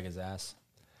 Black flag his ass.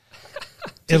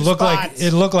 It looked like Two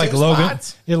Logan.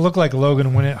 spots. It looked like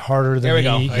Logan went it harder than There we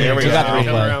go. he. There we We go. got the Coming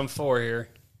replay. around 4 here.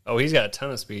 Oh, he's got a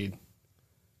ton of speed.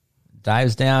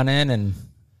 Dives down in and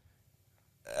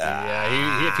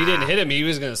Yeah, if he didn't hit him, he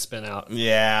was going to spin out.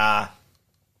 Yeah.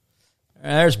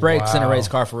 there's brakes in a Wow. race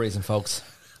car for a reason, folks.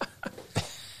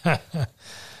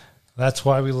 That's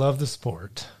why we love the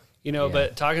sport.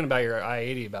 But talking about your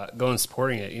I-80, about going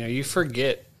supporting it, you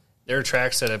forget there are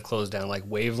tracks that have closed down, like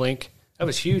Wavelink. That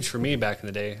was huge for me back in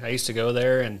the day. I used to go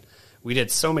there, and we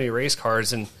did so many race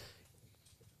cars, and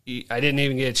I didn't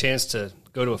even get a chance to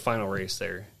go to a final race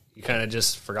there. You kind of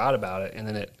just forgot about it, and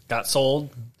then it got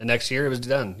sold. The next year, it was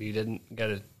done. You didn't get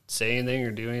to say anything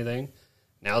or do anything.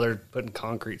 Now they're putting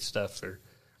concrete stuff or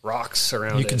rocks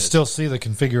around it. You can still see the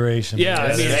configuration. Yeah, I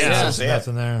mean, there's yeah.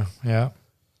 nothing there. Yeah.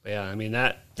 Yeah, I mean,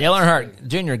 that. Dale Earnhardt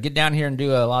Jr., get down here and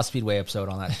do a Lost Speedway episode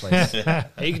on that place. Hey,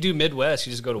 you can do Midwest.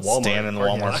 You just go to Walmart. Stand in the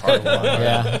parking Walmart lot. parking lot.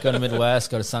 Yeah, go to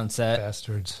Midwest, go to Sunset.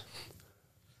 Bastards.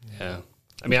 Yeah.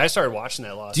 I mean, I started watching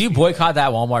that Lost Do you Speedway. boycott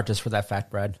that Walmart just for that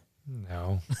fact, Brad?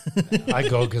 No. I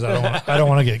go because I don't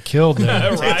want to get killed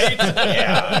there.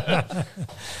 Right?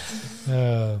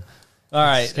 All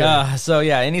right. So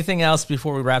yeah, anything else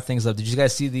before we wrap things up? Did you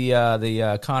guys see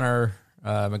the Conor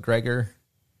McGregor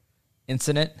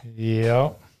incident?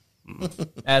 Yeah.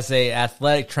 As a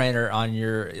athletic trainer on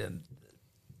your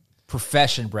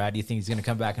profession, Brad, do you think he's going to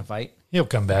come back and fight? He'll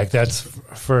come back. That's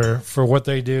for what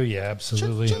they do. Yeah,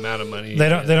 absolutely. The amount of money. They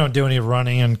don't do any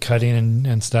running and cutting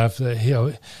and stuff.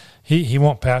 He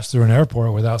won't pass through an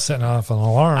airport without setting off an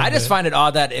alarm. I just but find it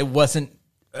odd that it wasn't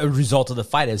a result of the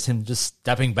fight. It was him just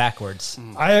stepping backwards.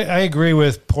 I agree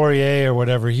with Poirier or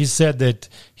whatever. He said that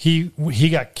he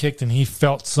got kicked and he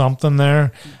felt something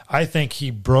there. I think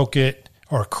he broke it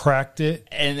or cracked it.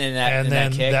 And then And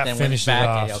then kick, that then finished went it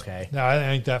back. off. Okay. No, I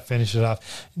think that finished it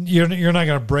off. You're not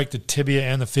going to break the tibia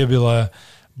and the fibula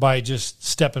by just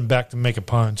stepping back to make a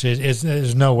punch.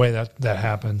 There's no way that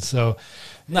happens. So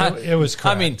it was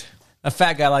cracked. I mean, a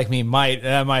fat guy like me might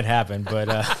happen, but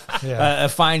Yeah. a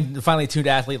finely tuned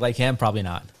athlete like him, probably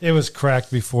not. it was cracked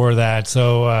before that.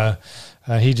 So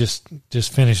he just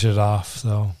finished it off.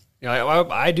 So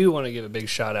I do want to give a big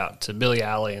shout out to Billy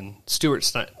Alley and Stuart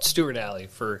Alley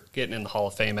for getting in the Hall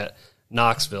of Fame at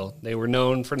Knoxville. They were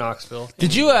known for Knoxville.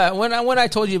 Did you when I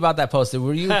told you about that post,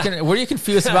 were you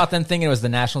confused about them thinking it was the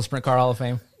National Sprint Car Hall of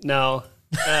Fame? No.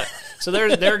 So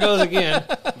there goes again.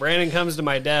 Brandon comes to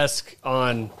my desk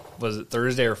on, was it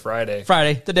Thursday or Friday?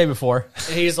 Friday, the day before.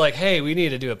 And he's like, hey, we need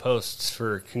to do a post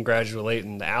for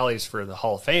congratulating the Alleys for the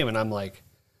Hall of Fame. And I'm like,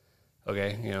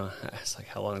 okay, it's like,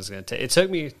 how long is it going to take? It took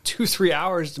me 2-3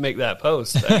 hours to make that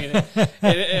post. I mean,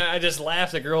 and I just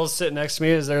laughed. The girls sitting next to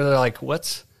me they're like,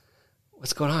 what's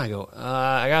going on? I go,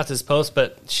 I got this post,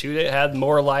 but shoot, it had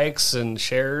more likes and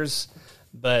shares.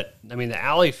 But I mean, the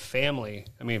Alley family,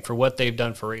 I mean, for what they've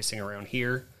done for racing around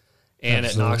here and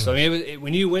Absolutely. at Knoxville. I mean,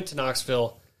 when you went to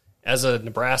Knoxville as a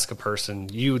Nebraska person,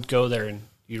 you would go there and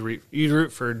you'd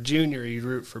root for Junior, you'd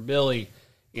root for Billy.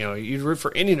 You'd root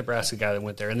for any Nebraska guy that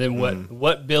went there. And then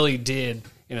what Billy did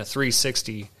in a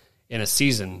 360 in a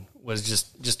season was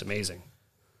just amazing.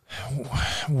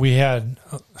 We had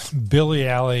Billy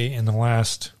Alley in the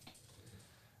last,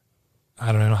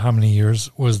 I don't know how many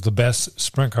years, was the best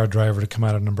sprint car driver to come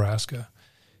out of Nebraska.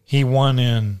 He won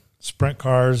in sprint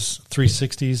cars,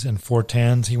 360s, and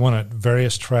 410s. He won at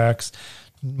various tracks,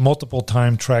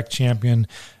 multiple-time track champion.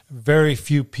 Very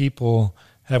few people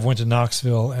have went to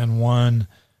Knoxville and won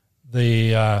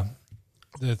the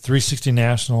 360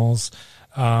 Nationals.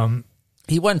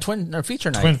 He won Twin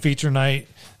Feature Night. Twin Feature Night.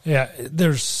 Yeah,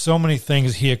 there's so many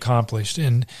things he accomplished,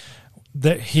 and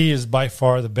that he is by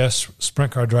far the best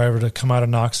sprint car driver to come out of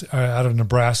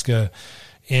Nebraska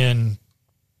in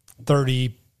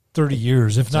 30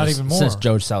 years, if not even more. Since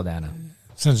George Saldana.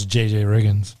 Since J.J.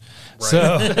 Riggins.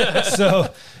 Right.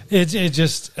 So it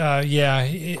just,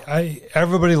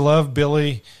 everybody loved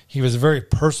Billy. He was very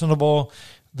personable.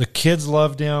 The kids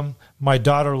loved him. My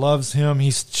daughter loves him.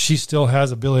 She still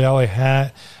has a Billy Alley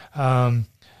hat. Billy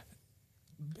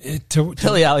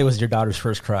Alley was your daughter's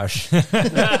first crush.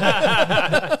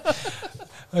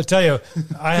 I tell you,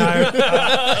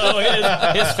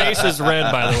 his face is red,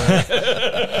 by the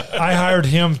way. I hired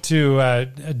him to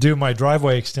do my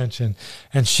driveway extension,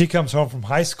 and she comes home from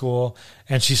high school,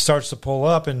 and she starts to pull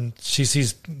up, and she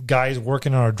sees guys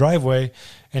working on our driveway,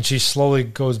 and she slowly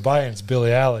goes by, and it's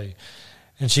Billy Alley.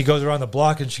 And she goes around the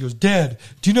block and she goes, "Dad,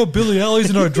 do you know Billy Alley's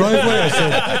in our driveway?" I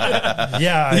said,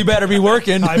 "Yeah, you better be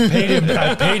working." I paid him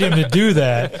to do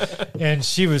that. And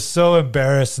she was so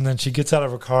embarrassed. And then she gets out of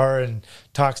her car and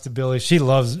talks to Billy. She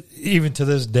loves, even to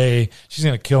this day, she's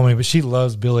going to kill me, but she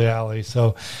loves Billy Alley.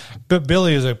 So, but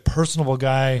Billy is a personable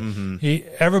guy. Mm-hmm.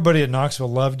 Everybody at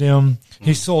Knoxville loved him.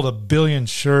 He sold 1 billion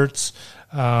shirts.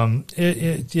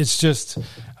 It's just,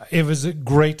 it was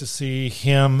great to see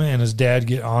him and his dad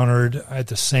get honored at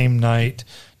the same night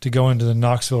to go into the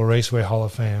Knoxville Raceway Hall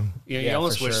of Fame. You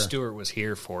almost wish Stewart was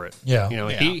here for it. Yeah.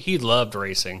 He loved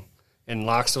racing, and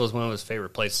Knoxville was one of his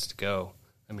favorite places to go.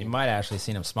 I mean, you might have actually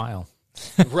seen him smile.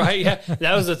 Right, yeah.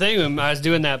 That was the thing when I was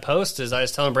doing that post, is I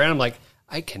was telling Brandon, I'm like,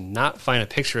 I cannot find a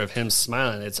picture of him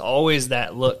smiling. It's always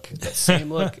that look, that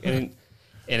same look, but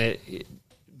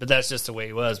that's just the way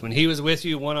he was. When he was with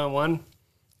you one-on-one,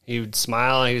 he would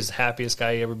smile, and he was the happiest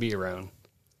guy you'd ever be around.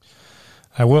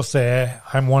 I will say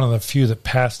I'm one of the few that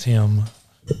passed him.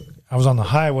 I was on the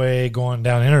highway going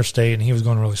down interstate, and he was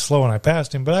going really slow, and I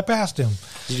passed him, but I passed him.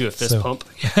 Did you do a fist pump?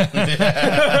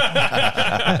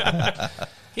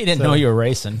 He didn't know you were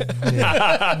racing.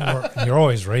 Yeah, you're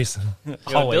always racing.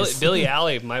 Billy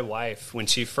Alley, my wife, when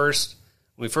we first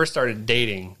started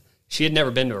dating, she had never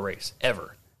been to a race,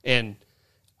 ever. And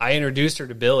I introduced her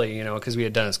to Billy, because we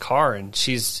had done his car, and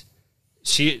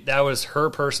that was her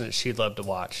person that she'd love to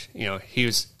watch. He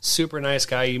was super nice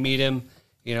guy. You meet him,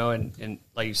 and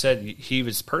like you said, he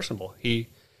was personable. He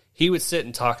would sit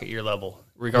and talk at your level,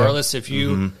 regardless if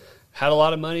you had a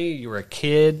lot of money, you were a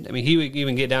kid. I mean, he would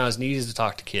even get down on his knees to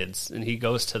talk to kids, and he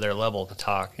goes to their level to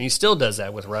talk. And he still does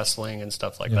that with wrestling and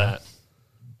stuff like that.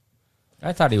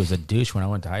 I thought he was a douche when I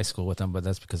went to high school with him, but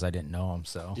that's because I didn't know him.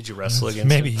 So did you wrestle against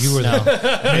maybe him? You were the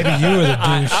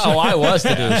douche. I was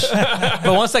the douche.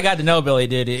 But once I got to know Billy,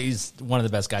 he's one of the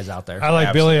best guys out there. I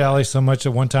like Billy Alley so much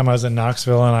that one time I was in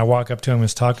Knoxville and I walk up to him and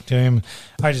was talking to him.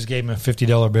 I just gave him a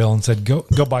 $50 bill and said, "Go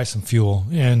buy some fuel."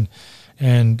 And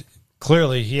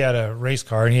clearly he had a race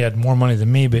car and he had more money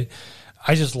than me, but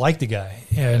I just liked the guy.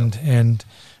 And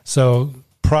so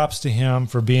props to him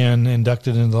for being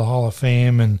inducted into the Hall of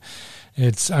Fame. And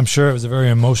I'm sure it was a very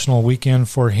emotional weekend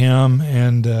for him,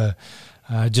 and I'm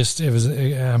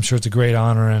sure it's a great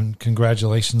honor, and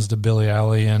congratulations to Billy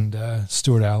Alley and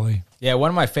Stewart Alley. Yeah, one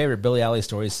of my favorite Billy Alley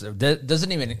stories that doesn't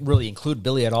even really include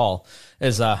Billy at all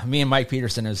is me and Mike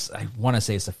Peterson I want to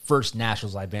say it's the first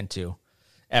Nationals I've been to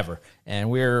ever, and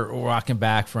we were walking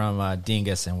back from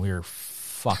Dingus, and we were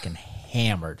fucking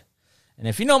hammered. And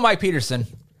if you know Mike Peterson,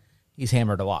 he's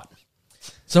hammered a lot.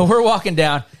 So we're walking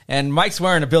down, and Mike's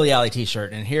wearing a Billy Alley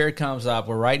t-shirt, and here it comes up.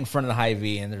 We're right in front of the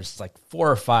Hy-Vee, and there's like 4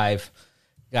 or 5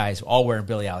 guys all wearing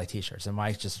Billy Alley t-shirts, and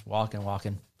Mike's just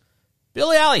walking.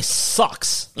 Billy Alley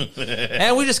sucks.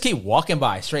 And we just keep walking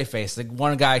by, straight face. Like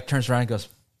one guy turns around and goes,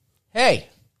 "Hey,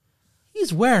 he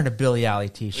He's wearing a Billy Alley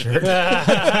T-shirt.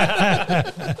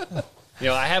 I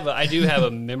do have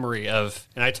a memory of,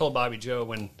 and I told Bobby Joe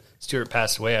when Stuart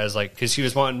passed away, I was like, because she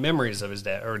was wanting memories of his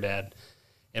dad.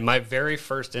 And my very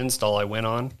first install I went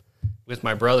on with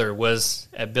my brother was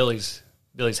at Billy's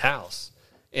house.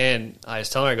 And I was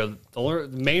telling her, I go, the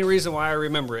main reason why I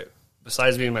remember it,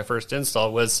 besides being my first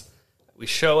install, was we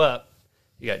show up,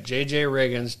 you got J.J.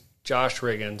 Riggins, Josh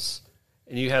Riggins,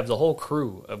 and you have the whole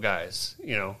crew of guys,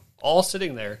 all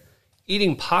sitting there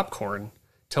eating popcorn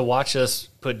to watch us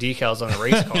put decals on a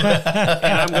race car.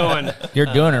 And I'm going, You're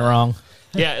doing it wrong.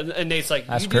 Yeah, and Nate's like,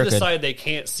 That's you do the crooked. side they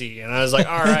can't see. And I was like,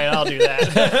 all right, I'll do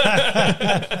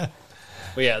that.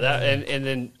 But yeah, and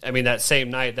then, I mean, that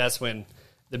same night, that's when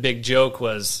the big joke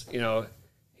was,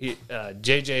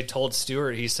 JJ told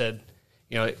Stuart, he said,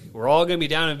 we're all going to be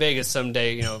down in Vegas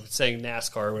someday, saying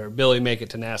NASCAR, where Billy make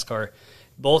it to NASCAR.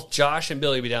 Both Josh and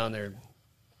Billy will be down there.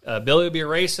 Billy will be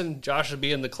racing. Josh will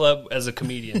be in the club as a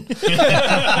comedian.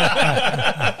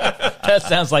 That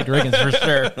sounds like Riggins for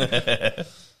sure.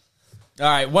 All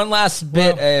right, one last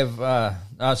bit of.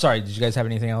 Sorry, did you guys have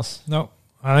anything else? No,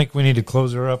 I think we need to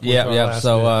close her up. With our Yeah. last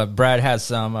So bit. Brad has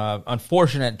some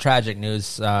unfortunate, tragic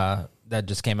news that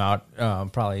just came out.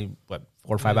 Probably 4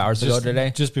 or 5 hours ago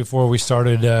today. Just before we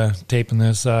started taping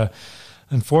this.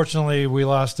 Unfortunately, we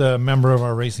lost a member of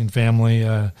our racing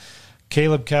family,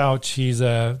 Caleb Couch. He's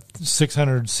a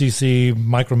 600cc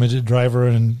micro midget driver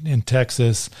in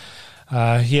Texas.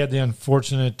 He had the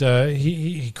unfortunate,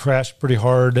 he crashed pretty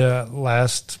hard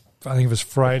last, I think it was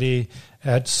Friday,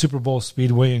 at Super Bowl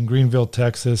Speedway in Greenville,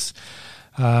 Texas.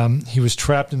 He was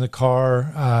trapped in the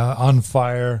car, on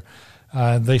fire.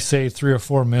 They say 3 or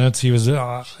 4 minutes. He was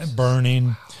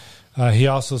burning. He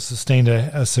also sustained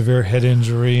a severe head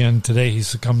injury, and today he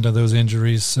succumbed to those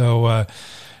injuries. So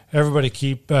everybody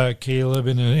keep Caleb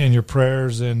in your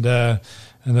prayers, and the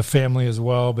family as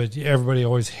well. But everybody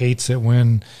always hates it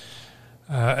when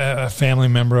a family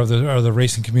member of the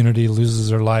racing community loses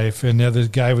their life. And the other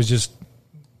guy was just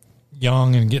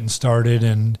young and getting started,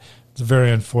 and it's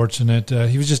very unfortunate.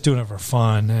 He was just doing it for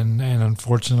fun, and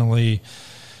unfortunately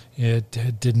it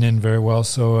didn't end very well.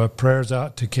 So prayers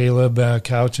out to Caleb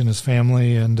Couch and his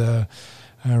family, and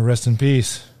rest in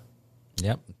peace.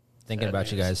 Yep. Thinking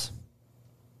about you guys.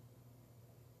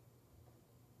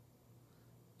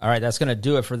 All right, that's going to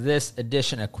do it for this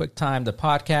edition of Quick Time, the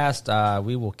podcast.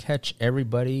 We will catch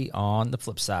everybody on the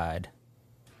flip side.